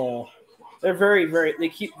traditional. They're they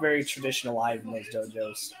keep very traditional alive in those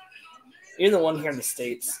dojos. Even the one here in the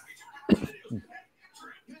States.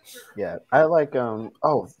 Yeah, I like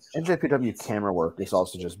NJPW camera work is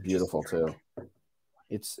also just beautiful too.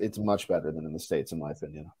 It's much better than in the States, in my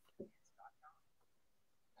opinion.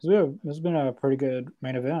 It's been a pretty good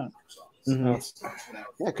main event. Mm-hmm.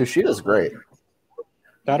 Yeah, Kushida's great.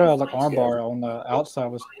 That like armbar on the outside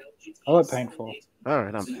was painful. All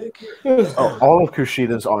right, I'm back. All of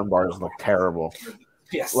Kushida's armbars look terrible.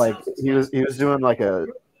 Yes, like he was doing like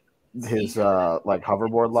his like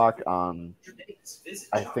hoverboard lock on,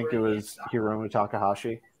 I think it was Hiromu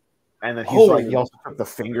Takahashi, and then he also took the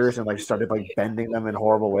fingers and like started like bending them in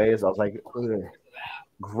horrible ways. I was like, ugh,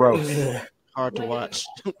 gross. Hard to watch.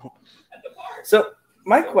 So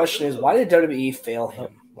my question is, why did WWE fail him?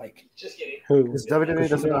 Like, because WWE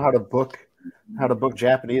doesn't know how to book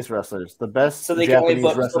Japanese wrestlers. The best so they Japanese can only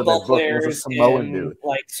book wrestler football they booked players was a Samoan dude,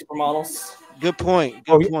 like supermodels. Good point.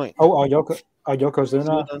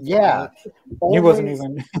 Yokozuna. Yeah, he wasn't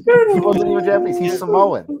even Japanese. He's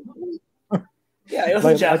Samoan. Yeah, he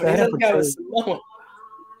wasn't Japanese. That guy was Samoan.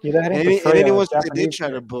 Yeah, and anyone they did try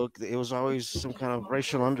to book, it was always some kind of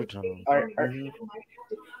racial undertone. Or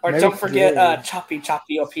don't forget Choppy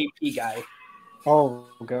OPP guy. Oh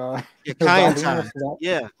god. Yeah, Kyantai.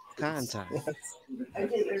 Yeah, Kyantai.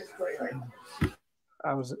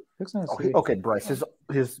 I was fixing to see. Okay, Bryce,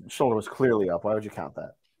 his shoulder was clearly up. Why would you count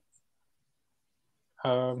that?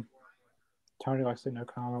 Tony likes to no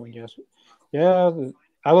comment. Yes. Yeah,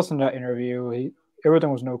 I listened to that interview. Everything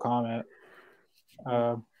was no comment.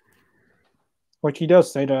 Which he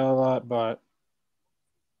does say that a lot, but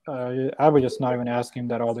I would just not even ask him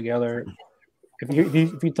that altogether. If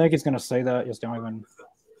you think he's going to say that, just don't even.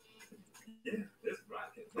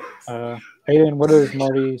 Aiden, what is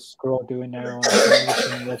Marty Scurll doing now?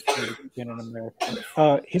 In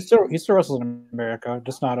America, he still wrestles in America,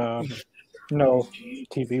 just not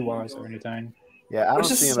TV wise or anything. Yeah, I don't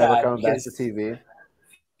see him ever coming back to TV.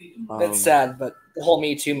 It's sad, but the whole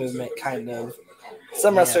Me Too movement kind of.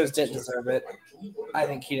 Some wrestlers didn't deserve it. I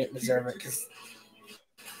think he didn't deserve it because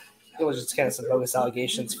it was just kind of some bogus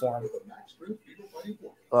allegations for him.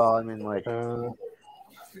 Well, I mean, like.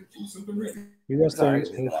 You guys think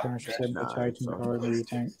his parents should say tag team card? What do you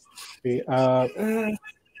think? I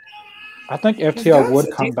think FTR would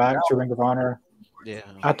come back to Ring of Honor. Yeah.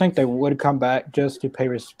 I think they would come back just to pay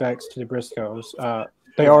respects to the Briscoes.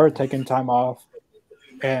 They are taking time off,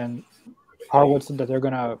 and Harwood said that they're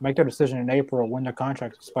going to make their decision in April when the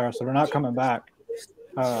contract expires, so they're not coming back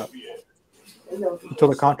until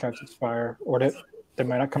the contracts expire, or they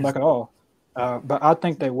may not come back at all. But I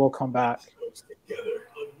think they will come back.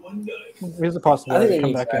 Here's a possibility to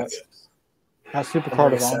come back at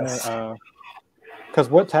Supercard of Honor. Because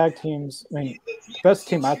what tag teams? I mean, the best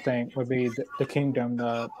team I think would be the Kingdom,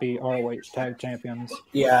 be ROH tag champions.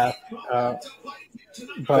 Yeah. But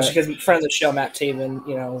because friend of the show, Matt Taven,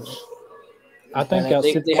 I think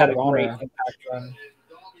Supercard of Honor.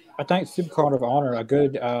 I think Supercard of Honor, a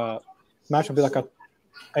good match would be like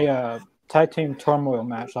a tag team turmoil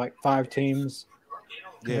match, like 5 teams.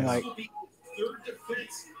 Yeah.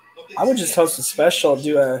 I would just host a special,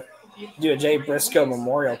 do a Jay Briscoe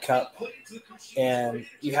Memorial Cup, and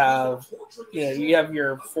you have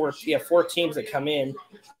your 4 teams that come in.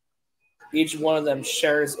 Each one of them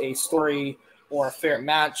shares a story or a favorite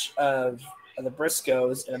match of the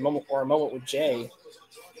Briscoes in a moment with Jay,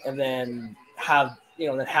 and then have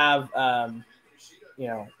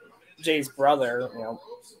Jay's brother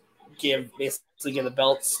give the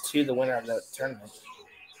belts to the winner of the tournament.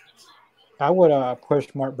 I would push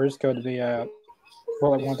Mark Briscoe to be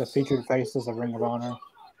one of the featured faces of Ring of Honor.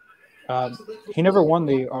 He never won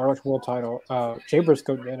the ROH World title. Jay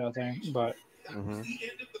Briscoe did, I think, but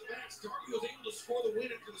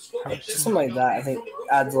something like that. I think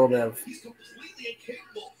adds a little bit of.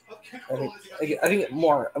 I think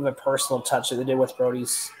more of a personal touch that they did with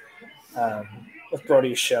Brody's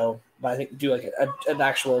show. But I think do like an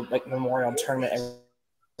actual memorial tournament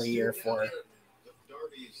every year for.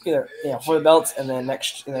 Either for the belts, and then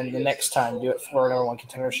the next time do it for number 1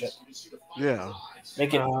 contendership. Yeah,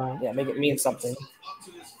 make it mean something.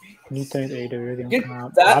 You think AEW?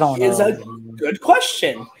 That is a good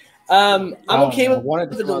question. I'm okay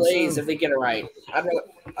with the delays if they get it right.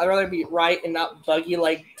 I'd rather be right and not buggy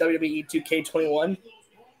like WWE 2K21.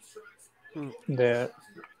 Yeah.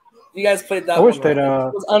 You guys played that. I wish it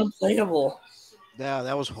was unplayable. Yeah,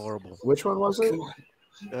 that was horrible. Which one was it?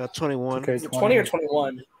 21. Okay, 20 or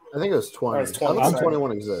 21. I think it was 20. Or 20. I thought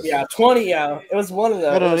 21 exists. Yeah, 20. Yeah, it was one of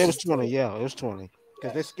the. No, it was 20. Yeah, it was 20.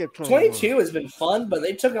 Because they skipped 22 has been fun, but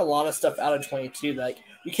they took a lot of stuff out of 22. Like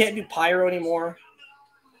you can't do pyro anymore.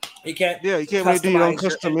 You can't. Yeah, you can't really do your own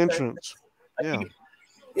custom entrance.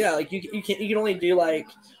 Like you can only do like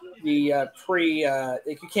the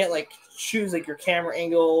like you can't like choose like your camera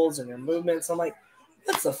angles and your movements. I'm like,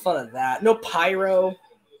 that's the fun of that. No pyro.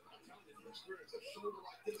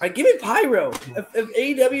 Like, give me pyro. If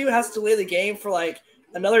AEW has to delay the game for like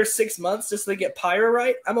another 6 months just so they get pyro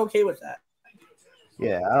right, I'm okay with that.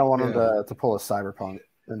 Yeah, I don't want them to pull a Cyberpunk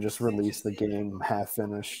and just release the game half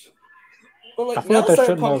finished. Well, like, now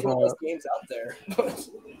Cyberpunk's one of those games out there.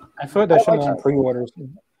 I feel like they shouldn't have done pre-orders. I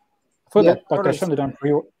feel like they shouldn't have done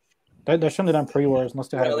they shouldn't have done pre-orders unless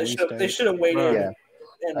they had a release date. They should have waited. Yeah,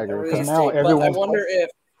 because now everyone. I wonder if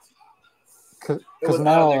because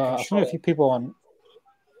now I've seen a few people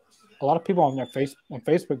a lot of people on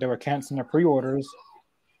Facebook they were canceling their pre-orders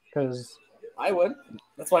because I would.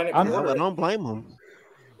 That's why I don't blame them.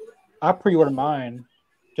 I pre-ordered mine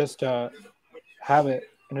just to have it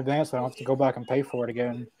in advance so I don't have to go back and pay for it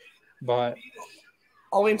again. But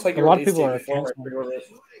a lot of people are canceling.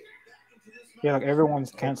 Yeah, like everyone's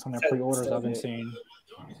canceling their pre-orders. I've been seeing.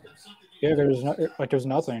 Yeah, there's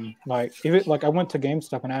nothing. Like even like I went to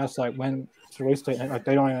GameStop and asked like when the release date. Like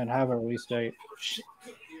they don't even have a release date.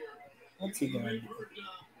 What's he doing?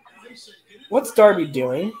 What's Darby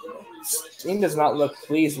doing? He does not look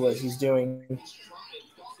pleased with what he's doing.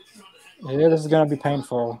 Yeah, this is gonna be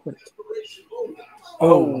painful.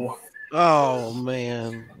 Oh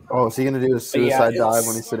man. Oh, is he gonna do a suicide dive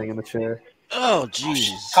when he's sitting in the chair? Oh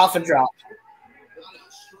jeez. Coffin drop.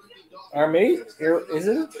 Or maybe is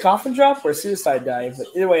it a coffin drop or a suicide dive? But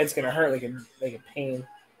either way, it's gonna hurt like a pain.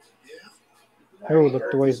 Oh,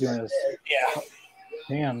 look the way he's doing this. Yeah.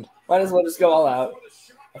 Hand. Might as well just go all out.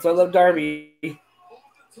 That's why I love Darby.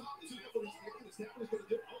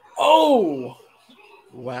 Oh!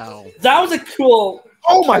 Wow. That was a cool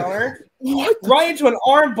counter. What? Right into an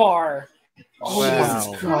arm bar. Oh, wow.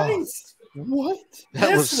 Jesus Christ. What?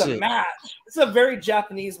 This is a match. This is a very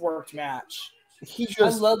Japanese worked match. I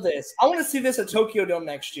love this. I want to see this at Tokyo Dome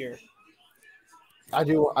next year. I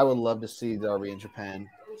do. I would love to see Darby in Japan.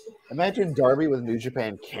 Imagine Darby with New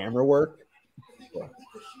Japan camera work.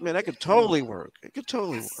 Man, that could totally work. It could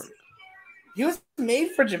totally work. He was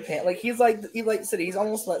made for Japan. Like he said, he's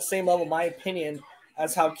almost on that same level, in my opinion,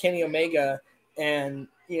 as how Kenny Omega and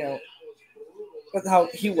how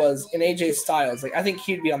he was in AJ Styles. Like I think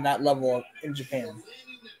he'd be on that level in Japan.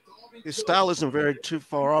 His style isn't very too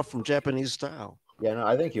far off from Japanese style. Yeah, no,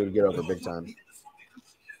 I think he would get over big time.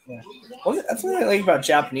 Yeah. Well, that's what I like about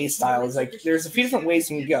Japanese style is like there's a few different ways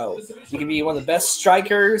you can go. You can be one of the best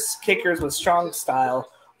strikers, kickers with strong style,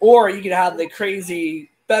 or you could have the crazy,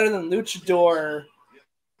 better than luchador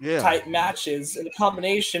type matches in a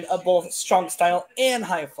combination of both strong style and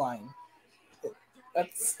high flying. I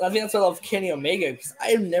think that's why I love Kenny Omega because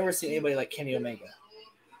I've never seen anybody like Kenny Omega.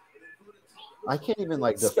 I can't even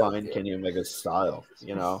define Kenny Omega's style,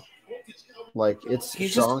 Like it's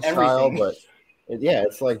He's strong style, but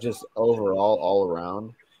it's just overall all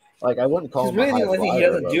around. Like I wouldn't call him a high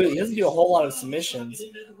flyer. He doesn't do a whole lot of submissions,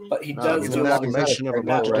 but he does do a lot of submissions.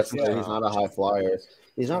 He's not a high flyer.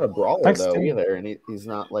 He's not a brawler either, and he's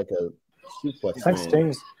not like a suplex.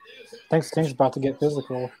 Thanks, Sting's about to get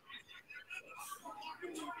physical.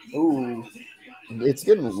 Ooh, it's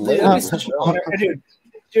getting late.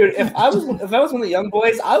 Dude, if I was one of the young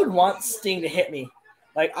boys, I would want Sting to hit me.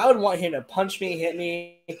 Like I would want him to punch me, hit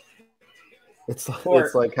me. It's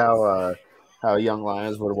like how young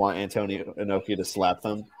lions would want Antonio Inoki to slap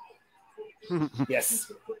them.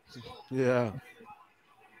 Yes. Yeah.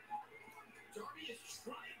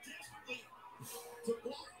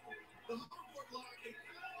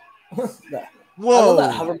 Whoa. I love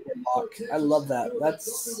that hoverboard lock. I love that.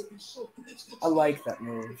 I like that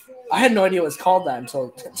move. I had no idea it was called that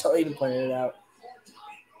until Aiden pointed it out.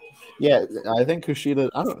 Yeah, I think Kushida.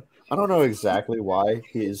 I don't know exactly why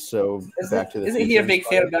he is so Back to the Future. Isn't he a big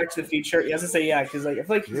fan of Back to the Future? He has to say yeah, because I feel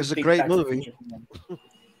like it's a great movie.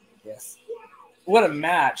 Yes. What a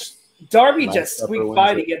match! Darby just squeaked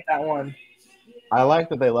by to get that one. I like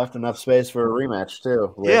that they left enough space for a rematch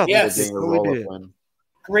too. Yes. Being a roll-up win.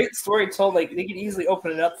 Great story told. Like they could easily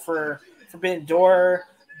open it up for Forbidden Door.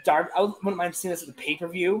 Darby, I wouldn't mind seeing this at the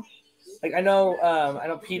pay-per-view. Like I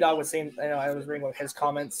know P Dog was saying. I know I was reading his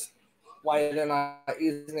comments. Why they're not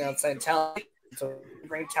using outside talent to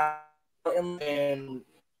bring talent in, and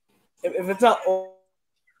if it's not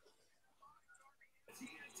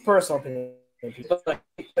personal opinion,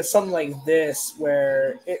 But something like this,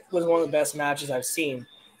 where it was one of the best matches I've seen,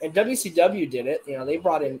 and WCW did it. You know, they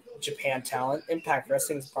brought in Japan talent. Impact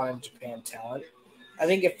Wrestling's brought in Japan talent. I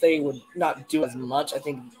think if they would not do as much, I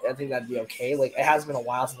think that'd be okay. Like, it has been a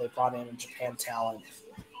while since they brought in Japan talent.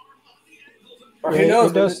 Or who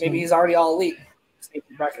knows? Maybe he's already all elite.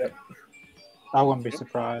 I wouldn't be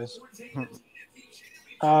surprised.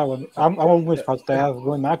 I wouldn't be surprised they have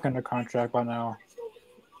Willie Mack under contract by now.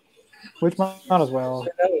 Which might as well.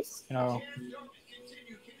 You know.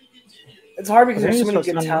 It's hard because there's so many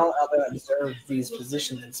good talent out there that deserve these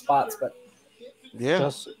positions and spots, but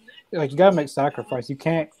like, you gotta make sacrifice. You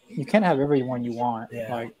can't have everyone you want.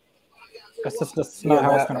 Yeah. Like, that's not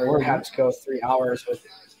how it's gonna work. You have to go 3 hours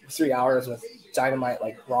with Dynamite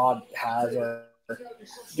like Raw has, or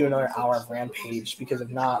do another hour of Rampage, because if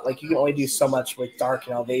not, like, you can only do so much with Dark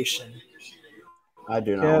and Elevation. I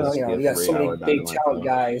do not. You got so many big talent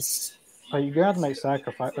guys. Like, you're gonna have to make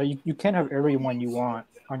sacrifice. Like, you can't have everyone you want.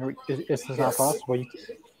 It's not possible. You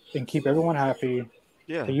can keep everyone happy.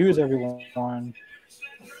 Yeah. To use everyone.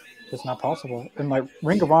 It's not possible. And, like,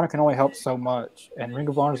 Ring of Honor can only help so much, and Ring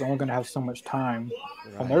of Honor is only going to have so much time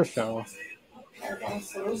on their show.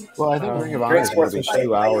 Well, I think Ring of Honor is going to be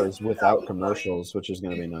 2 hours without commercials, which is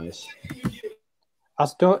going to be nice.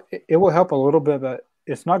 It will help a little bit, but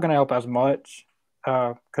it's not going to help as much,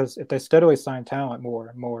 because if they steadily sign talent more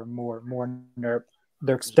and more and more and more, and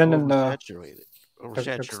they're extending they're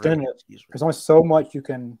extending it. There's only so much you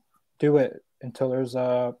can do it until there's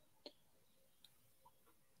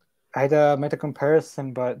I had to make a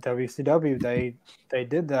comparison, but WCW, they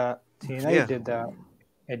did that. TNA did that.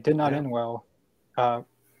 It did not end well,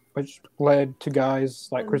 which led to guys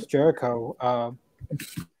like Chris Jericho.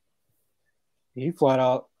 He flat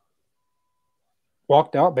out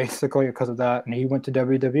walked out basically because of that, and he went to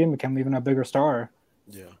WWE and became even a bigger star.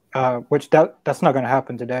 Yeah. Which that's not going to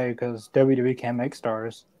happen today because WWE can't make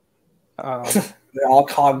stars. They're all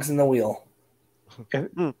cogs in the wheel.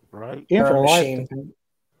 Right.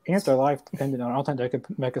 If their life depended on it, I don't think they could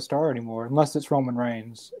make a star anymore, unless it's Roman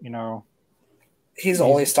Reigns. You know, he's the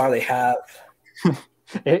only star they have.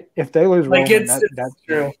 If they lose like, Roman, that's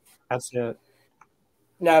true. That's it.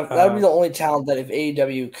 Now that would be the only talent that if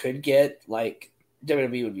AEW could get, like,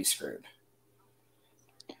 WWE would be screwed.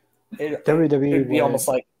 WWE would be almost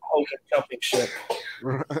like Hogan jumping ship.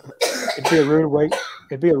 It'd be a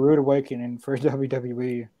rude awakening for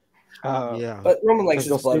WWE. But Roman likes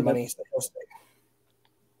his blood money, so he'll stay.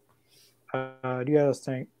 Do you guys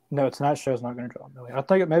think? No, tonight's show's not going to draw a million. I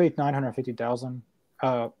think it maybe 950,000.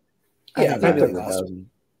 Maybe 1,000.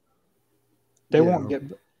 They won't get.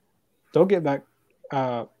 They'll get back.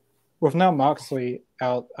 With now Moxley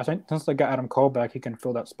out, I think since they got Adam Cole back, he can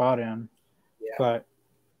fill that spot in. Yeah. But.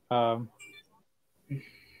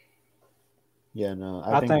 Yeah, no,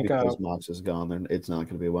 I think because Mox is gone, then it's not going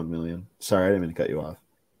to be 1 million. Sorry, I didn't mean to cut you off.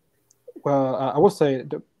 Well, I will say,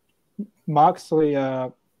 Moxley.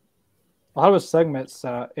 A lot of his segments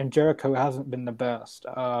in Jericho hasn't been the best,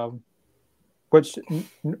 but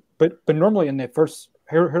normally in the first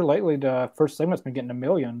here lately the first segment's been getting 1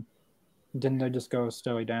 million, then they just go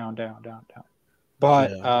steadily down.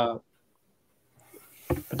 But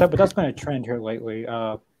that's been a trend here lately.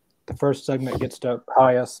 The first segment gets the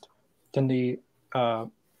highest, then the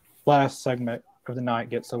last segment of the night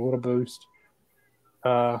gets a little boost.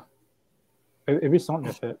 It'd be something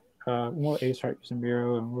if it more Ace Harps and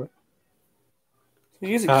Miro and what.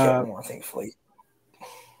 He's a kid more, thankfully.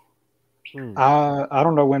 I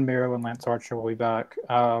don't know when Miro and Lance Archer will be back.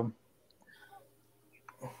 I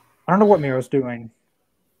don't know what Miro's doing.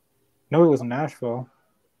 No, he was in Nashville.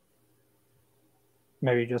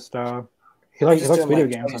 Maybe just he likes video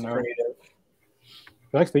games. I know.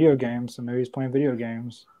 He likes video games, so maybe he's playing video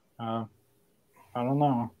games. I don't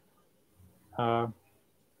know.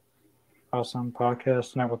 Awesome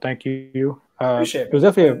podcast tonight. Well, thank you. Appreciate it. It was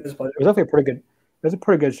definitely a pretty good. It was a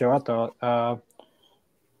pretty good show, I thought.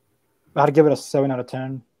 I'd give it a 7 out of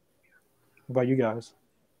 10. What about you guys?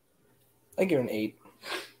 I give it an 8.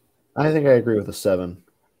 I think I agree with a 7.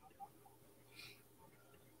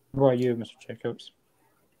 What about you, Mr. Jacobs?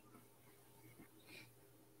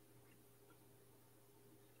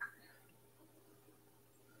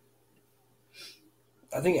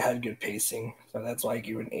 I think it had good pacing, so that's why I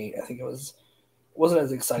gave it an 8. I think wasn't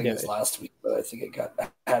as exciting as last week, but I think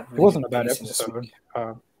had really it wasn't a bad episode.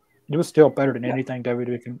 It was still better than anything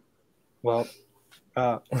WWE can. Well,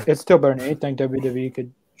 it's still better than anything WWE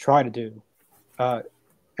could try to do.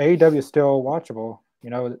 AEW is still watchable. You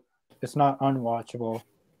know, it's not unwatchable.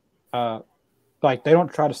 Like, they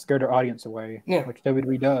don't try to scare their audience away, which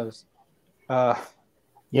WWE does.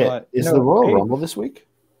 Yeah, but, is the Royal Rumble this week?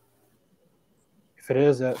 If it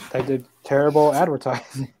is, they did terrible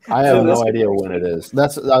advertising. I have no idea when it is.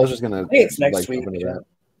 I was just gonna. I think it's next week. Yeah.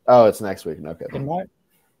 Oh, it's next week. Okay. It might. I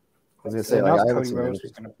was gonna say, like, I haven't seen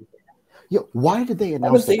anything. Yo, why did they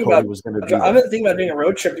announce that Cody was going to be? I've been thinking about doing a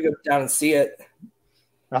road trip to go down and see it.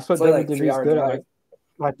 That's what WWE's good at.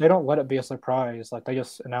 Like they don't let it be a surprise. Like they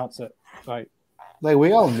just announce it. Like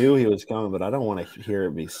we all knew he was coming, but I don't want to hear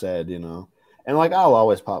it be said, you know. And like I'll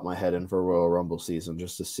always pop my head in for Royal Rumble season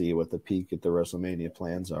just to see what the peak at the WrestleMania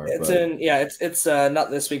plans are. It's not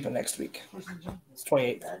this week, but next week. It's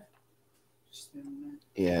 28th.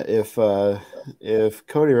 Yeah, if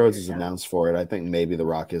Cody Rhodes is announced for it, I think maybe The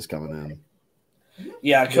Rock is coming in.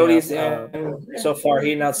 Yeah, Cody's in so far.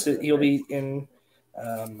 He announced that he'll be in.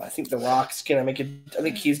 I think The Rock's gonna make it. I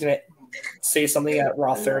think he's gonna say something at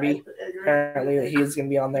Raw 30. Apparently, that he is gonna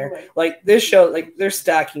be on there. Like this show, like they're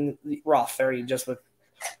stacking Raw 30 just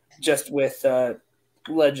with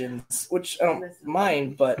legends, which I don't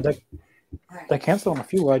mind, but they canceled on a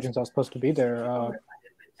few legends that was supposed to be there.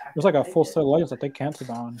 There's like a full set of legends that they canceled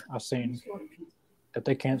on. I've seen that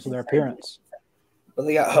they canceled their appearance. But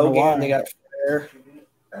they got Hogan, they got Flair.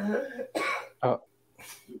 Oh.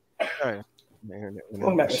 Right.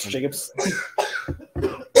 Welcome back, Mr. Jacobs.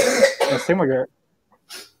 I seen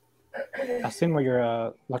where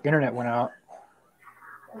your like internet went out.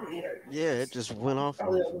 Yeah, it just went off.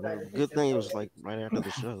 Good thing it was like right after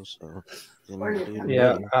the show. So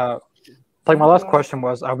yeah. Like my last question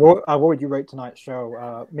was, what would you rate tonight's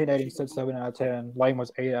show? Mid-80 said 7 out of 10. Lane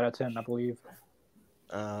was 8 out of 10, I believe.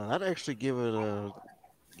 I'd actually give it a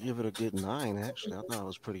good 9. Actually, I thought it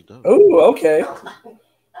was pretty dope. Oh, okay,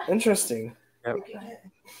 interesting. Yep.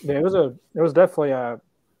 Yeah, it was definitely a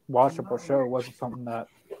watchable show. It wasn't something that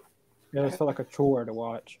it just felt like a chore to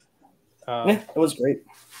watch. Yeah, it was great.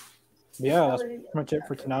 Yeah, that's pretty much it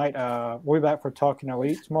for tonight. We'll be back for Talking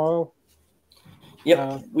Elite tomorrow.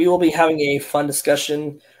 Yep, we will be having a fun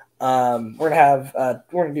discussion. We're gonna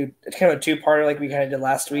do kind of a two-parter like we kind of did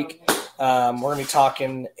last week. We're gonna be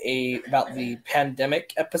talking about the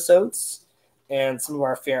pandemic episodes and some of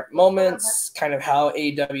our favorite moments, kind of how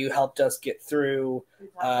AEW helped us get through,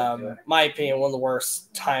 my opinion, one of the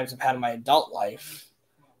worst times I've had in my adult life,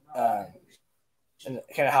 and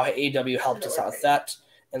kind of how AEW helped us out with that.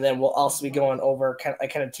 And then we'll also be going over. I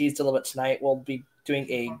kind of teased a little bit tonight. We'll be doing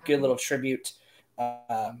a good little tribute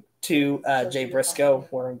to Jay Briscoe.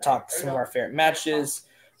 We're going to talk some of our favorite matches,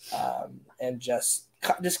 and just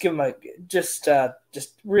give him just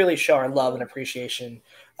really show our love and appreciation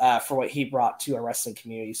for what he brought to our wrestling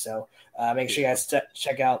community. So make sure you guys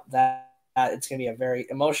check out that. It's going to be a very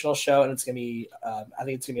emotional show, and it's going to be I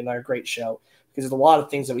think it's going to be another great show because there's a lot of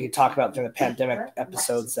things that we can talk about during the pandemic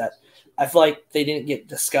episodes that I feel like they didn't get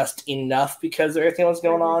discussed enough because of everything that was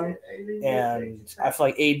going on. And I feel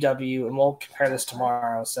like AEW, and we'll compare this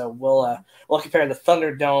tomorrow. So we'll compare the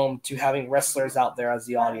Thunderdome to having wrestlers out there as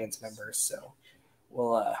the audience members. So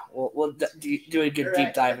we'll do a good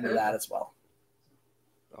deep dive into that as well.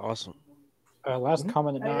 Awesome. Last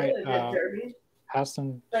comment at night.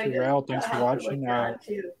 Hassan Terrell, thanks for watching.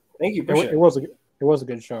 Thank you. It was a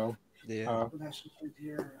good show. Yeah.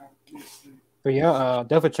 But yeah,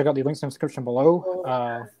 definitely check out the links in the description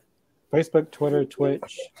below. Facebook, Twitter,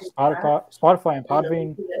 Twitch, Spotify, and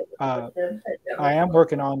Podbean. I am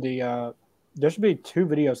working on there should be 2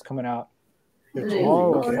 videos coming out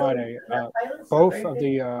tomorrow or Friday. Both of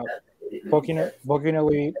the Booking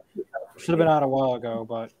Elite should have been out a while ago,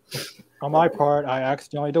 but on my part, I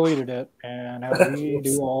accidentally deleted it and had to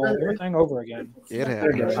redo everything over again. It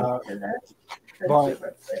happened.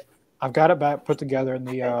 But I've got it back put together in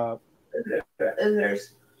the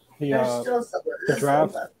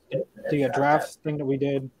draft thing that we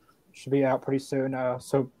did should be out pretty soon.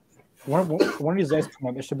 So one of these days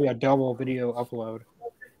coming up, it should be a double video upload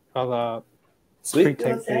of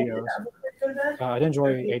pre-tape videos. I did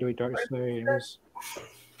enjoy AEW Dark yesterday. I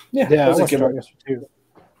watched Dark yesterday too.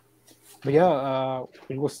 But yeah,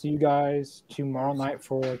 we will see you guys tomorrow night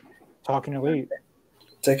for Talking Elite.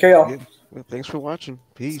 Take care, y'all. Well, thanks for watching.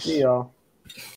 Peace. See y'all.